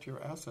protect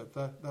your asset.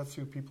 That's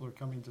who people are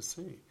coming to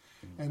see.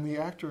 Mm-hmm. And the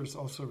actors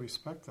also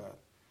respect that.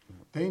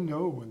 Mm-hmm. They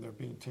know when they're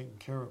being taken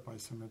care of by a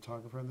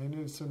cinematographer, and they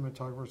know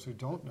cinematographers who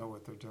don't know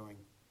what they're doing.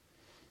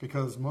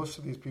 Because most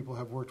of these people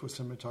have worked with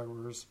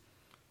cinematographers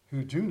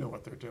who do know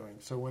what they're doing.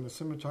 So when a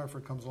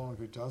cinematographer comes along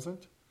who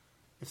doesn't,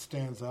 it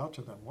stands out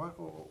to them. What?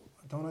 Oh,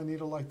 don't I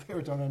need a light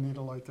there? Don't I need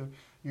a light there?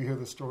 You hear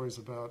the stories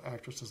about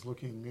actresses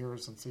looking in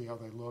mirrors and see how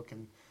they look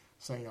and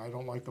saying, I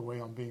don't like the way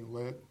I'm being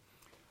lit.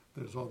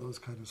 There's all those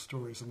kind of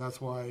stories. And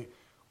that's why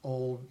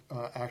old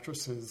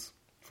actresses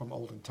from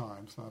olden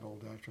times, not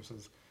old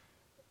actresses,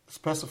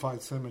 specified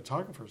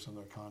cinematographers in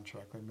their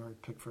contract. Like Mary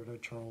Pickford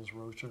had Charles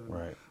Rocher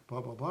and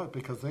blah, blah, blah,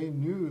 because they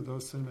knew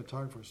those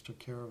cinematographers took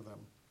care of them.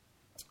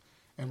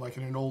 And like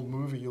in an old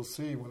movie, you'll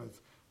see when it's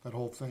that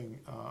whole thing,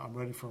 I'm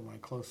ready for my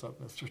close-up,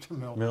 Mr.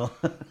 DeMille.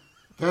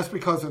 That's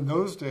because in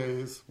those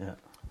days,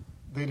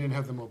 they didn't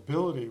have the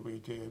mobility we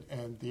did,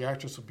 and the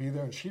actress would be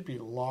there, and she'd be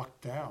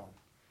locked down.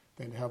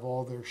 They'd have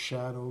all their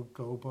shadow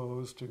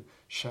gobos to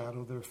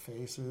shadow their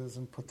faces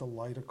and put the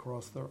light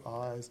across their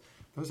eyes.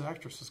 Those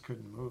actresses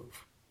couldn't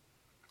move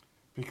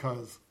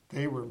because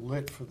they were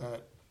lit for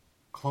that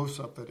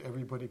close-up that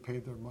everybody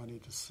paid their money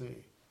to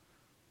see.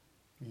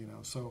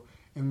 So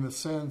in the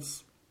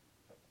sense,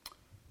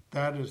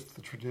 that is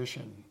the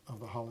tradition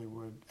of the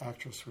Hollywood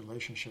actress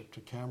relationship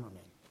to cameramen.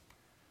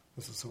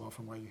 This is so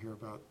often why you hear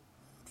about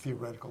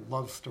theoretical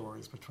love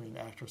stories between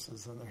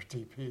actresses and their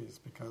DPs,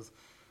 because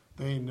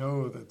they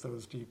know that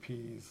those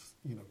DPs,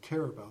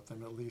 care about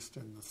them, at least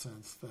in the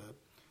sense that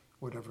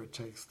whatever it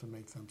takes to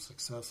make them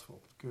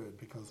successful, good,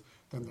 because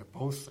then they're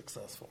both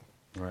successful.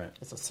 Right.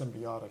 It's a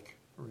symbiotic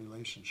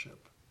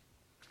relationship.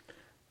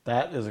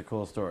 That is a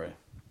cool story.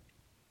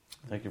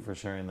 Thank you for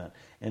sharing that.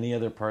 Any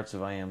other parts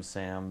of I Am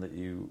Sam that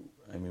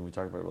we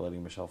talked about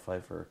relating Michelle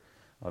Pfeiffer.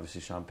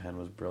 Obviously, Sean Penn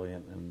was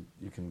brilliant, and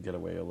you can get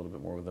away a little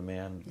bit more with a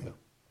man,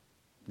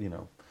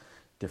 Yeah.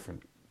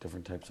 Different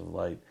types of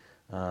light.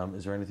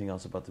 Is there anything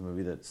else about the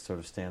movie that sort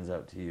of stands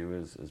out to you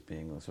as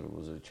being sort of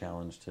was a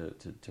challenge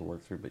to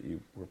work through, but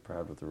you were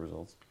proud with the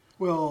results?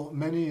 Well,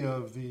 many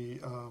of the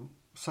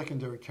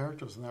secondary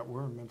characters in that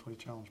were mentally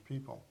challenged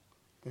people.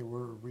 They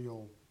were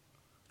real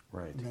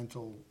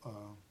mental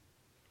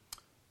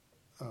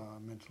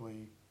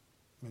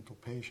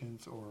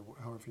patients, or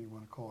however you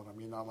want to call it.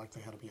 Not like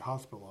they had to be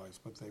hospitalized,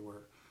 but they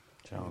were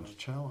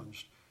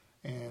challenged.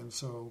 And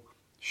so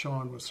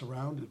Sean was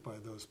surrounded by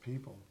those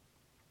people.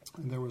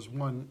 And there was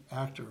one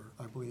actor,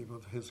 I believe,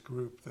 of his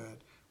group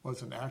that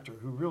was an actor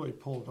who really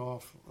pulled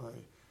off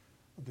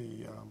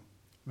the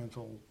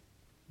mental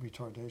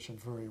retardation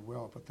very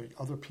well, but the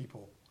other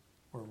people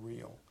were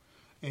real.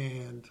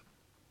 And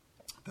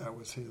that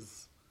was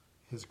his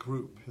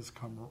group, his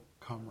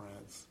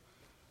comrades.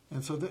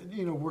 And so,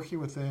 working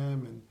with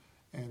them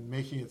and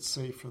making it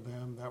safe for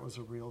them, that was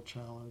a real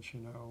challenge,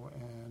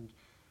 and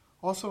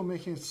also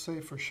making it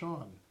safe for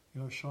Sean.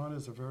 Sean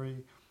is a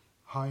very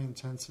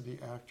high-intensity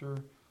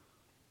actor,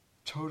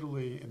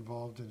 totally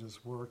involved in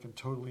his work and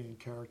totally in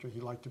character. He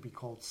liked to be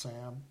called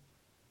Sam.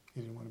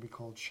 He didn't want to be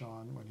called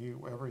Sean.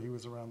 Whenever he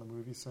was around the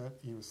movie set,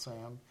 he was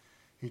Sam.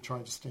 He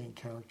tried to stay in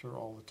character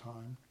all the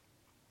time.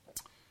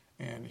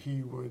 And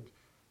he would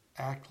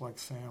act like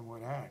Sam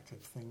would act if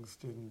things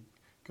didn't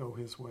go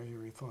his way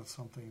or he thought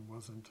something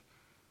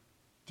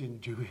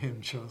didn't do him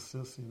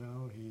justice,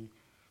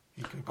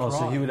 he could cry.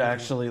 So he would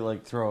actually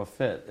throw a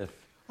fit if...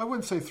 I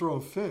wouldn't say throw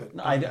a fit.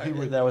 No,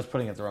 that was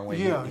putting it the wrong way.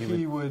 Yeah,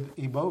 he would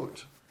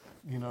emote.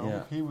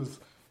 He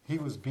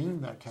was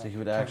being that character. So he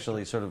would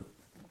actually sort of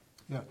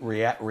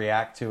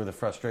react to the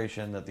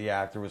frustration that the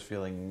actor was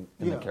feeling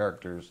in the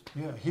character's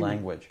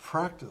language. Would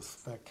practice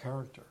that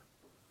character,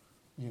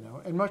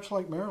 And much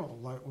like Meryl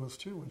was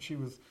too, when she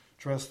was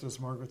dressed as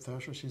Margaret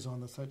Thatcher, she's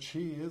on the set.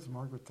 She is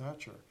Margaret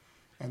Thatcher,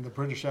 and the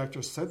British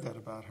actors said that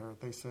about her.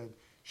 They said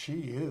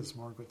she is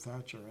Margaret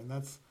Thatcher, and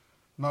that's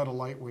not a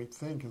lightweight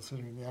thing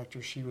considering the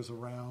actors she was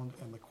around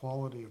and the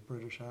quality of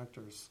British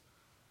actors.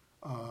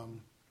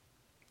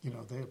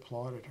 They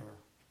applauded her.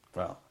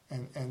 Wow.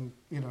 And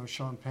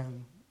Sean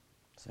Penn,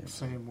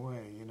 same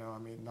way.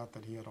 Not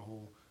that he had a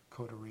whole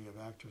coterie of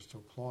actors to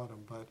applaud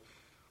him, but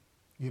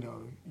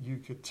you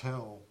could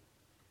tell.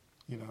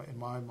 In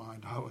my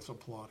mind, I was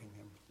applauding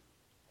him.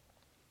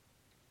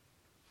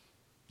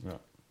 Yeah.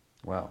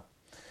 Wow.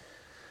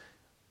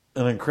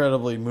 An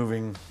incredibly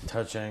moving,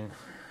 touching.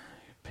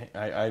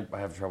 I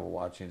have trouble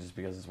watching it just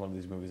because it's one of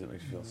these movies that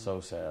makes you feel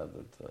so sad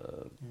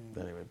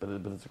that anyway. But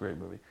it's a great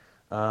movie.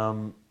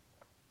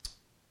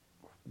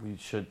 We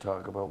should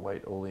talk about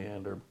White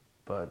Oleander,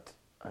 but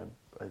I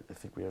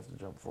think we have to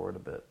jump forward a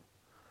bit.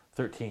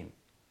 13.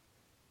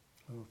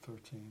 Oh,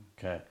 13.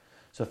 Okay,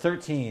 so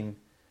 13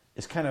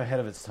 is kind of ahead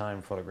of its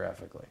time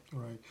photographically.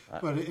 Right,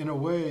 but in a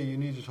way, you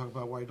need to talk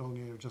about White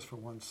Oleander just for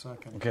 1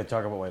 second. Okay,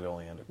 talk about White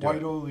Oleander.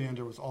 White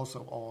Oleander was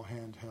also all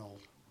handheld.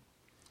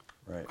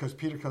 Right. Because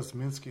Peter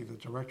Kosminski, the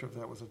director of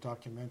that, was a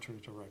documentary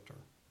director.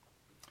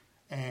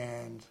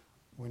 And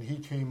when he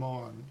came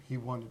on, he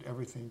wanted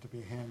everything to be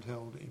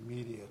handheld,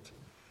 immediate.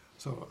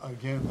 So,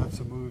 again, that's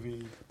a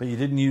movie... But you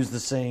didn't use the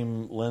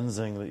same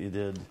lensing that you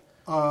did...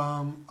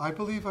 I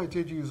believe I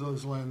did use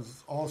those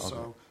lenses also,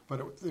 okay.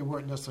 But they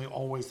weren't necessarily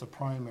always the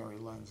primary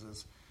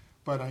lenses.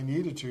 But I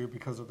needed to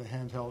because of the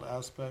handheld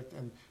aspect,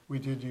 and we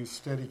did use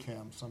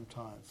Steadicam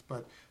sometimes.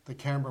 But the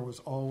camera was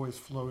always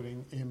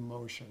floating in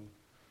motion.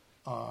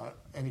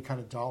 Any kind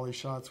of dolly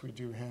shots we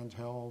do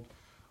handheld,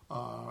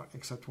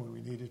 except when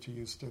we needed to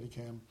use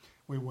Steadicam.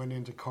 We went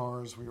into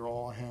cars, we were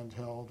all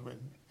handheld,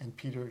 and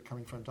Peter,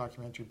 coming from a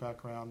documentary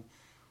background,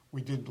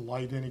 we didn't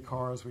light any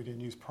cars, we didn't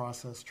use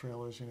process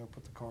trailers,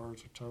 put the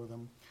cars or tow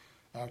them.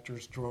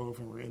 Actors drove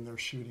and were in there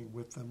shooting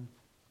with them.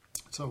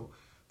 So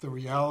the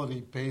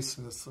reality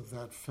basis of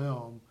that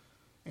film,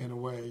 in a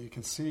way, you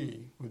can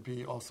see would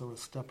be also a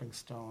stepping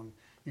stone.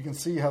 You can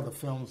see how the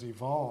films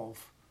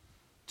evolve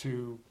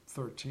to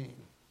 13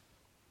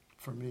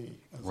 for me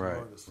as an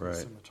artist and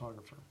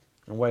cinematographer.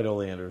 And White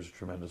Oleander is a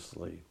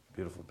tremendously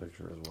beautiful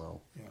picture as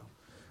well.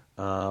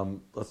 Yeah.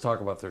 Let's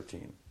talk about 13.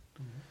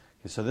 Mm-hmm.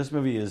 So this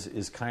movie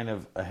is kind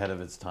of ahead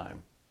of its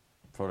time,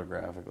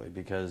 photographically,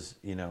 because,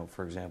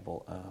 for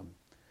example,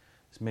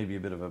 this may be a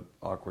bit of an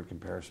awkward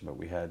comparison, but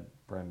we had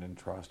Brendan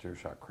Troster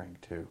shot Crank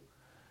 2,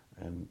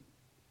 and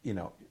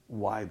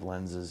wide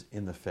lenses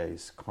in the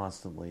face,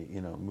 constantly,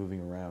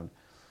 moving around.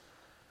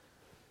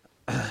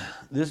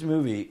 This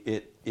movie,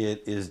 it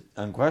is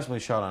unquestionably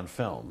shot on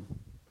film,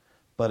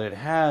 but it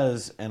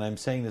has, and I'm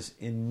saying this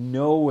in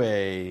no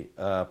way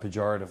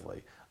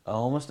pejoratively,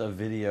 almost a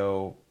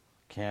video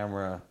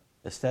camera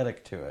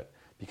aesthetic to it,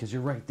 because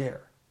you're right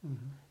there.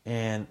 Mm-hmm.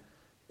 And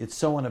it's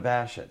so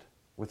unabashed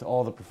with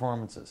all the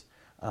performances.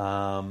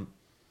 And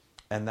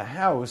the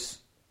house,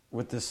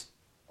 with this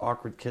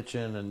awkward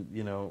kitchen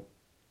and,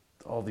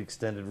 all the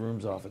extended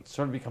rooms off it,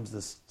 sort of becomes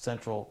this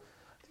central,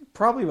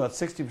 probably about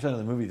 60% of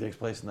the movie takes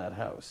place in that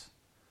house.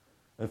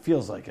 It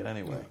feels like it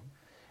anyway. Yeah.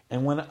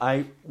 And when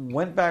I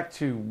went back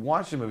to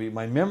watch the movie,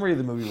 my memory of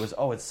the movie was,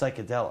 it's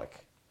psychedelic.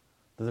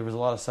 There was a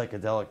lot of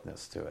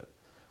psychedelicness to it,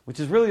 which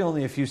is really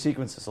only a few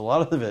sequences. A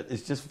lot of it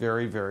is just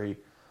very, very,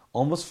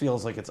 almost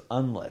feels like it's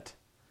unlit.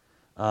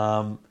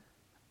 You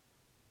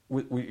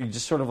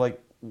just sort of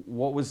like, it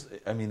was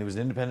an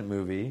independent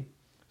movie.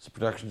 It's a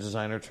production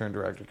designer turned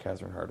director,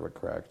 Catherine Hardwicke,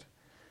 correct?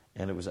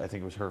 And I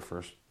think it was her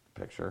first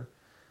picture.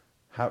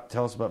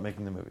 Tell us about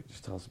making the movie.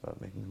 Just tell us about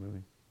making the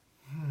movie.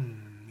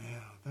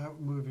 Yeah,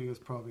 that movie was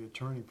probably a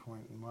turning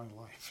point in my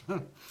life,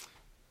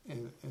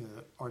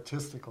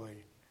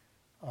 artistically.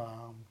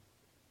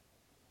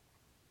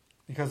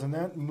 Because in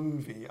that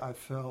movie, I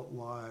felt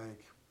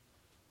like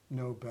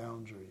no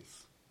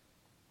boundaries.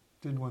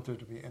 Didn't want there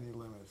to be any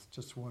limits.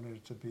 Just wanted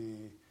it to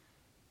be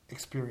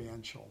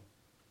experiential,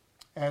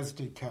 as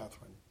did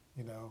Catherine.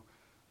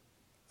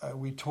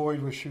 We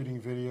toyed with shooting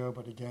video,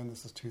 but again,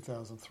 this is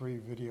 2003.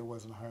 Video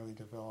wasn't highly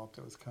developed.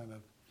 It was kind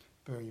of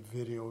very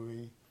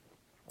video-y.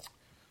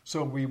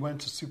 So we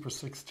went to Super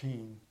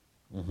 16,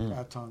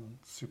 Aton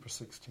Super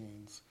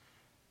 16s.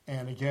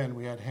 And again,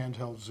 we had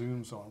handheld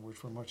zooms on,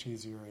 which were much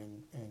easier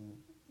in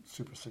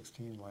Super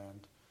 16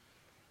 land.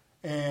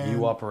 And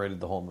you operated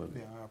the whole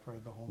movie. Yeah, I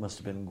operated the whole movie. Must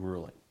have been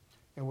grueling.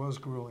 It was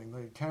grueling.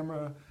 The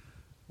camera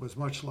was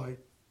much like,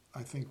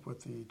 I think,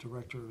 what the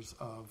directors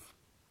of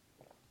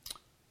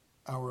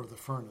Hour of the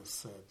Furnace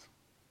said.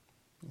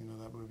 You know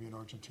that movie in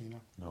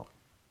Argentina? No.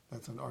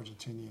 That's an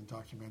Argentinian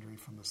documentary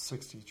from the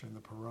 60s during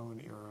the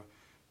Perón era,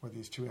 where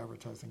these two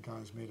advertising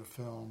guys made a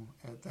film.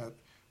 That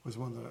was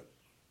one of the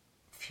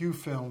few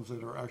films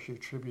that are actually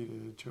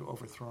attributed to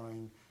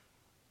overthrowing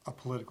a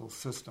political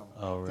system.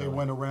 Oh, really? They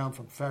went around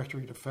from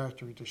factory to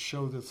factory to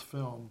show this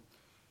film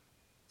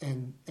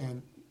and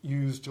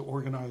used to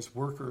organize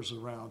workers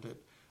around it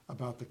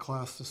about the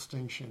class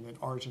distinction in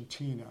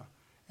Argentina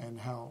and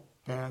how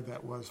bad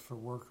that was for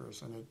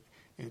workers. And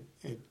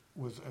it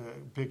was a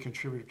big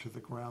contributor to the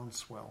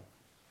groundswell.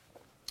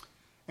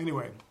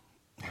 Anyway,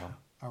 wow.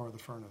 Hour of the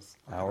Furnace.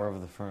 Okay. Hour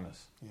of the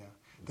Furnace. Yeah.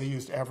 They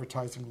used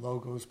advertising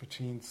logos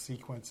between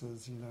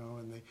sequences,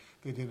 and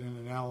they did an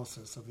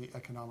analysis of the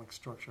economic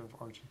structure of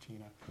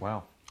Argentina.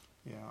 Wow.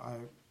 Yeah,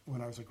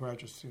 when I was a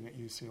graduate student at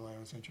UCLA, I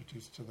was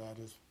introduced to that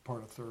as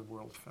part of third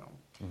world film.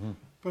 Mm-hmm.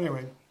 But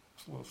anyway,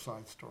 it's a little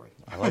side story.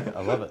 I like it.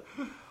 I love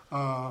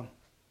it.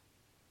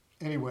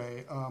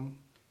 Anyway,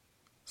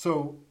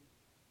 so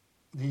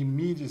the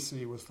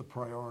immediacy was the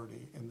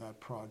priority in that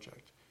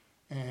project.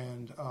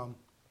 And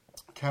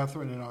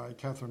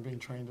Catherine being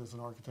trained as an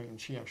architect, and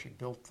she actually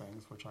built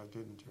things, which I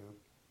didn't do.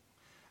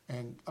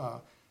 And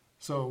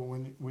so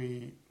when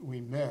we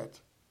met,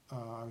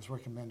 I was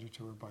recommended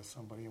to her by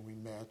somebody, and we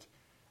met,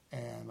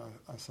 and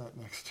I sat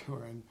next to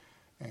her,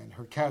 and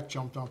her cat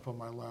jumped up on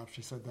my lap.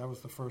 She said that was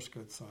the first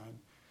good sign.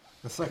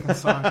 The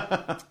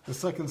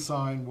second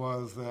sign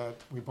was that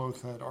we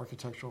both had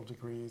architectural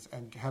degrees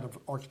and had an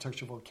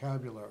architectural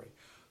vocabulary.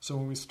 So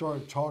when we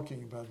started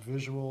talking about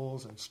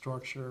visuals and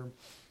structure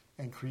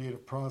and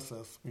creative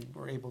process, we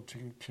were able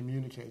to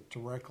communicate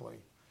directly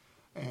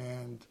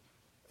and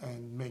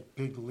make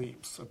big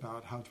leaps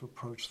about how to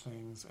approach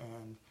things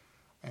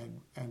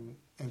and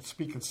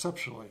speak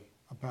conceptually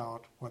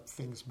about what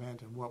things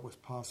meant and what was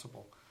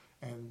possible.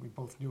 And we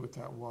both knew what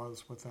that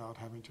was without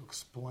having to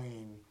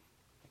explain.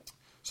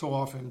 So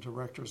often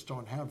directors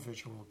don't have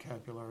visual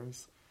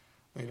vocabularies.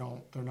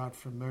 They're not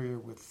familiar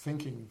with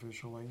thinking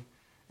visually.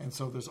 And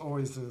so there's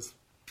always this,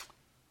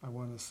 I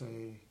want to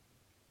say,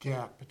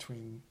 gap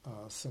between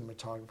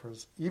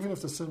cinematographers, even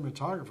if the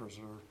cinematographers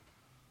are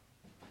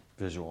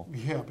visual.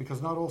 Yeah,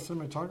 because not all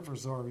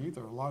cinematographers are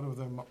either. A lot of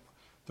them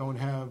don't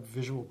have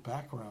visual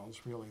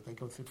backgrounds, really. They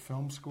go through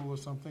film school or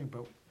something,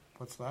 but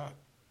what's that?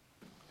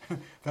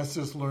 That's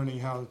just learning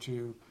how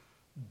to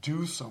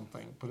do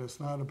something, but it's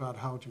not about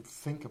how to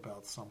think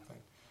about something.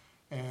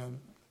 And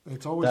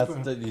it's always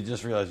you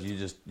just realized you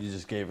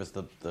just gave us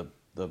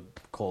the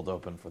cold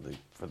open for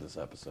this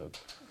episode.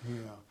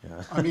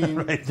 Yeah. I mean,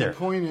 right the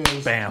point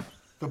is, bam.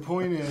 The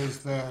point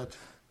is that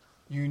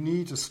you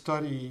need to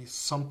study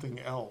something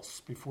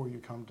else before you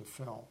come to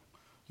film.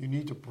 You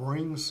need to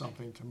bring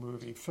something to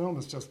movie. Film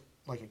is just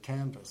like a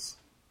canvas.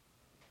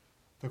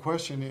 The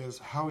question is,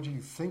 how do you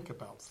think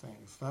about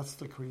things? That's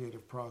the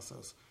creative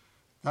process.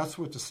 That's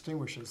what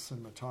distinguishes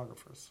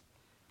cinematographers.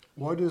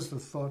 What is the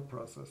thought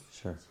process?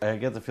 Sure. I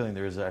get the feeling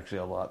there is actually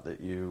a lot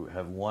that you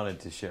have wanted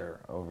to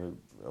share over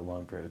a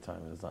long period of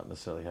time, and it's not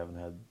necessarily haven't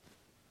had.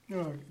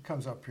 It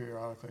comes up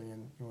periodically,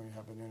 and when you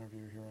have an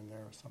interview here and there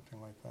or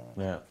something like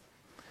that. Yeah,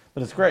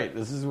 but it's great.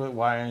 This is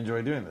why I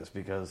enjoy doing this,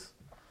 because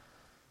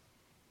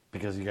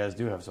you guys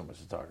do have so much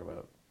to talk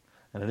about,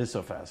 and it is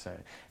so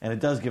fascinating, and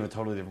it does give a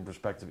totally different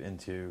perspective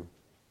into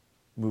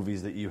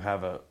movies that you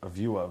have a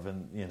view of,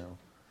 and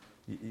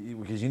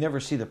because you never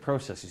see the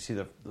process, you see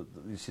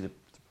the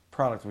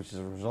product, which is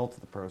a result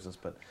of the process,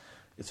 but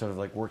it's sort of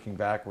like working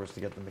backwards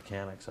to get the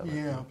mechanics of it.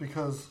 Yeah,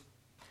 because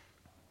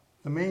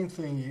the main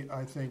thing,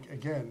 I think,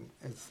 again,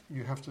 is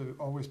you have to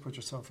always put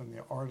yourself in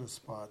the artist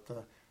spot.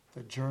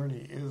 The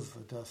journey is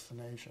the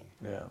destination.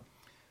 Yeah.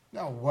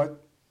 Now,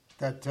 what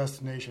that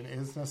destination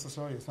is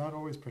necessarily, it's not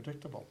always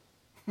predictable,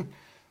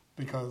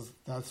 because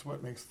that's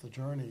what makes the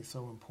journey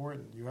so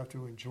important. You have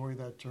to enjoy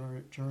that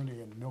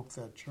journey and milk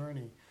that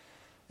journey,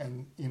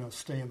 and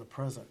stay in the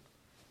present.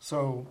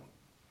 So,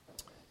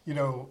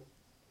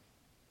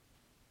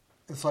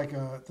 it's like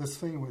this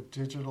thing with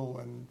digital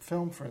and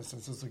film, for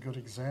instance, is a good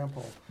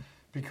example,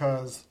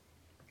 because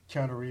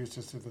Keanu Reeves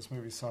just did this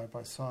movie Side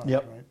by Side,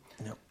 yep. right?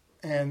 Yep.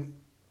 And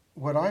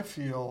what I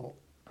feel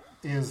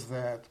is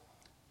that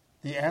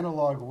the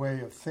analog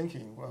way of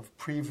thinking, of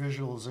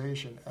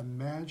pre-visualization,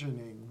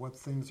 imagining what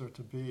things are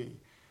to be,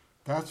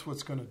 that's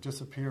what's going to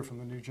disappear from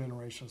the new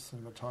generation of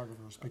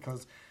cinematographers,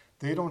 because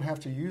they don't have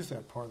to use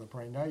that part of the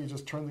brain. Now you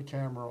just turn the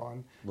camera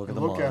on,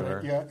 look at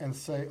it, and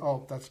say,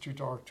 oh, that's too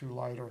dark, too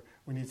light, or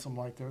we need some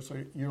light there.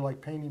 So you're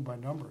like painting by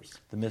numbers.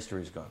 The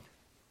mystery's gone.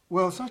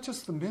 Well, it's not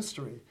just the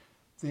mystery.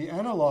 The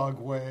analog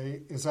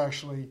way is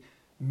actually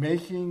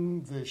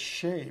making the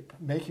shape,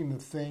 making the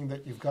thing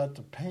that you've got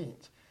to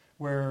paint,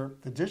 where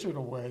the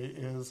digital way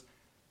is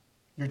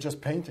you're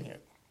just painting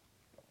it,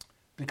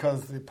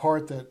 because the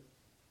part that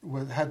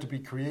had to be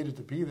created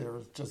to be there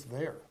is just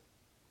there.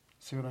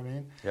 See what I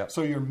mean? Yeah.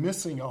 So you're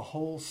missing a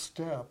whole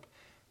step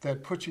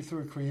that puts you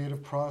through a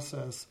creative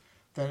process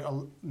that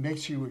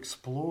makes you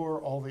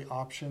explore all the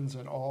options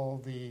and all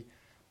the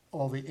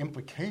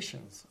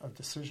implications of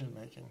decision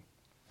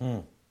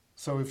making.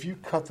 So if you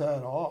cut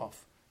that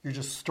off, you're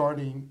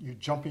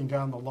jumping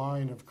down the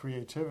line of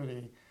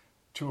creativity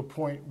to a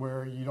point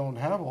where you don't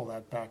have all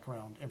that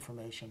background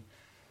information.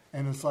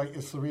 And it's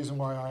the reason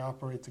why I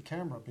operate the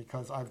camera,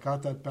 because I've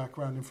got that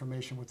background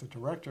information with the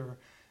director,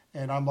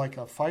 and I'm like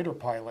a fighter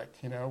pilot,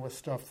 with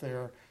stuff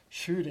there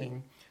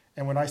shooting.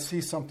 And when I see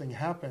something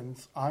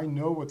happens, I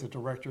know what the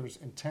director's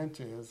intent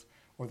is,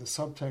 or the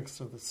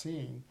subtext of the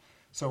scene.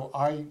 So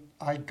I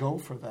go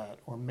for that,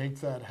 or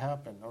make that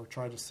happen, or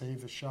try to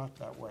save the shot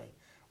that way,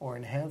 or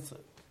enhance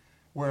it.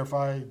 Where if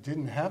I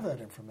didn't have that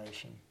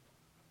information,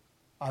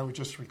 I would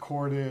just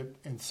record it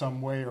in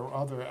some way or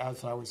other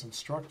as I was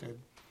instructed,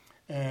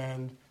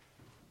 and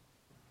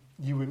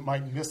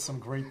might miss some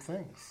great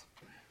things.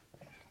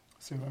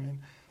 See what I mean?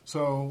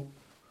 So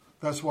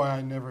that's why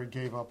I never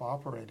gave up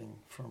operating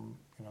from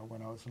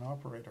when I was an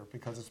operator,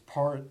 because it's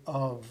part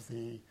of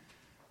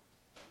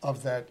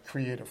that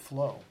creative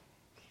flow.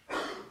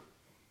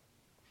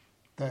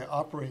 The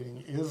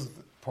operating is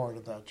part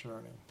of that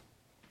journey.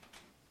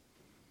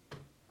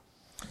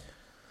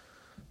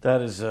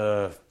 That is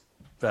a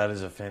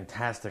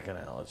fantastic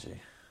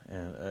analogy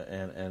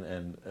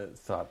and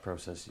thought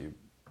process you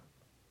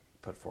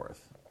put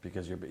forth,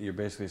 because you're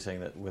basically saying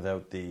that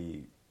without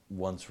the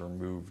once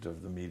removed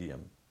of the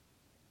medium,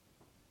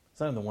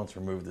 it's not even the once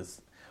removed,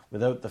 it's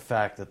without the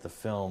fact that the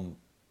film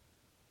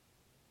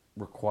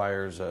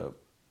requires a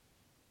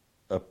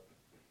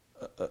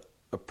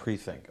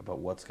pre-think about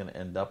what's going to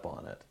end up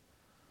on it.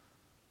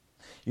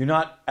 You're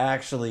not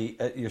actually,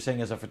 you're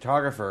saying as a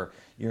photographer,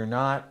 you're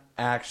not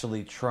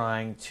actually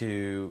trying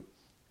to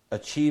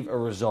achieve a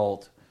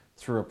result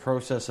through a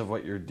process of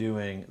what you're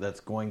doing that's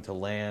going to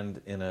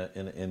land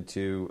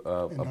into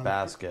a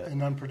basket.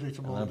 An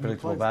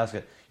unpredictable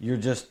basket. You're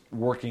just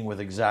working with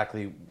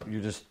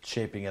you're just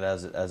shaping it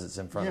as it's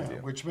in front of you.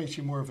 Which makes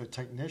you more of a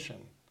technician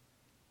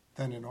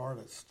than an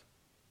artist.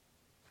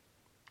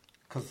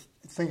 Because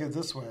think of it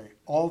this way,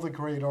 all the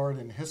great art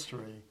in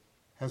history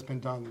has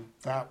been done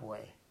that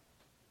way,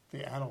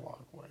 the analog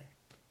way.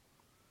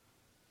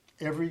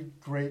 Every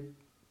great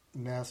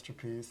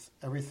masterpiece,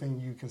 everything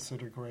you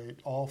consider great,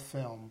 all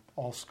film,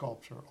 all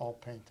sculpture, all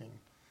painting,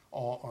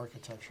 all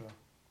architecture,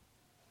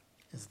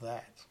 is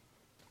that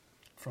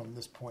from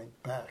this point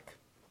back.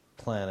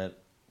 Plan it,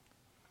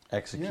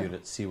 execute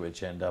it, see what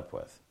you end up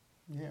with.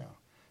 Yeah.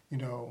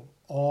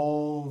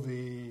 All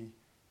the,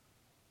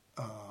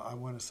 I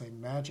want to say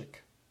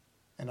magic,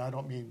 and I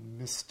don't mean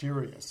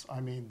mysterious, I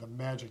mean the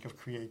magic of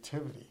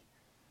creativity,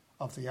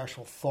 of the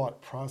actual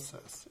thought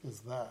process, is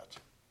that.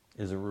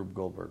 Is a Rube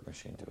Goldberg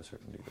machine to a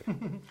certain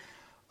degree?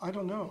 I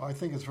don't know. I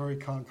think it's very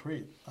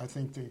concrete. I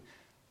think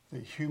the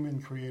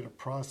human creative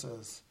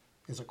process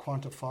is a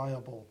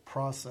quantifiable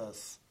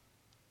process,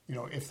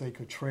 if they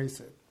could trace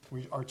it.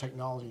 Our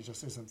technology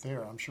just isn't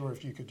there. I'm sure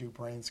if you could do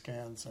brain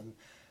scans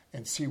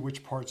and see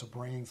which parts of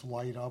brains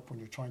light up when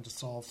you're trying to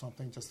solve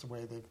something, just the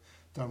way they've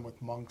done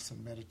with monks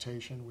and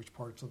meditation, which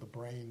parts of the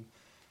brain,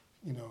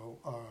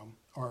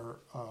 are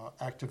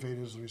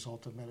activated as a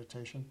result of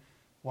meditation,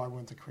 why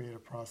wouldn't the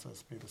creative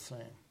process be the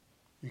same?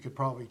 You could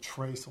probably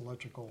trace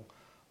electrical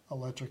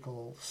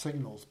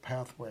signals,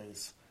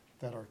 pathways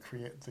that are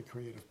the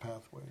creative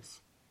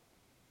pathways.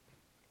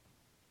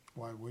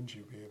 Why wouldn't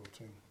you be able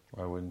to?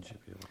 Why wouldn't you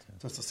be able to?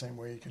 Just the same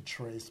way you could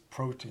trace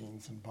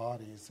proteins in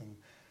bodies and,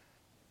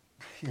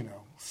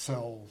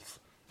 cells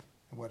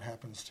and what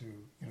happens to,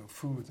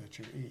 food that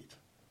you eat.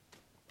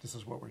 This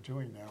is what we're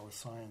doing now with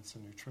science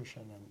and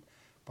nutrition and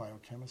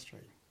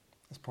biochemistry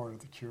as part of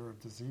the cure of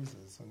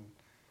diseases. And,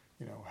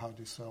 how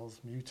do cells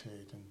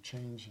mutate and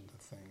change into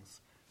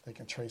things? They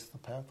can trace the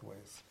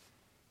pathways.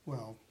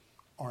 Well,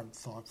 aren't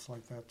thoughts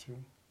like that too?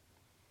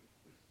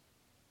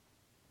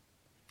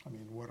 I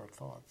mean, what are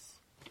thoughts?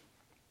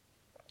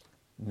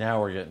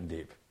 Now we're getting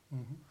deep.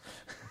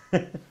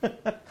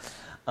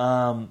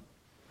 Mm-hmm.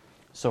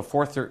 So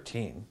for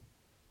 13,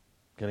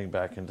 getting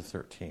back into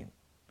 13,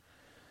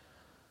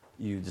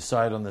 you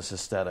decide on this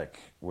aesthetic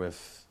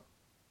with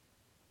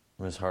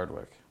Ms.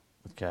 Hardwick,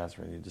 with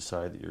Catherine. You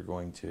decide that you're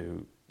going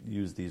to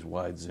use these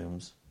wide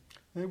zooms.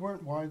 They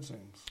weren't wide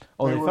zooms.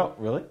 Oh, they felt,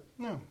 really?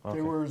 No, okay.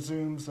 They were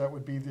zooms that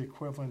would be the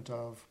equivalent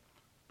of...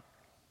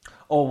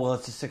 Oh, well,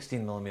 it's a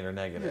 16 millimeter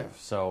negative. Yeah.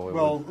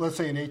 So let's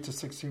say an 8 to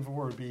 16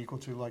 4 would be equal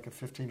to like a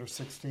 15 or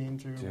 16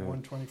 to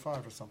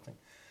 125 or something.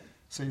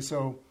 See,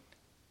 so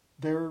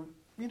they're,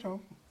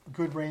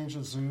 good range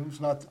of zooms,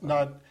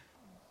 not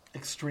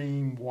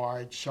extreme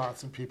wide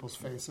shots in people's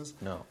faces.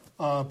 No.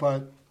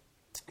 But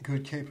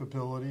good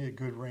capability, a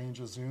good range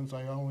of zooms.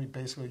 I only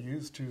basically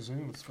used 2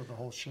 zooms for the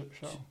whole show.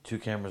 2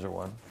 cameras or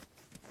 1?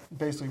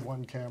 Basically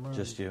 1 camera.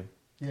 Just you?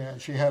 Yeah,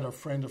 she had a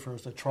friend of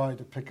hers that tried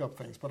to pick up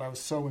things, but I was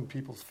so in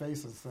people's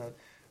faces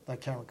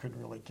that camera couldn't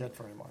really get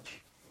very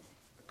much.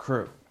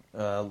 Crew,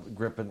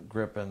 grip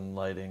and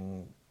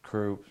lighting,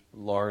 crew,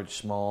 large,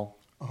 small?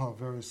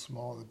 Very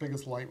small. The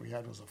biggest light we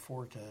had was a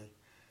 4K,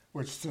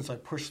 which since I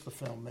pushed the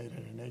film, made it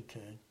an 8K.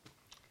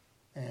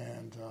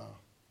 And,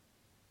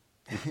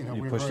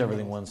 you pushed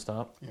everything one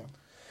stop?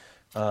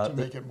 Yeah. To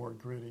make it more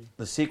gritty.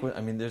 The sequence,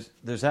 I mean,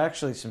 there's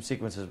actually some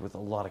sequences with a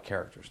lot of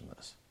characters in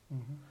this.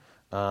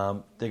 Mm-hmm.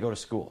 They go to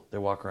school. They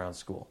walk around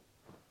school.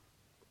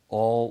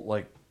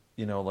 All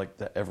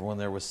everyone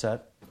there was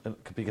set,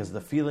 because the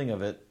feeling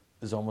of it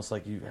is almost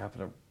like you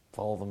happen to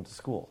follow them to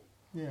school.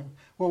 Yeah.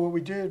 Well, what we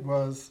did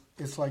was,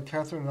 it's like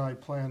Catherine and I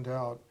planned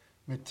out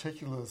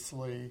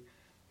meticulously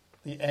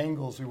the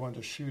angles we wanted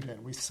to shoot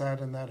in. We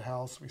sat in that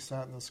house. We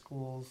sat in the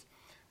schools.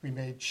 We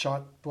made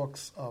shot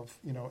books of,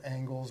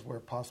 angles where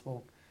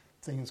possible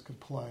things could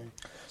play.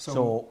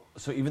 So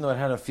even though it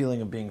had a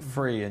feeling of being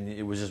free and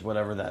it was just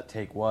whatever that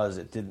take was,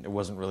 it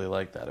wasn't really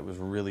like that. It was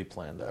really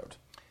planned out.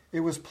 It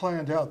was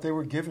planned out. They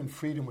were given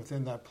freedom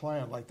within that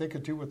plan. Like they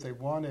could do what they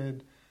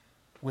wanted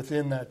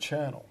within that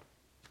channel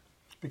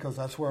because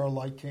that's where our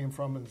light came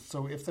from. And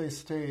so if they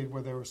stayed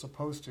where they were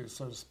supposed to,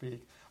 so to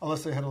speak,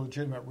 unless they had a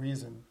legitimate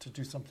reason to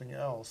do something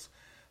else,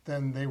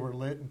 then they were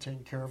lit and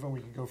taken care of and we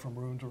could go from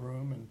room to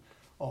room and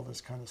all this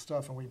kind of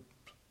stuff. And we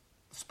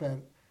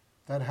spent...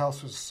 That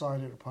house was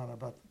decided upon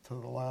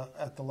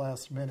at the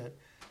last minute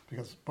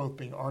because both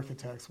being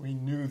architects, we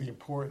knew the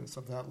importance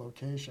of that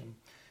location.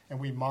 And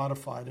we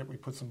modified it. We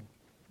put some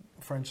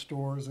French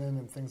doors in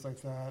and things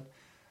like that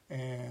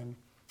and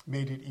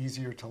made it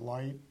easier to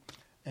light.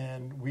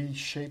 And we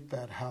shaped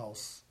that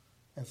house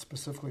and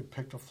specifically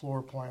picked a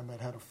floor plan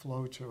that had a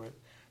flow to it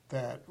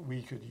that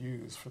we could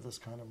use for this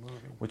kind of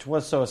movie. Which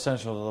was so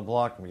essential to the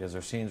block because there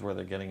are scenes where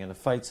they're getting into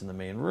fights in the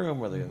main room,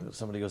 where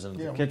somebody goes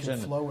into the kitchen.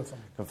 Can flow with them.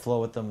 Can flow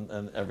with them,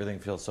 and everything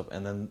feels so...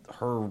 And then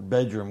her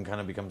bedroom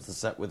kind of becomes the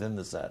set within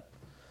the set,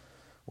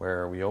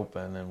 where we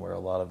open and where a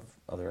lot of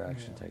other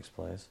action takes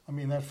place. I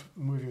mean, that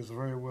movie was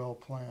very well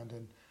planned,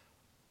 and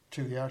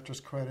to the actors'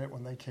 credit,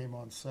 when they came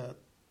on set,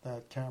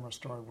 that camera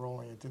started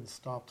rolling. It didn't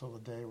stop till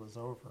the day was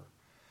over.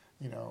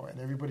 And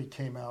everybody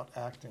came out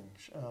acting.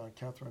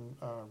 Catherine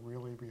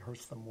really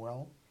rehearsed them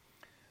well.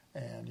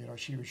 And,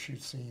 she would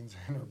shoot scenes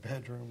in her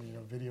bedroom,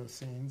 video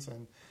scenes.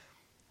 And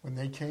when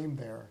they came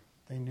there,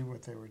 they knew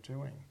what they were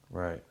doing.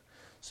 Right.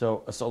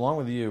 So along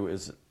with you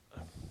is,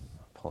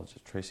 apologies,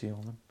 Tracy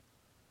Ullman?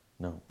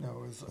 No. No,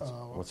 it was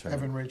what's her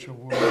Evan name? Rachel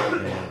Wood.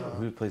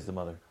 Who plays the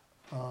mother?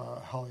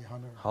 Holly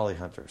Hunter. Holly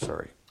Hunter,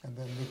 sorry. And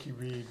then Nikki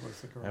Reed was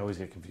the girl. I always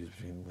get confused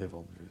between Liv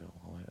Ullman and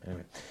Holly.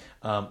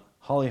 Anyway,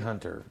 Holly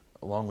Hunter,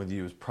 along with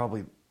you, is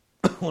probably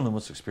one of the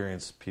most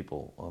experienced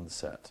people on the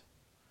set.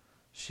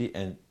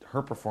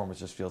 Her performance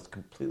just feels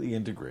completely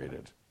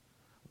integrated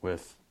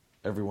with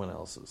everyone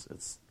else's.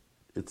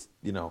 It's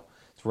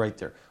right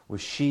there.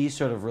 Was she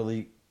sort of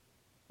really?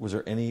 Was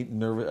there any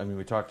nervous? I mean,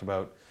 we talked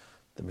about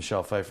the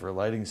Michelle Pfeiffer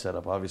lighting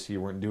setup. Obviously,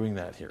 you weren't doing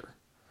that here.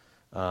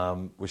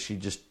 Was she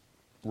just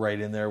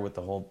right in there with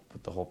the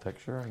whole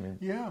picture? I mean,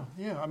 yeah.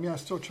 I mean, I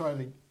still try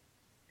to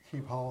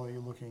keep Holly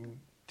looking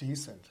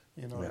decent.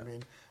 You know what I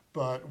mean?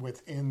 But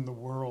within the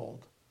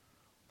world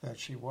that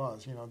she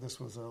was. You know, this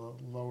was a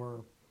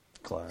lower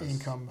class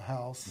income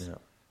Yeah.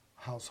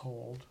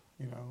 household,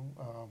 you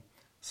know,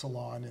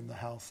 salon in the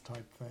house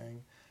type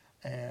thing.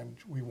 And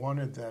we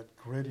wanted that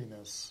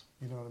grittiness,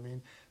 you know what I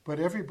mean? But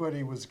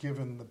everybody was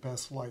given the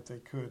best light they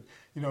could.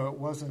 You know, it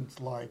wasn't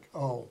like,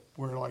 oh,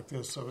 we're like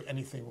this, so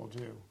anything will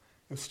do.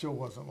 It still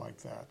wasn't like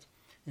that.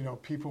 You know,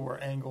 people were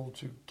angled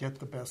to get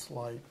the best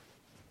light.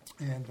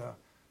 And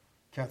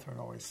Catherine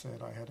always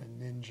said I had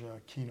a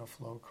ninja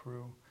KinoFlow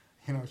crew.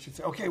 You know, she'd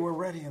say, okay, we're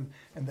ready.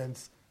 And then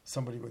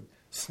somebody would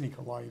sneak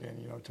a light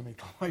in, you know, to make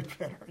the light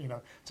better, you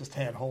know, just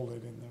hand hold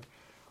it in there.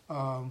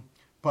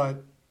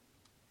 But,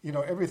 you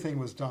know, everything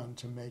was done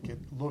to make it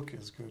look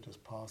as good as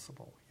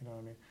possible, you know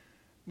what I mean?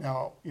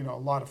 Now, you know,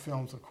 a lot of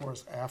films, of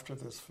course, after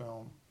this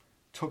film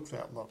took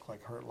that look,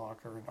 like Hurt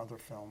Locker and other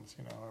films,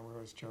 you know. I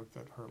always joke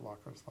that Hurt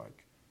Locker's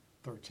like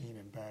 13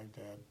 in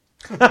Baghdad.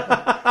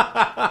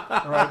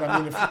 Right? I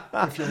mean,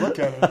 if you look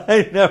at it...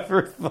 I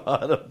never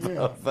thought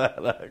about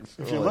that,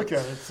 actually. If you look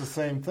at it, it's the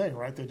same thing,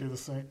 right? They do the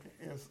same...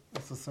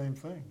 It's the same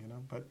thing, you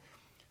know. But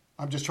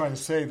I'm just trying to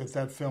say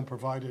that film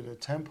provided a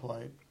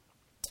template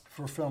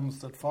for films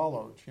that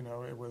followed. You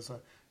know, it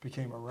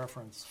became a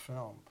reference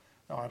film.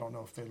 Now, I don't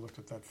know if they looked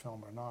at that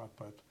film or not,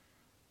 but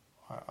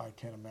I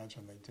can't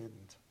imagine they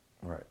didn't.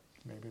 Right.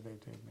 Maybe they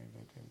did, maybe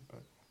they didn't.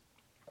 But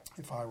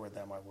if I were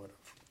them, I would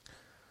have.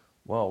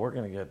 Well, we're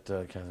going to get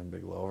Catherine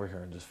Bigelow over here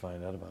and just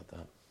find out about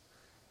that.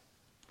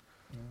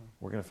 Yeah.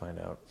 We're going to find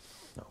out.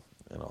 No,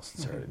 in all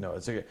sincerity. No,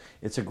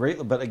 it's a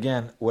great... But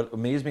again, what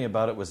amazed me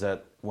about it was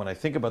that when I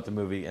think about the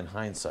movie in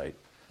hindsight,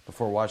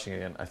 before watching it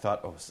again, I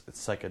thought, oh, it's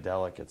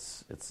psychedelic.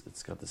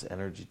 It's got this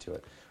energy to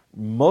it.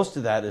 Most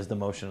of that is the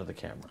motion of the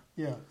camera.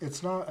 Yeah,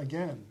 it's not,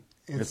 again...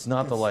 It's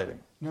not the lighting.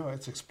 No,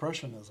 it's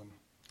expressionism.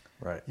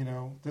 Right. You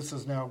know, this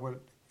is now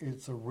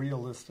it's a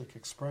realistic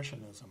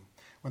expressionism.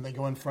 When they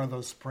go in front of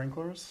those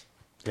sprinklers...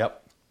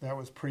 Yep. That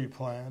was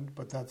pre-planned,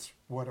 but that's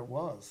what it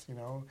was, you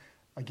know.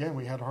 Again,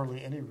 we had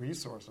hardly any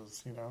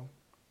resources, you know.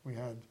 We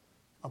had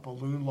a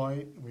balloon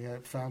light.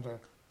 We're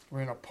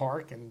in a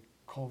park in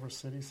Culver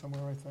City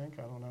somewhere, I think.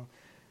 I don't know.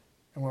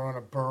 And we're on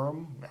a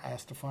berm. I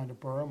asked to find a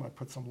berm. I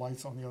put some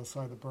lights on the other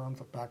side of the berm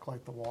to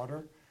backlight the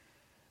water.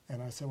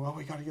 And I said, well,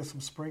 we got to get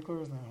some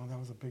sprinklers. And that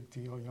was a big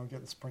deal, you know,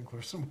 getting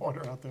sprinklers and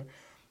water out there.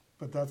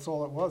 But that's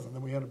all it was. And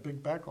then we had a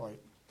big backlight,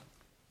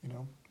 you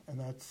know. And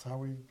that's how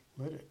we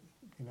lit it,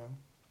 you know.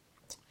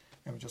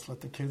 And we just let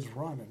the kids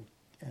run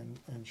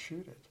and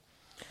shoot it.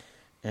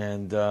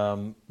 And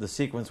the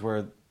sequence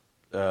where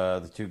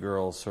the two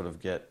girls sort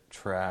of get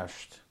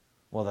trashed,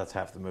 well, that's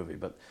half the movie,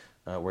 but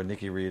where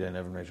Nikki Reed and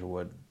Evan Rachel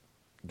Wood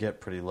get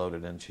pretty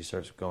loaded and she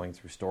starts going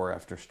through store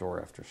after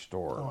store after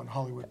store. Oh, on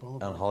Hollywood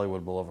Boulevard. On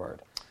Hollywood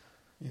Boulevard.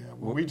 Yeah,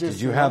 well, we just...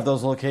 Did you have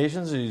those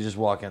locations or did you just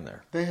walk in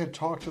there? They had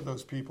talked to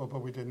those people,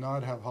 but we did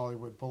not have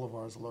Hollywood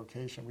Boulevard as a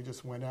location. We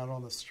just went out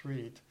on the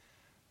street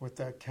with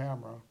that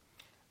camera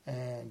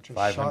and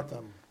just shot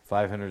them.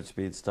 500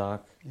 speed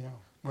stock? Yeah.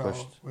 Well,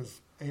 it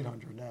was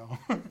 800 now.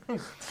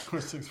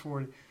 Or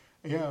 640.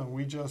 Yeah,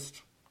 we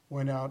just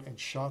went out and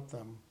shot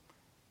them.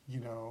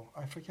 You know,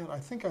 I forget. I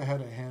think I had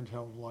a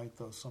handheld light,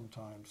 though,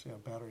 sometimes. Yeah,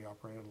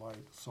 battery-operated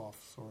light,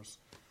 soft source.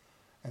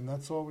 And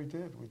that's all we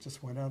did. We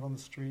just went out on the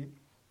street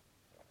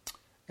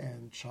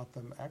and shot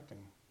them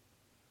acting.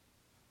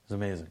 It's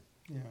amazing.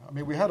 Yeah. I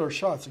mean, we had our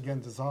shots, again,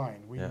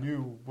 designed. We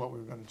knew what we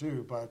were going to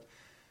do, but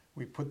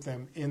we put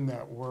them in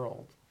that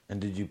world. And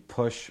did you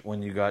push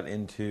when you got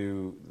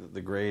into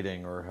the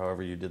grading or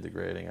however you did the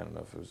grading? I don't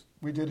know if it was...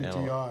 We did a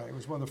DI. It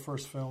was one of the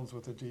first films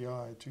with a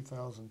DI,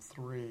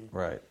 2003.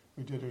 Right.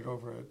 We did it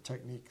over at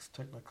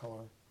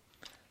Technicolor.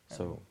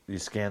 So you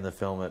scanned the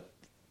film at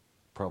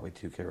probably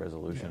 2K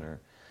resolution.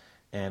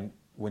 And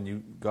when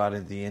you got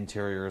into the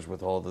interiors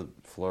with all the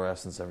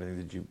fluorescence and everything,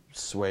 did you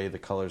sway the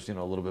colors, you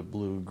know, a little bit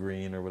blue,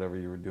 green, or whatever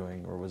you were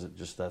doing? Or was it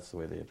just that's the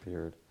way they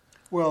appeared?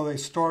 Well, they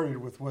started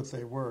with what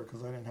they were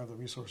because I didn't have the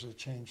resources to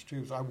change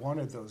tubes. I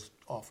wanted those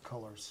off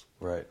colors.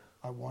 Right.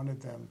 I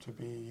wanted them to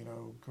be, you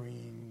know,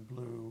 green,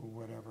 blue,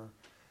 whatever.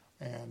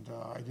 And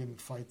I didn't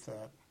fight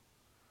that.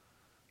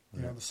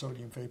 You know, the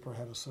sodium vapor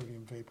had a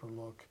sodium vapor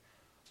look.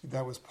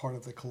 That was part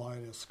of the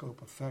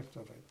kaleidoscope effect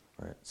of it.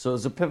 Right. So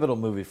it's a pivotal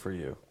movie for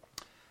you.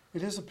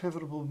 It is a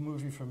pivotal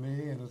movie for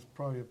me, and it's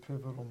probably a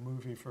pivotal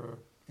movie for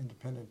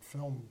independent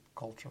film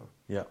culture.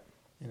 Yeah.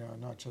 You know,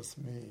 not just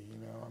me, you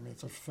know. I mean,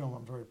 it's a film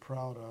I'm very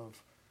proud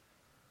of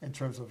in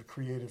terms of a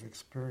creative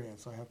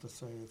experience. I have to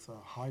say it's a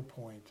high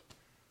point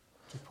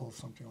to pull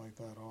something like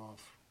that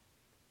off.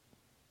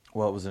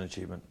 Well, it was an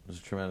achievement. It was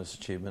a tremendous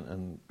achievement,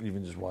 and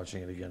even just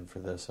watching it again for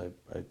this, I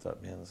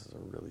thought, man, this is a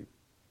really,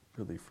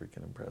 really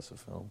freaking impressive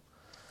film.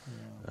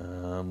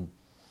 Yeah.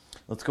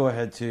 Let's go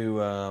ahead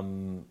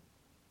to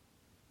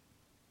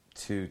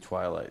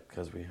Twilight,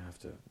 because we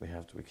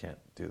can't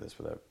do this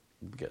without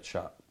get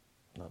shot.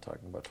 I'm not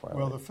talking about Twilight.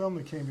 Well, the film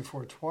that came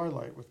before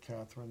Twilight with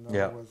Catherine,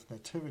 though, was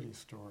Nativity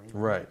Story.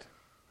 Right.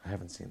 I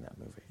haven't seen that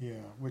movie.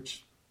 Yeah,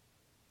 which,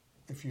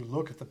 if you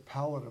look at the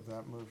palette of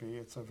that movie,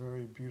 it's a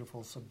very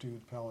beautiful,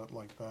 subdued palette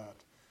like that,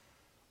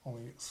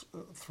 only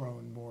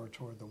thrown more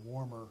toward the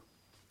warmer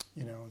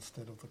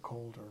instead of the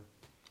colder.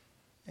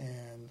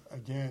 And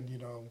again,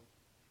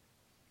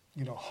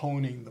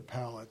 honing the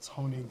palettes,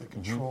 honing the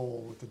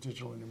control with the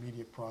digital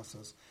intermediate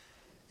process.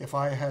 If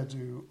I had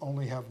to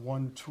only have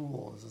one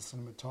tool as a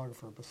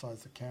cinematographer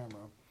besides the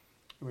camera,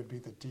 it would be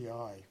the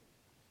DI.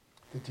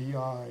 The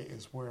DI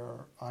is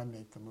where I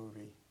make the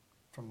movie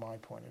from my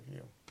point of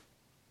view.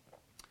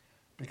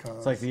 Because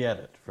it's like the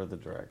edit for the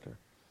director.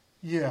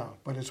 Yeah,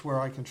 but it's where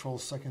I control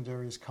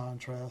secondaries,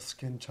 contrast,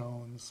 skin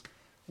tones,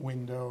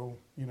 window,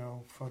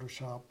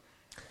 Photoshop.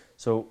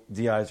 So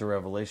DI is a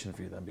revelation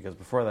for you then, because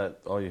before that,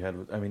 all you had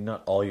was,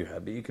 not all you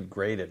had, but you could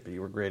grade it, but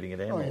you were grading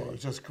it analog. Oh, yeah, you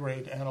just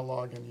grade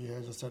analog and you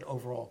just had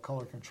overall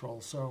color control.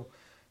 So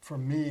for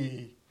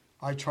me,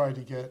 I tried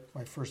to get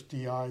my first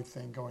DI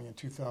thing going in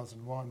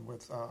 2001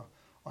 with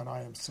on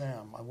I Am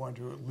Sam. I wanted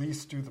to at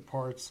least do the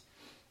parts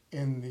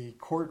in the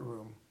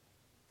courtroom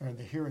or in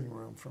the hearing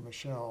room for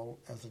Michelle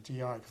as a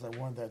DI because I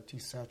wanted that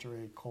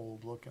desaturated,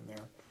 cold look in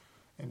there.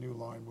 And New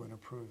Line wouldn't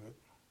approve it.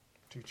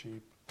 Too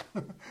cheap.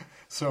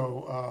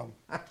 So,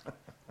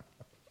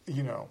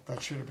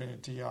 that should have been a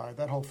DI.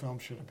 That whole film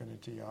should have been a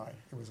DI.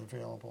 It was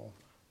available.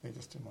 They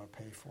just didn't want to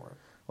pay for it.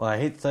 Well, I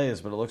hate to tell you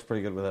this, but it looks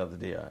pretty good without the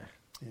DI.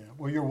 Yeah.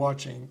 Well, you're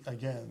watching,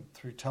 again,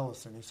 through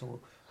telecine, so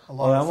a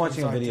lot Well, of I'm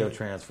watching a things video did.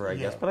 transfer, I Yeah.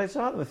 guess, but I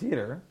saw it in the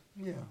theater.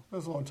 Yeah, that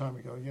was a long time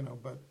ago,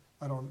 but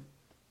I don't,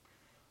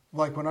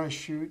 like when I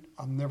shoot,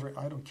 I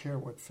don't care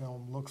what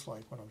film looks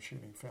like when I'm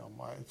shooting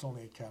film. It's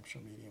only a capture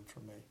medium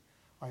for me.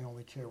 I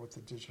only care what the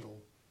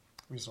digital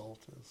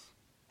result is.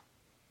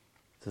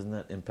 Doesn't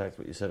that impact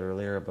what you said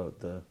earlier about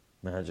the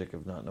magic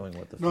of not knowing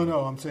what the film?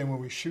 No, I'm saying when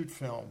we shoot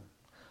film.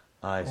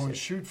 When we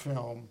shoot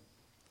film,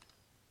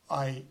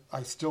 I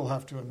still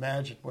have to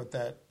imagine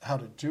how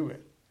to do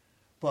it.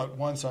 But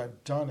once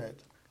I've done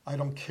it, I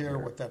don't care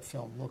what that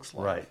film looks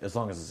like. Right, as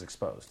long as it's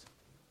exposed.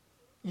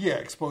 Yeah,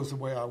 exposed the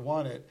way I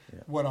want it.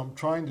 Yeah. What I'm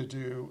trying to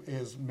do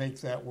is make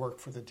that work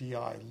for the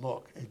DI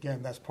look.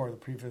 Again, that's part of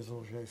the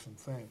pre-visualization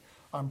thing.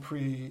 I'm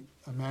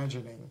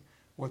pre-imagining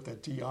what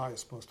that DI is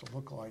supposed to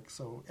look like.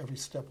 So every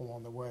step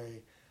along the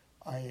way,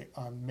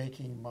 I'm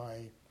making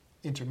my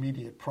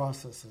intermediate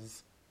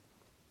processes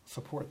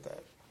support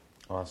that.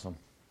 Awesome.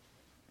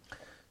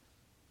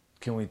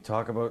 Can we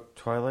talk about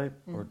Twilight?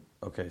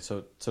 Okay,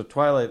 so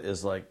Twilight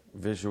is like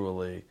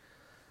visually,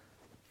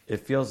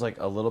 it feels like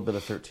a little bit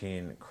of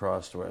 13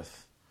 crossed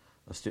with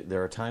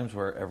there are times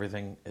where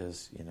everything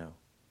is,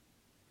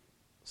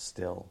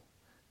 still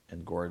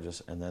and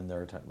gorgeous, and then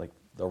there are times like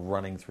the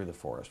running through the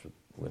forest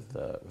with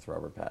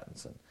Robert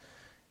Pattinson.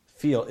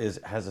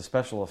 Has a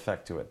special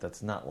effect to it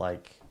that's not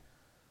like,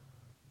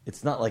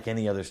 it's not like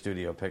any other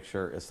studio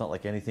picture. It's not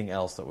like anything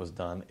else that was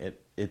done.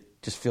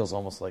 It just feels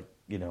almost like,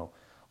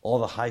 all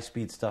the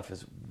high-speed stuff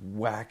is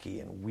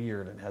wacky and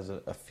weird and has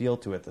a feel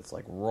to it that's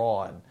like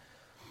raw. And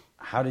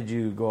how did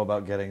you go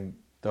about getting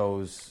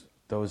those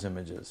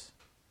images?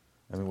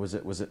 I mean, was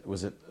it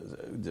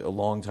a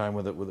long time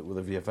with a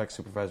VFX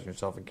supervisor,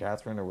 yourself and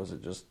Catherine, or was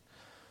it just?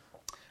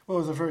 Well,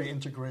 it was a very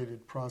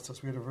integrated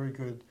process. We had a very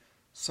good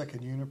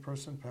second unit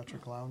person,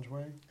 Patrick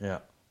Loungeway. Yeah.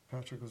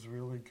 Patrick was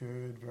really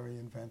good, very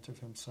inventive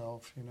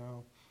himself,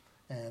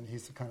 and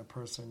he's the kind of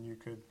person you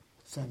could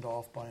send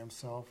off by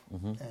himself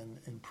and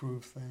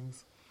improve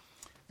things.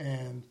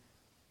 And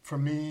for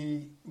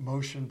me,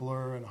 motion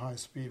blur and high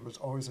speed was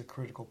always a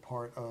critical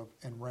part of,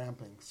 and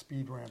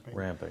speed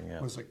ramping. Yeah.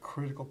 Was a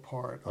critical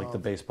part like of. The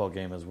baseball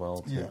game as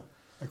well, too. Yeah,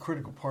 a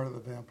critical part of the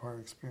vampire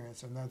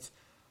experience. And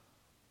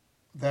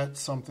that's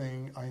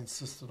something I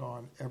insisted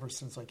on ever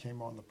since I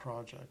came on the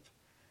project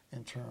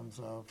in terms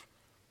of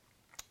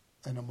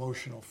an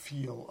emotional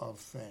feel of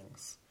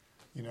things,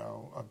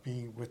 of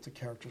being with the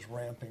characters,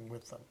 ramping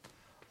with them.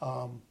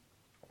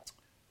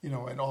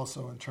 And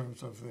also in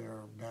terms of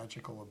their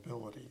magical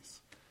abilities.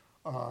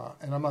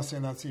 And I'm not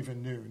saying that's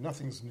even new.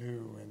 Nothing's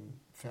new in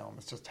film.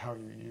 It's just how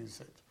you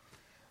use it.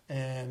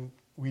 And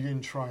we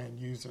didn't try and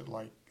use it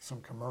like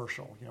some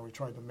commercial. We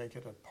tried to make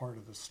it a part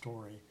of the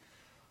story.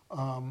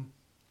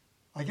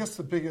 I guess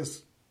the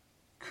biggest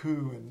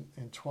coup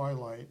in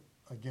Twilight,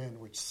 again,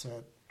 which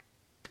set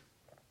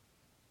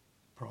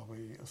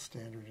probably a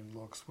standard in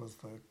looks, was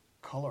the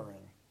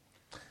coloring.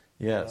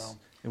 Yes,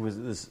 it was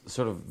this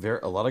sort of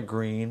a lot of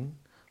green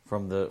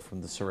from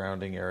the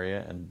surrounding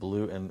area, and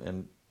blue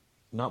and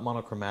not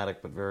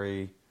monochromatic, but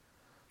very,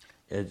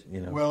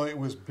 Well, it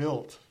was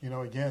built.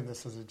 Again,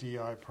 this is a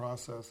DI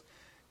process.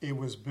 It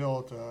was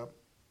built.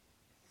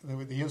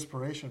 The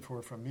inspiration for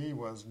it from me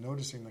was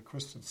noticing that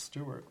Kristen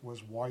Stewart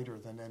was whiter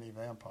than any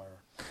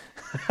vampire.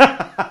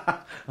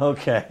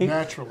 Okay.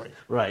 Naturally.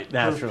 Right.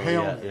 Naturally. Her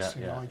paleness,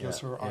 yeah, I guess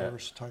her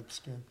Irish type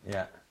skin.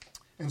 Yeah.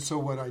 And so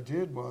what I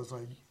did was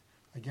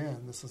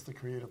again, this is the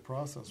creative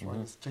process, right?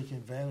 It's taking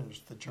advantage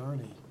of the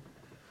journey,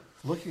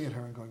 looking at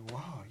her and going,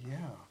 wow,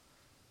 yeah,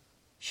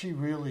 she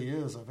really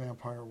is a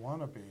vampire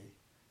wannabe.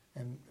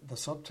 And the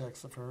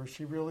subtext of her,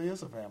 she really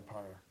is a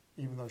vampire,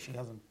 even though she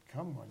hasn't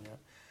become one yet.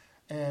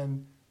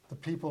 And the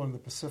people in the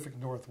Pacific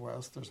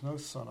Northwest, there's no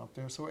sun up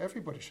there, so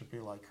everybody should be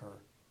like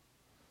her.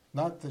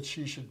 Not that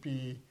she should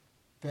be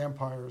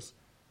vampires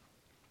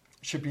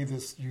should be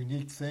this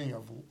unique thing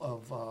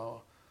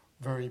of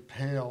very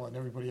pale and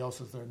everybody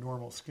else is their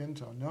normal skin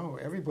tone. No,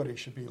 everybody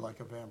should be like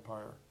a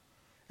vampire.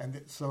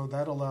 And so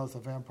that allows the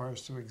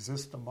vampires to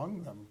exist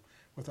among them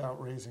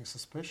without raising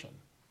suspicion.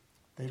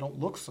 They don't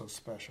look so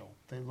special.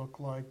 They look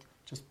like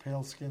just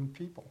pale-skinned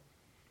people.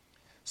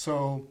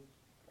 So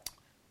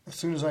as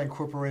soon as I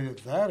incorporated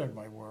that in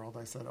my world,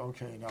 I said,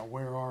 okay, now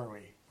where are we?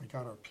 We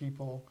got our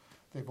people.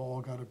 They've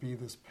all got to be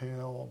this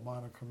pale,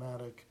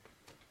 monochromatic,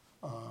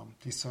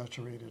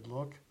 desaturated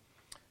look.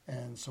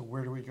 And so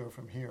where do we go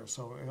from here?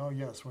 So, oh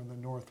yes, we're in the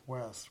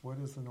Northwest. What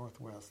is the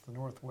Northwest? The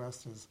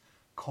Northwest is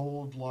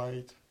cold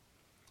light,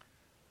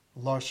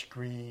 lush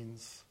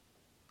greens,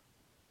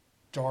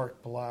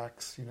 dark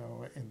blacks,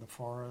 in the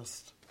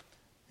forest.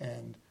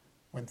 And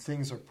when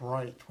things are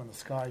bright, when the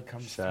sky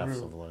comes Shafts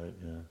through. of light,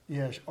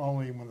 yeah. Yeah,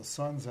 only when the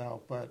sun's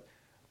out, but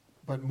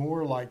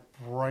more like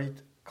bright,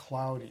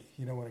 cloudy,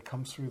 when it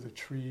comes through the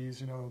trees,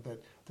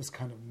 that this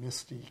kind of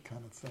misty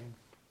kind of thing.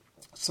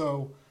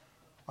 So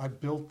I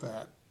built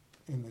that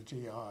in the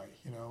DI.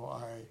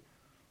 I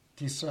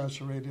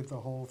desaturated the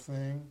whole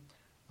thing.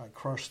 I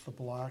crushed the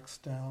blacks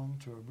down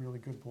to a really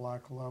good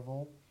black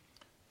level,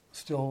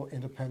 still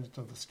independent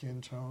of the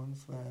skin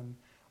tones. Then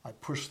I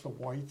pushed the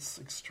whites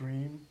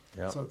extreme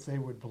so that they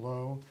would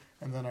glow,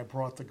 and then I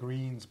brought the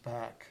greens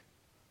back.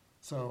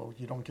 So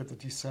you don't get the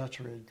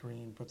desaturated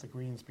green, but the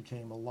greens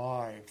became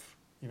alive.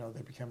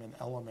 They became an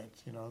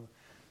element,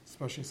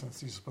 especially since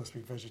these are supposed to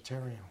be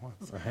vegetarian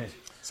ones. Right.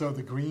 So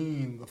the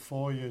green, the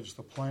foliage,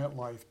 the plant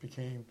life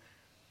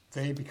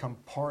they become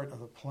part of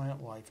the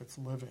plant life. It's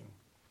living.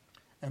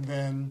 And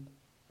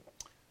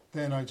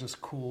then I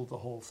just cooled the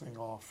whole thing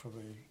off for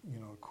the,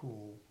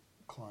 cool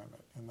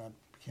climate, and that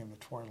became the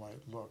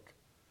twilight look.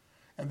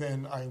 And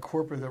then I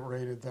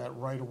incorporated that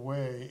right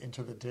away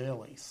into the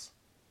dailies.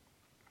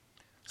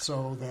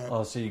 So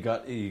that so you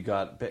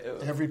got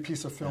every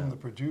piece of film the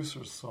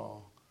producers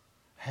saw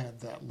had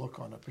that look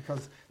on it,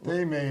 because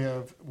they may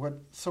have, what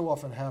so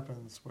often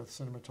happens with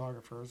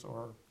cinematographers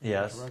or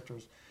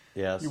directors,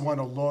 you want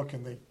to look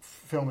and they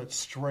film it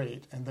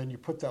straight, and then you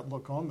put that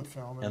look on the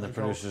film and the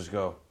producers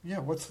go, yeah,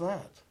 what's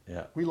that?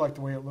 Yeah, we like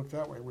the way it looked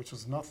that way, which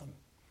was nothing.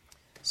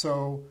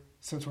 So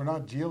since we're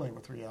not dealing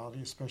with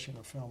reality, especially in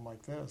a film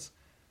like this,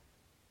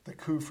 the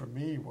coup for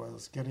me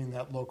was getting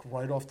that look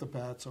right off the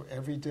bat. So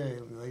every day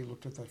they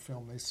looked at that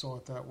film, they saw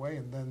it that way,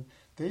 and then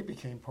they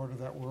became part of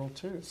that world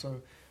too.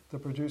 So the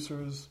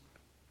producers,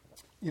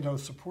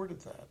 supported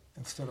that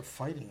instead of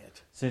fighting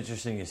it. It's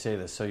interesting you say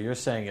this. So you're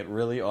saying it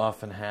really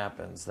often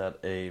happens that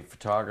a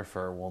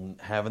photographer will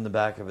have in the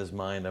back of his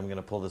mind, I'm going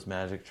to pull this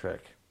magic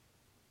trick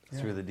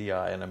through the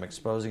DI, and I'm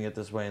exposing it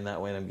this way and that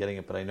way, and I'm getting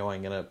it, but I know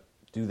I'm going to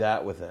do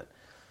that with it.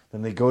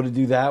 Then they go to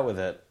do that with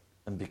it,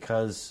 and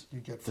because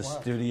the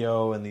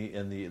studio and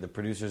the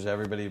producers,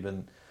 everybody have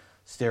been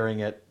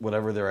staring at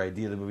whatever their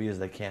idea of the movie is,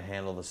 they can't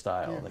handle the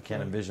style. They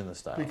can't envision the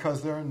style.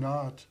 Because they're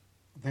not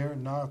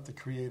the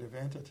creative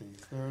entities.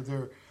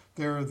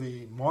 They're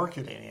the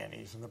marketing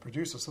entities and the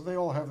producers. So they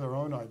all have their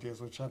own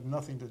ideas, which have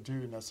nothing to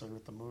do necessarily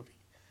with the movie.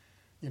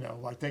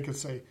 Like they could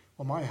say,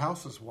 well, my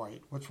house is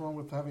white. What's wrong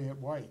with having it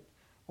white?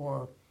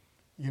 Or,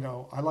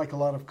 I like a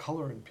lot of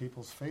color in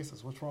people's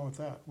faces. What's wrong with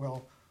that?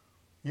 Well,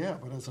 yeah,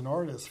 but as an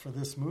artist for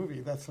this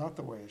movie, that's not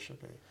the way it should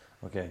be.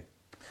 Okay.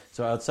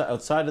 So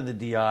outside of the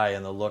DI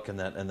and the look and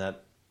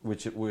that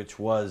which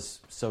was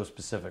so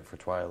specific for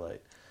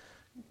Twilight,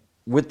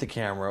 with the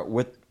camera,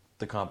 with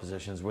the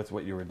compositions, with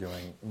what you were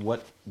doing,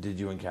 what did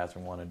you and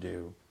Catherine want to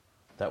do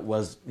that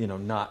was,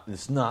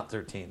 it's not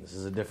 13. This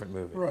is a different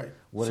movie. Right.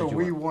 What so did you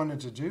we want? wanted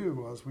to do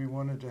was we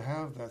wanted to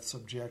have that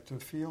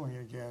subjective feeling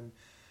again.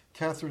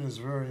 Catherine is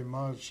very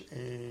much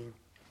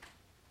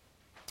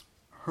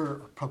her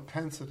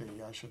propensity,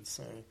 I should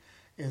say,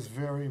 is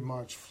very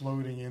much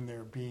floating in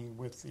there, being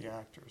with the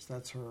actors.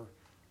 That's her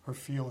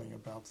feeling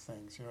about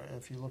things.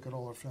 If you look at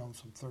all her films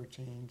from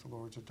 13 to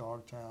Lords of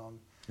Dogtown,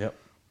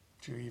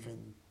 to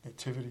even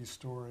Nativity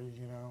Story,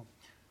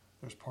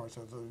 there's parts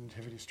of the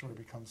Nativity Story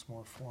becomes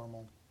more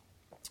formal.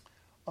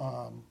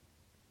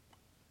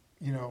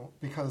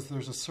 Because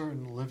there's a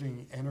certain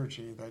living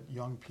energy that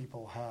young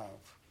people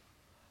have.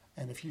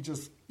 And if you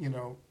just,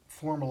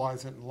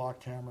 formalize it and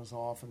lock cameras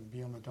off and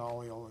be on the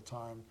dolly all the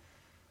time,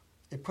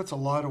 it puts a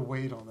lot of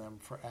weight on them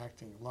for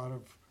acting, a lot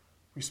of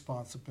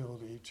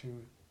responsibility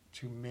to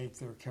make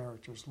their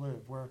characters live,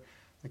 where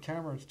the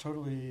camera is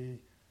totally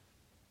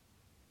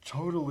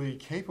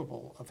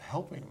capable of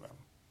helping them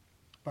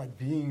by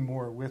being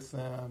more with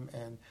them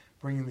and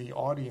bringing the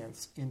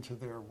audience into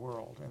their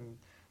world. And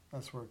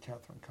that's where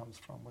Catherine comes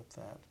from with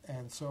that.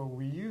 And so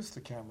we use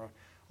the camera.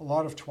 A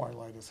lot of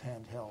Twilight is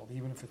handheld.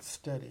 Even if it's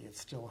steady, it's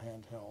still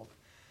handheld.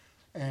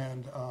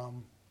 And,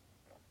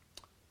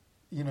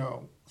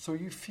 so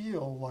you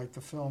feel like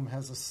the film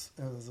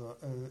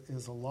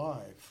is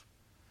alive.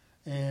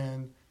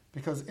 And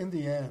because in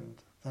the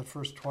end, that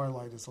first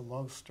Twilight is a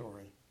love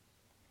story.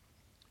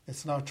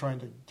 It's not trying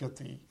to get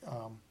the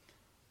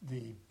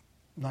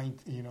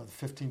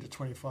 15 to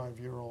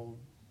 25-year-old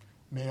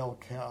male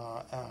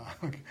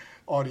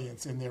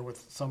audience in there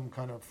with some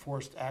kind of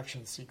forced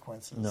action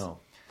sequences. No.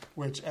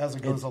 Which, as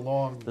it goes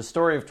along, the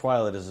story of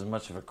Twilight is as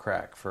much of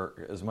crack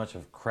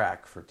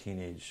for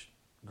teenage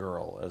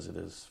girl as it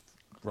is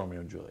Romeo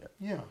and Juliet.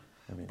 Yeah,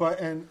 I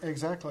mean,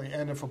 exactly.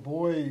 And if a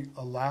boy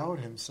allowed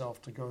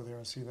himself to go there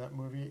and see that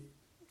movie,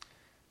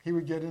 he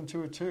would get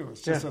into it too.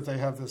 It's just that they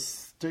have this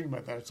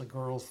stigma that it's a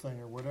girl's thing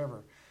or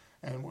whatever.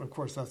 And of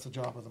course, that's the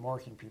job of the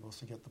marketing people, is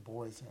to get the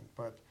boys in.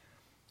 But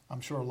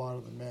I'm sure a lot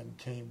of the men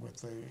came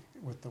with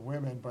the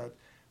women, but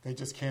they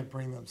just can't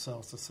bring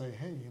themselves to say,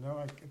 hey,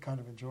 I kind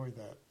of enjoyed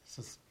that. It's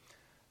just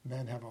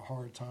men have a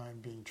hard time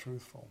being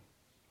truthful.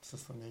 It's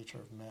just the nature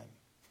of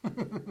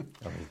men.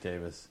 Tony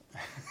Davis,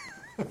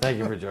 thank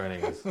you for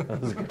joining us. That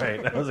was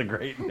great. That was a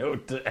great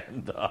note to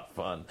end off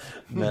on.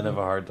 Men have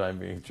a hard time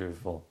being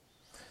truthful.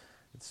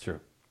 It's true.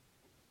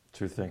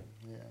 True thing.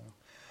 Yeah.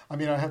 I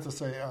mean, I have to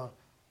say,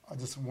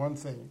 just one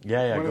thing.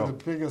 One of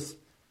the biggest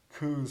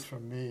coups for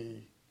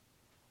me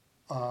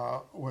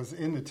was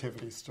in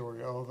Nativity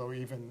Story, although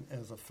even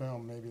as a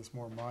film, maybe it's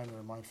more minor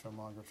in my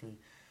filmography,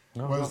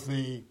 was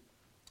the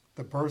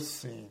birth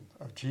scene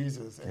of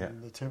Jesus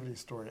in Nativity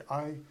Story.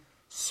 I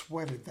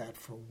sweated that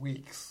for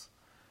weeks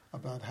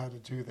about how to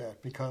do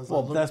that because...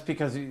 Well, that's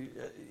because,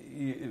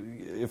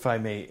 if I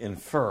may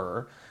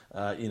infer,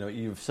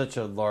 you have such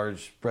a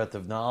large breadth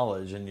of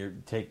knowledge and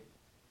you take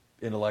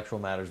intellectual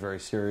matters very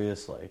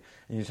seriously.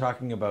 And you're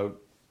talking about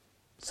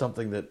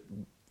something that,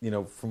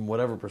 from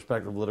whatever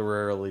perspective,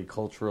 literarily,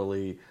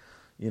 culturally,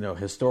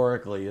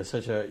 historically, is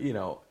such a,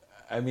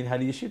 I mean, how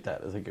do you shoot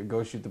that? It's like,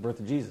 go shoot the birth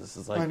of Jesus.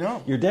 It's like, I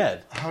know. You're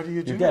dead. How do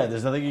you do You're dead. it?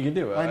 There's nothing you can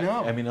do. I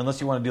know. I mean,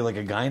 unless you want to do like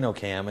a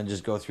gynocam and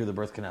just go through the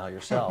birth canal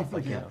yourself.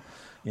 Like,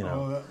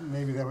 Well,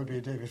 maybe that would be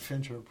a David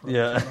Fincher approach.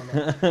 Yeah. I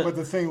don't know. But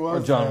the thing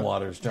was... Or John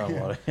Waters.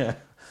 Yeah.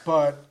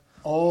 But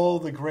all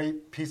the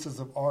great pieces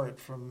of art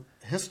from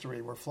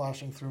history were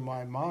flashing through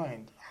my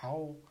mind.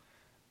 How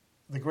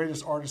the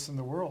greatest artists in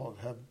the world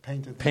have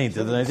painted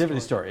the Nativity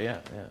Story.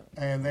 Yeah.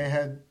 And they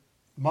had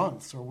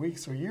months or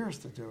weeks or years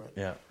to do it.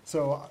 Yeah.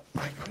 So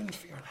I couldn't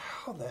figure out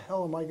how the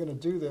hell am I going to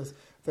do this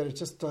that it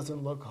just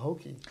doesn't look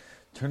hokey.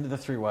 Turn to the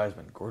three wise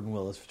men: Gordon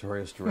Willis,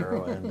 Vittorio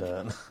Storaro,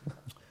 and.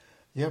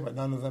 Yeah, but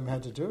none of them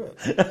had to do it.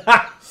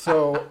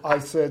 So I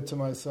said to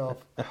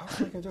myself, how am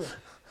I going to do it?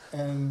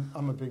 And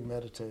I'm a big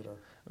meditator.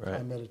 Right.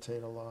 I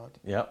meditate a lot.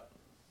 Yep.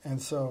 And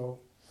so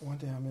one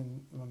day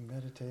I'm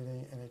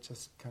meditating, and it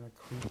just kind of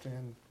creeped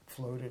in,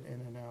 floated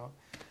in and out.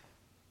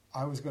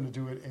 I was going to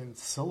do it in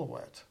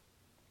silhouette,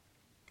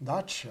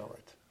 not show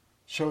it.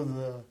 Show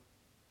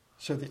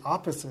the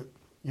opposite,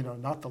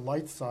 not the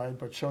light side,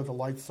 but show the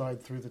light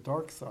side through the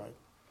dark side.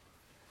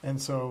 And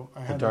so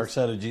I had the dark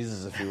side of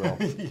Jesus, if you will.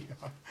 Yeah.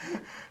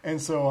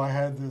 And so I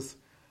had this,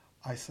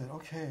 I said,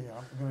 okay,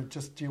 I'm going to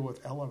just deal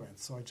with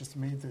elements. So I just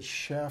made this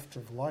shaft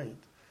of light,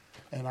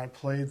 and I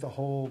played the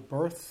whole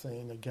birth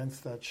scene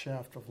against that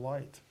shaft of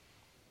light.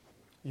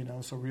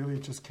 So really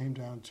it just came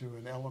down to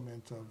an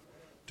element of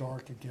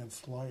dark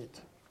against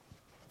light,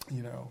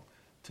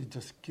 to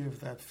just give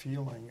that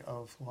feeling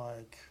of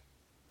like,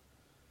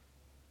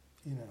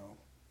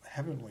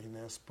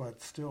 heavenliness,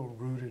 but still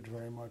rooted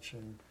very much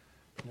in,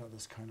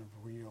 this kind of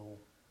real,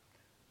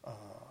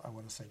 I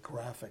want to say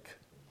graphic,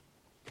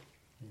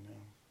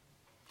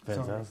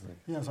 Fantastic.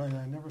 So, yes, I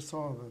never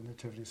saw the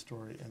Nativity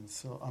Story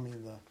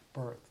the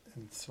birth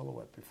in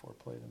silhouette before,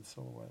 played in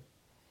silhouette.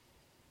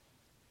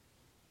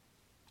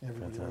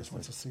 Everybody always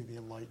wants to see the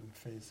enlightened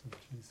face of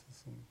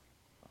Jesus. And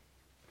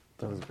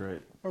that was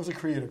great. That was a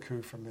creative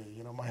coup for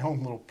me, my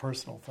own little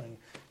personal thing.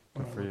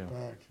 When Good for you.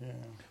 Back, yeah.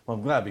 Well,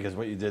 I'm glad, because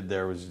what you did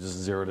there was you just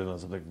zeroed in on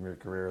something from your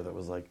career that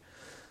was like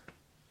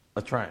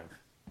a triumph.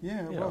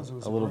 Yeah, it was. It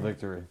was a little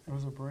victory. It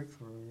was a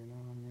breakthrough,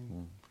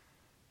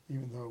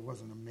 even though it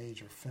wasn't a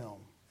major film,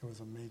 it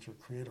was a major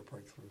creative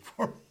breakthrough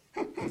for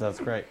me.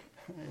 That's great.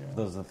 Yeah.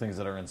 Those are the things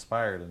that are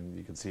inspired, and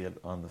you can see it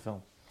on the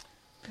film.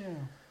 Yeah,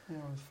 it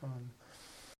was fun.